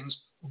 These things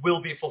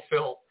will be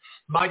fulfilled.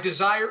 My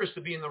desire is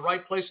to be in the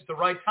right place at the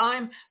right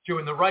time,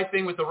 doing the right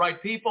thing with the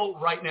right people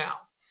right now.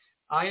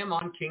 I am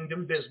on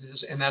kingdom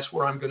business, and that's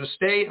where I'm going to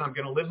stay, and I'm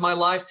going to live my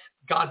life.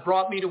 God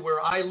brought me to where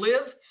I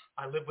live.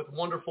 I live with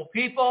wonderful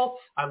people.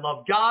 I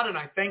love God, and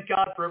I thank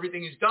God for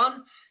everything he's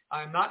done.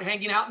 I'm not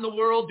hanging out in the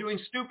world doing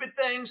stupid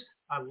things.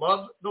 I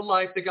love the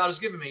life that God has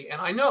given me, and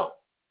I know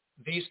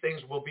these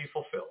things will be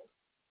fulfilled.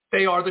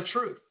 They are the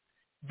truth.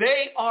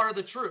 They are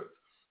the truth.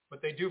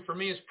 What they do for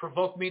me is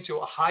provoke me to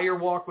a higher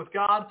walk with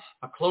God,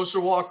 a closer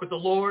walk with the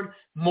Lord,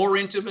 more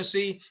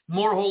intimacy,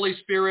 more Holy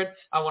Spirit.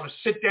 I want to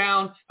sit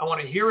down. I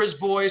want to hear his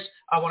voice.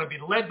 I want to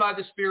be led by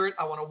the Spirit.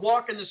 I want to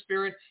walk in the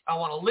Spirit. I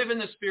want to live in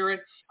the Spirit.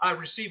 I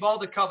receive all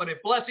the covenant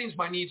blessings.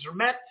 My needs are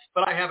met,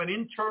 but I have an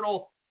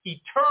internal,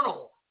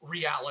 eternal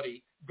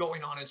reality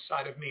going on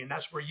inside of me, and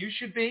that's where you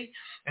should be,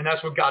 and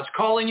that's what God's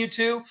calling you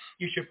to.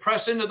 You should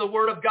press into the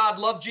Word of God,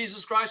 love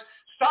Jesus Christ.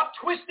 Stop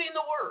twisting the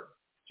Word.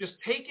 Just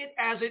take it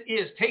as it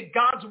is. Take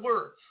God's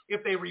word.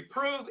 If they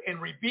reprove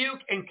and rebuke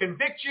and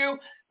convict you,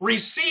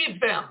 receive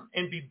them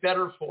and be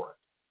better for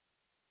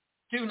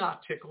it. Do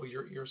not tickle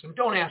your ears, and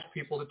don't ask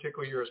people to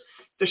tickle your ears.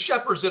 The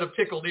shepherds that have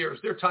tickled ears,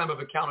 their time of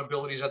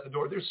accountability is at the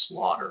door. Their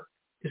slaughter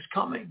is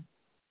coming.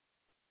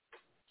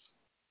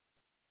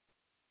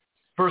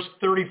 Verse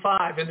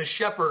 35, and the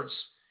shepherds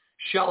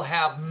shall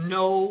have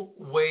no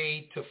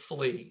way to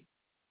flee.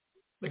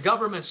 The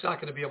government's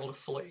not going to be able to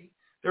flee.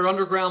 They're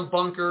underground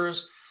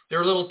bunkers. There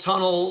are little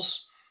tunnels.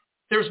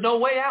 There's no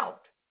way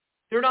out.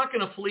 They're not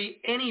going to flee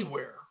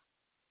anywhere.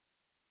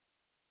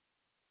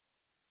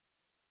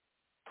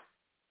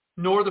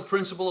 Nor the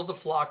principal of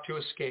the flock to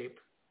escape.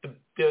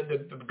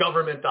 The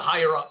government, the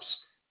higher ups,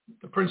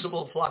 the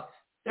principal of the flock,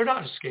 they're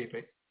not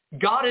escaping.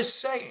 God is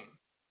saying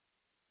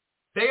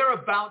they are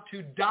about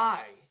to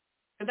die.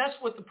 And that's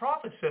what the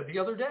prophet said the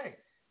other day.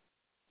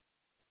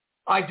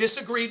 I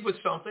disagreed with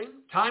something.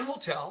 Time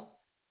will tell.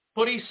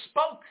 But he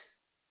spoke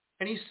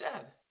and he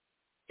said,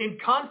 in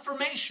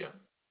confirmation,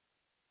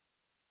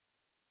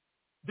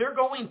 they're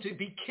going to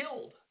be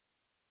killed.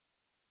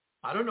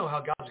 I don't know how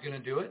God's going to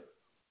do it.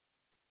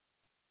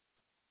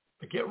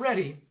 But get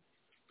ready,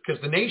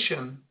 because the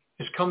nation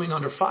is coming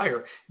under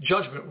fire.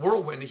 Judgment,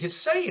 whirlwind. He's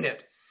saying it.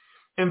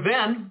 And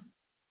then,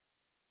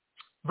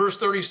 verse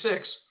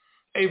 36,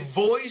 a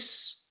voice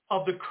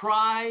of the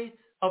cry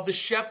of the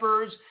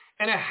shepherds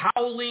and a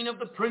howling of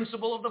the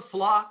principal of the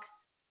flock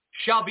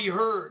shall be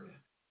heard.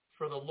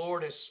 For the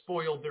Lord has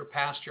spoiled their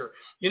pasture.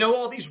 You know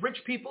all these rich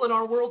people in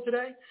our world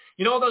today?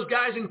 You know all those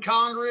guys in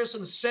Congress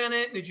and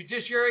Senate and the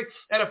judiciary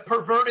that have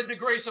perverted the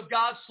grace of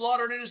God,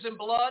 slaughtered innocent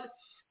blood,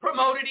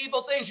 promoted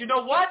evil things? You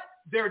know what?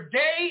 Their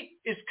day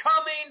is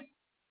coming,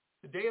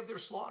 the day of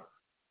their slaughter.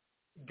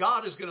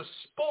 God is going to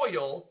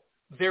spoil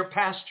their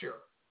pasture.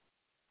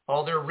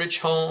 All their rich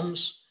homes,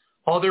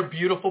 all their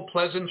beautiful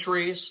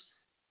pleasantries.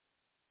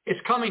 It's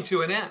coming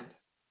to an end.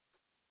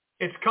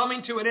 It's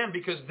coming to an end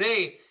because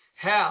they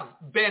have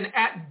been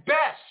at best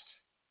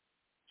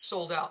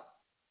sold out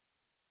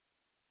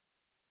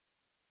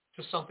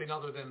to something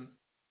other than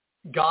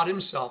God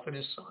himself and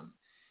his son.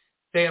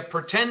 They have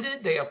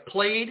pretended, they have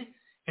played,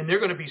 and they're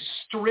going to be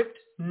stripped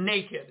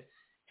naked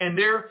And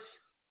their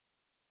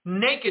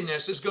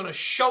nakedness is going to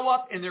show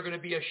up, and they're going to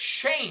be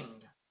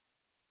ashamed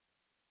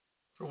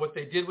for what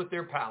they did with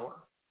their power.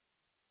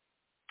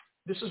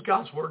 This is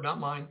God's word, not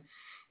mine.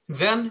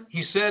 Then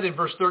he said in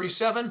verse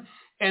 37,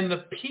 and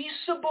the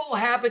peaceable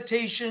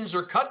habitations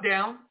are cut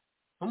down,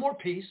 no more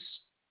peace,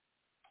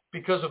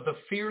 because of the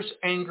fierce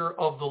anger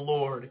of the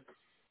Lord.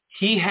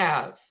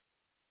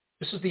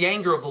 This is the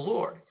anger of the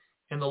Lord,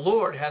 and the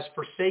Lord has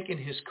forsaken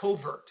his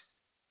covert.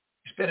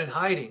 He's been in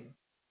hiding.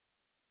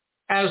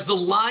 As the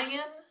lion,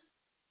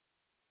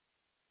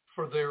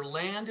 for their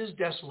land is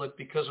desolate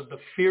because of the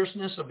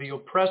fierceness of the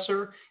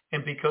oppressor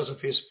and because of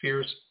his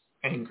fierce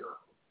anger.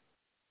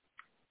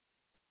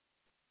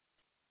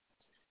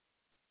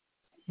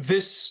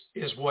 This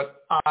is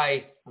what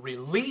I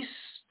release.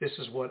 This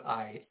is what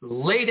I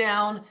lay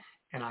down,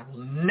 and I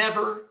will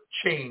never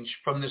change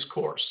from this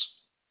course.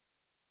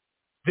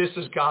 This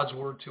is God's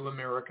word to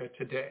America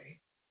today.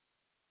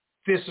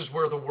 This is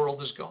where the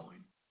world is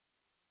going.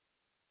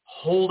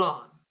 Hold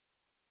on.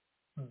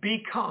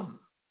 Become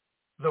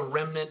the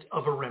remnant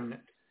of a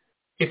remnant.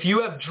 If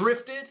you have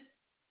drifted,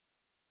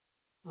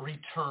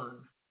 return.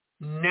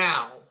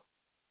 Now,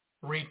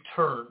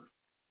 return.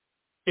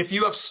 If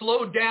you have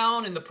slowed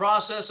down in the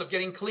process of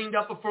getting cleaned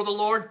up before the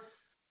Lord,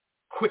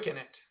 quicken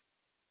it.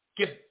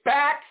 Get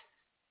back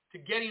to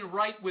getting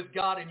right with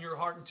God in your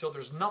heart until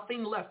there's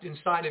nothing left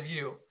inside of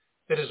you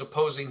that is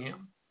opposing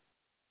him.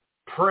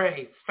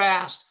 Pray,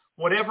 fast,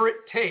 whatever it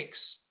takes,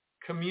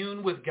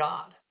 commune with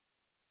God.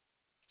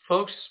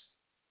 Folks,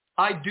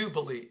 I do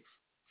believe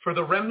for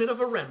the remnant of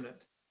a remnant,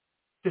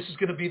 this is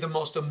going to be the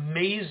most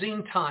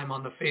amazing time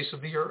on the face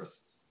of the earth.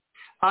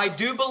 I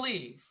do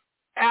believe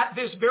at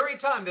this very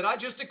time that I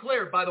just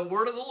declared by the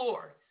word of the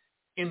Lord,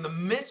 in the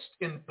midst,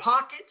 in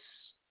pockets,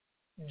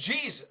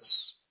 Jesus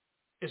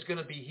is going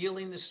to be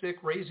healing the sick,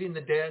 raising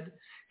the dead,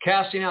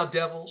 casting out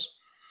devils.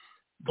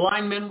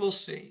 Blind men will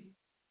see.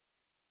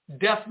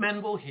 Deaf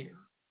men will hear.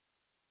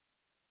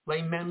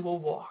 Lame men will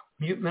walk.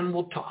 Mute men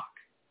will talk.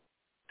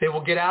 They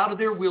will get out of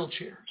their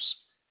wheelchairs.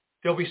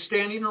 They'll be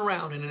standing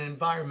around in an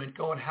environment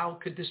going, how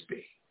could this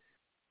be?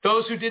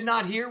 Those who did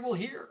not hear will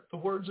hear the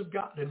words of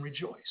God and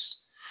rejoice.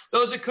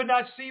 Those that could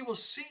not see will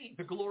see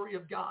the glory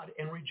of God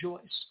and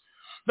rejoice.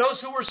 Those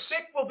who were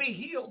sick will be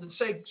healed and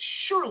say,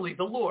 surely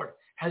the Lord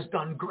has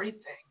done great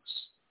things.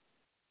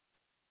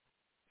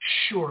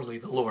 Surely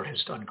the Lord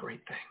has done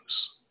great things.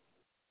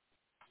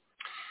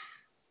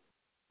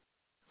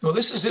 Well,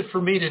 this is it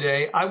for me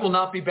today. I will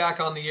not be back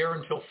on the air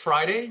until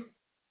Friday.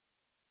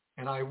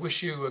 And I wish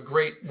you a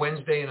great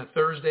Wednesday and a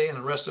Thursday and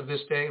the rest of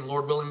this day. And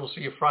Lord willing, we'll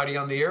see you Friday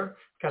on the air.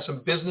 Got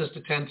some business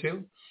to tend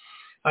to.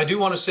 I do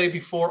want to say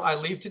before I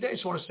leave today, I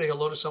just want to say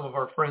hello to some of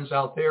our friends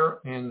out there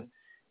in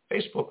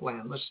Facebook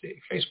land. Let's see,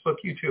 Facebook,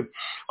 YouTube.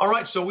 All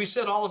right, so we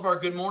said all of our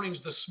good mornings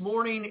this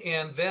morning,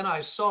 and then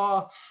I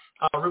saw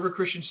River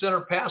Christian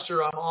Center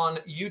Pastor. I'm on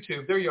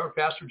YouTube. There you are,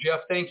 Pastor Jeff.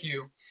 Thank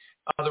you.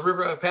 The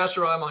River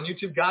Pastor, I'm on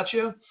YouTube.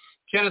 Gotcha.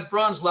 Kenneth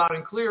Bruns, loud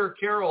and clear.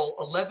 Carol,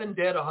 11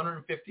 dead,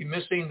 150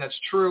 missing. That's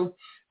true.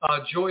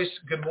 Joyce,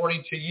 good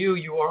morning to you.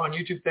 You are on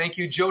YouTube. Thank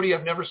you. Jody,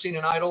 I've never seen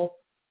an idol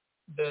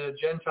the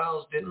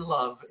Gentiles didn't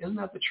love. Isn't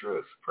that the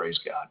truth? Praise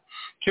God.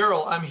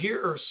 Carol, I'm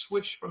here, or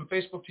switch from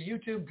Facebook to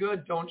YouTube.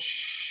 Good. Don't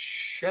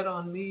shed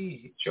on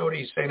me.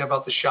 Jody's saying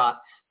about the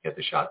shot. Get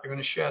the shot, they're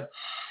going to shed.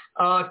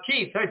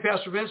 Keith, hey,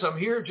 Pastor Vince, I'm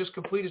here. Just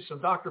completed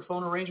some doctor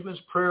phone arrangements.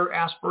 Prayer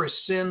asked for a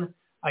sin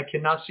I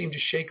cannot seem to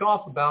shake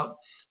off about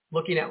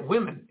looking at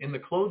women in the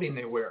clothing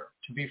they wear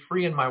to be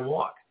free in my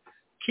walk.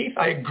 Keith,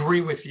 I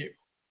agree with you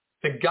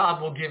that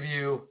God will give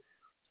you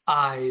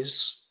eyes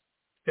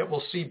that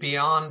will see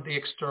beyond the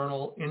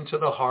external into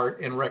the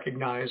heart and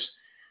recognize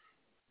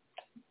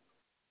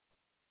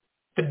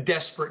the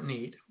desperate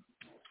need.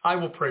 I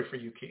will pray for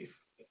you, Keith.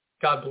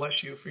 God bless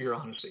you for your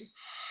honesty.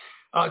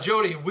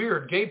 Jody,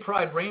 weird. Gay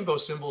pride rainbow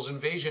symbols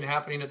invasion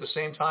happening at the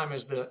same time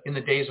as in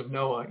the days of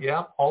Noah.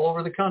 Yeah, all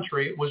over the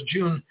country. It was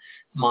June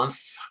month.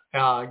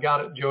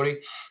 Got it, Jody.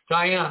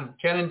 Diane,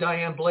 Ken and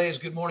Diane Blaze,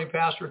 good morning,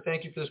 Pastor.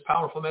 Thank you for this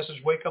powerful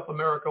message. Wake up,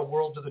 America,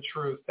 world to the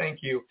truth. Thank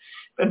you.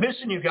 Been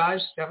missing you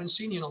guys. Haven't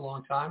seen you in a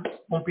long time.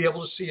 Won't be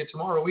able to see you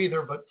tomorrow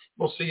either, but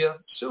we'll see you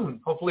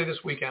soon, hopefully this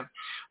weekend.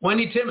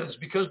 Wendy Timmons,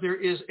 because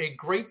there is a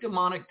great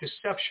demonic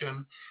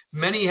deception,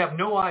 many have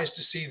no eyes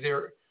to see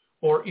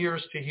or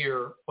ears to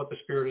hear what the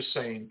Spirit is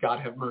saying. God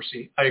have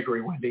mercy. I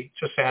agree, Wendy.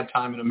 It's a sad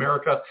time in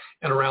America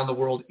and around the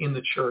world in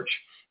the church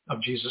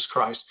of Jesus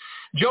Christ.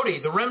 Jody,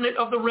 the remnant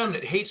of the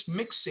remnant hates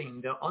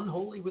mixing the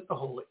unholy with the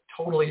holy.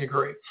 Totally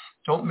agree.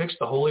 Don't mix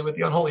the holy with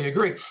the unholy.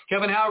 Agree.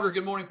 Kevin Hauger,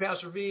 good morning,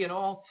 Pastor V. And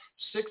all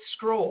sixth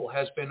scroll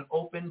has been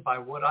opened by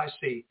what I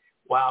see.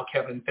 Wow,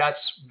 Kevin, that's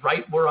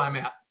right where I'm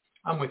at.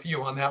 I'm with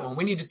you on that one.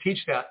 We need to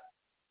teach that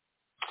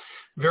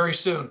very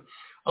soon.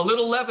 A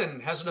little leaven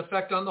has an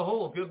effect on the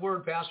whole. Good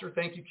word, Pastor.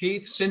 Thank you,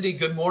 Keith. Cindy,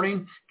 good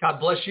morning. God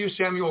bless you.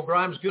 Samuel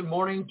Grimes, good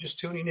morning. Just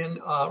tuning in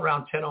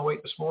around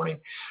 10:08 this morning.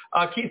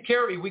 Keith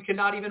Carey, we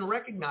cannot even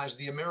recognize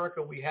the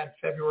America we had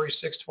February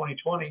 6,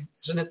 2020.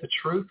 Isn't it the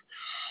truth?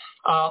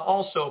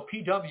 Also,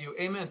 PW,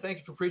 amen. Thank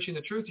you for preaching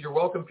the truth. You're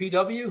welcome,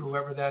 PW,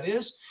 whoever that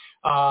is.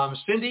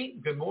 Cindy,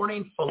 good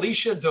morning.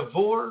 Felicia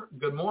DeVore,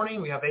 good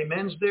morning. We have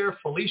amens there.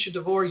 Felicia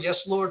DeVore, yes,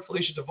 Lord.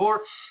 Felicia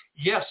DeVore,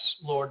 yes,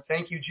 Lord.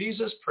 Thank you,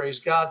 Jesus. Praise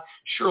God.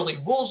 Shirley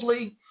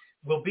Woolsey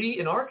will be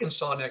in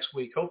Arkansas next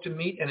week. Hope to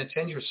meet and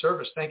attend your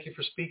service. Thank you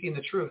for speaking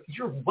the truth.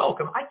 You're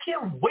welcome. I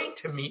can't wait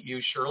to meet you,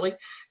 Shirley.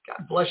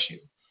 God bless you.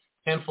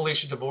 And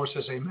Felicia DeVore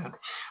says amen.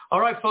 All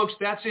right, folks,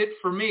 that's it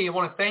for me. I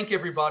want to thank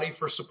everybody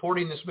for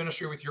supporting this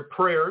ministry with your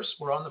prayers.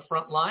 We're on the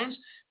front lines.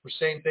 We're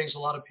saying things a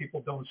lot of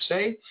people don't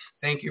say.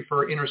 Thank you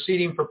for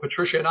interceding for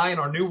Patricia and I and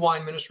our New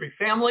Wine Ministry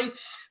family.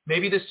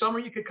 Maybe this summer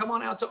you could come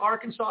on out to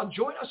Arkansas and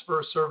join us for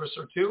a service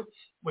or two.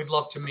 We'd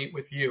love to meet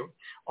with you.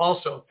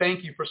 Also,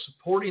 thank you for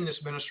supporting this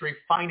ministry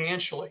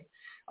financially.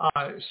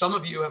 Some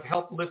of you have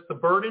helped lift the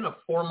burden of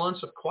 4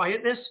 months of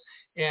quietness,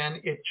 and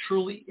it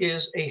truly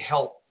is a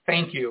help.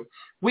 Thank you.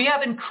 We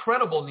have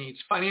incredible needs,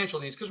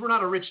 financial needs, because we're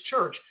not a rich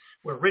church.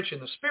 We're rich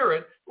in the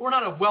spirit, but we're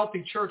not a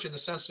wealthy church in the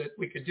sense that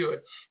we could do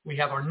it. We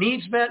have our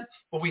needs met,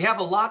 but we have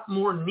a lot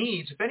more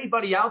needs. If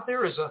anybody out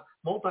there is a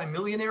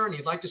multimillionaire and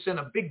you'd like to send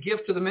a big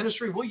gift to the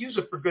ministry, we'll use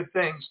it for good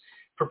things,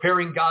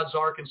 preparing God's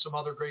Ark and some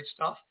other great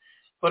stuff.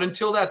 But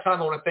until that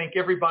time, I want to thank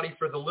everybody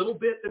for the little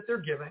bit that they're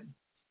giving.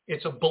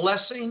 It's a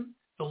blessing.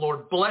 The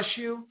Lord bless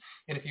you.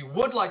 And if you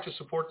would like to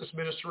support this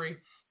ministry,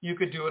 you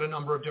could do it a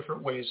number of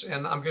different ways.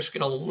 And I'm just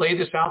going to lay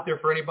this out there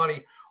for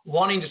anybody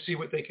wanting to see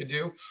what they could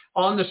do.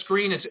 On the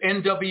screen, it's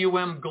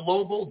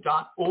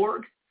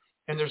nwmglobal.org,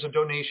 and there's a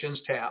donations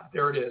tab.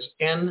 There it is,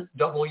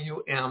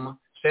 NWM,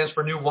 stands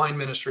for New Wine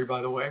Ministry,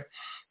 by the way,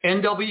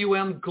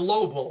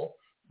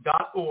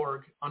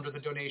 nwmglobal.org under the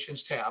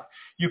donations tab.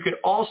 You could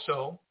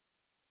also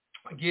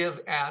give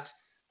at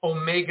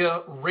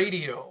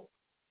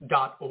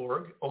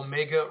omegaradio.org,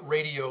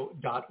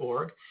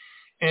 omegaradio.org,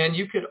 and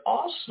you could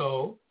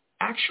also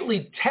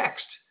actually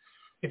text.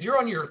 If you're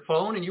on your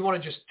phone and you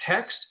want to just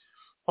text,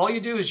 all you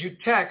do is you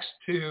text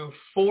to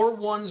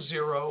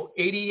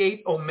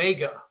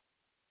 410-88-OMEGA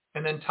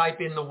and then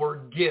type in the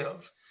word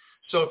give.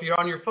 So if you're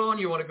on your phone,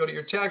 you want to go to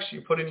your text,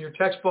 you put in your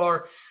text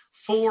bar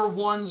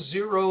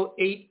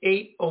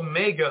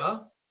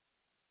 410-88-OMEGA,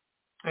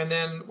 and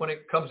then when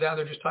it comes down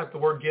there, just type the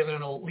word give and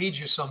it'll lead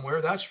you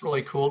somewhere. That's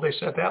really cool. They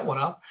set that one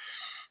up.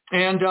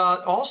 And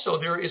also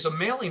there is a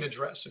mailing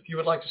address. If you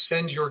would like to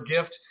send your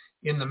gift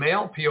in the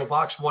mail, P.O.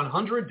 Box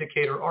 100,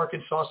 Decatur,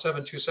 Arkansas,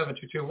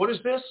 72722. What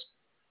is this?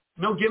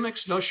 No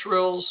gimmicks, no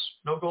shrills,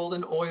 no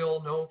golden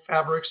oil, no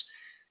fabrics.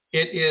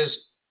 It is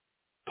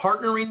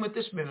partnering with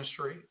this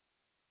ministry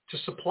to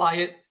supply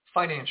it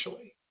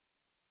financially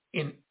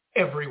in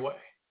every way.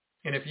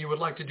 And if you would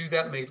like to do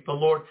that, may the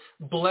Lord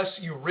bless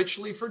you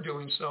richly for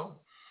doing so.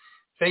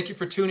 Thank you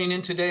for tuning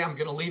in today. I'm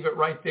going to leave it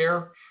right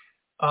there.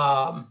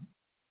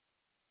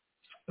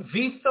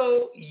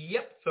 Vito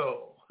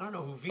Yeptho. I don't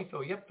know who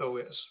Vito Yeptho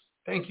is.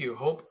 Thank you.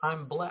 Hope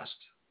I'm blessed.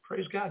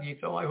 Praise God,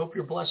 Yeptho. I hope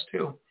you're blessed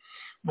too.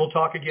 We'll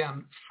talk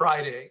again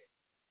Friday.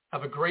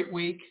 Have a great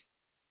week.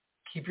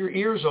 Keep your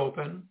ears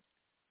open.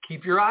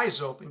 Keep your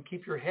eyes open.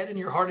 Keep your head and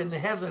your heart in the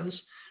heavens.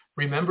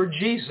 Remember,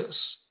 Jesus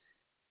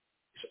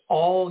is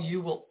all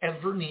you will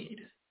ever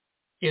need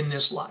in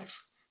this life.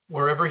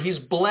 Wherever he's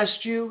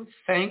blessed you,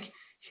 thank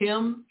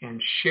him and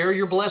share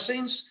your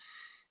blessings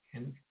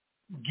and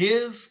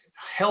give,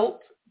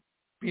 help,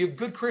 be a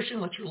good Christian,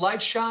 let your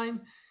light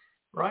shine,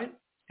 right?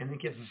 And then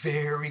get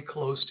very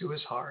close to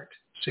his heart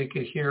so you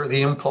can hear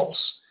the impulse,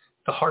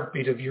 the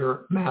heartbeat of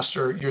your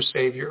master, your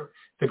Savior,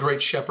 the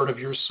great shepherd of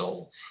your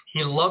soul.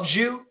 He loves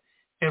you.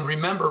 And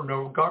remember,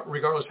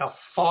 regardless how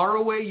far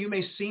away you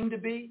may seem to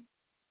be,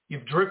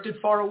 you've drifted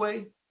far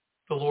away,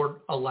 the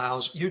Lord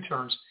allows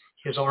U-turns.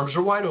 His arms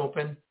are wide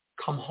open.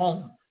 Come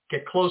home.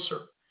 Get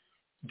closer.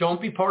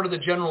 Don't be part of the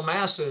general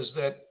masses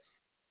that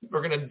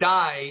are going to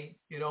die,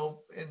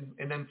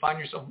 and then find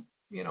yourself,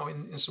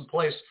 in some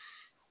place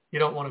you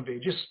don't want to be.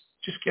 Just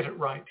get it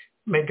right.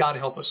 May God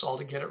help us all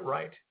to get it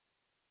right.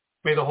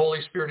 May the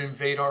Holy Spirit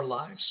invade our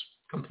lives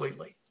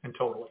completely and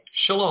totally.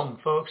 Shalom,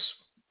 folks.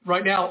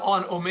 Right now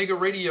on Omega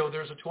Radio,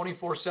 there's a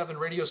 24/7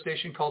 radio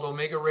station called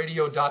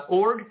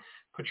omegaradio.org.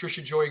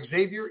 Patricia Joy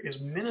Xavier is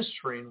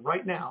ministering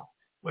right now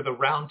with a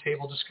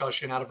roundtable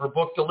discussion out of her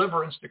book,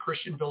 Deliverance, the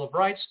Christian Bill of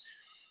Rights.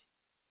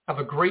 Have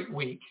a great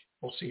week.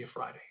 We'll see you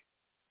Friday.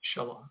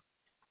 Shalom.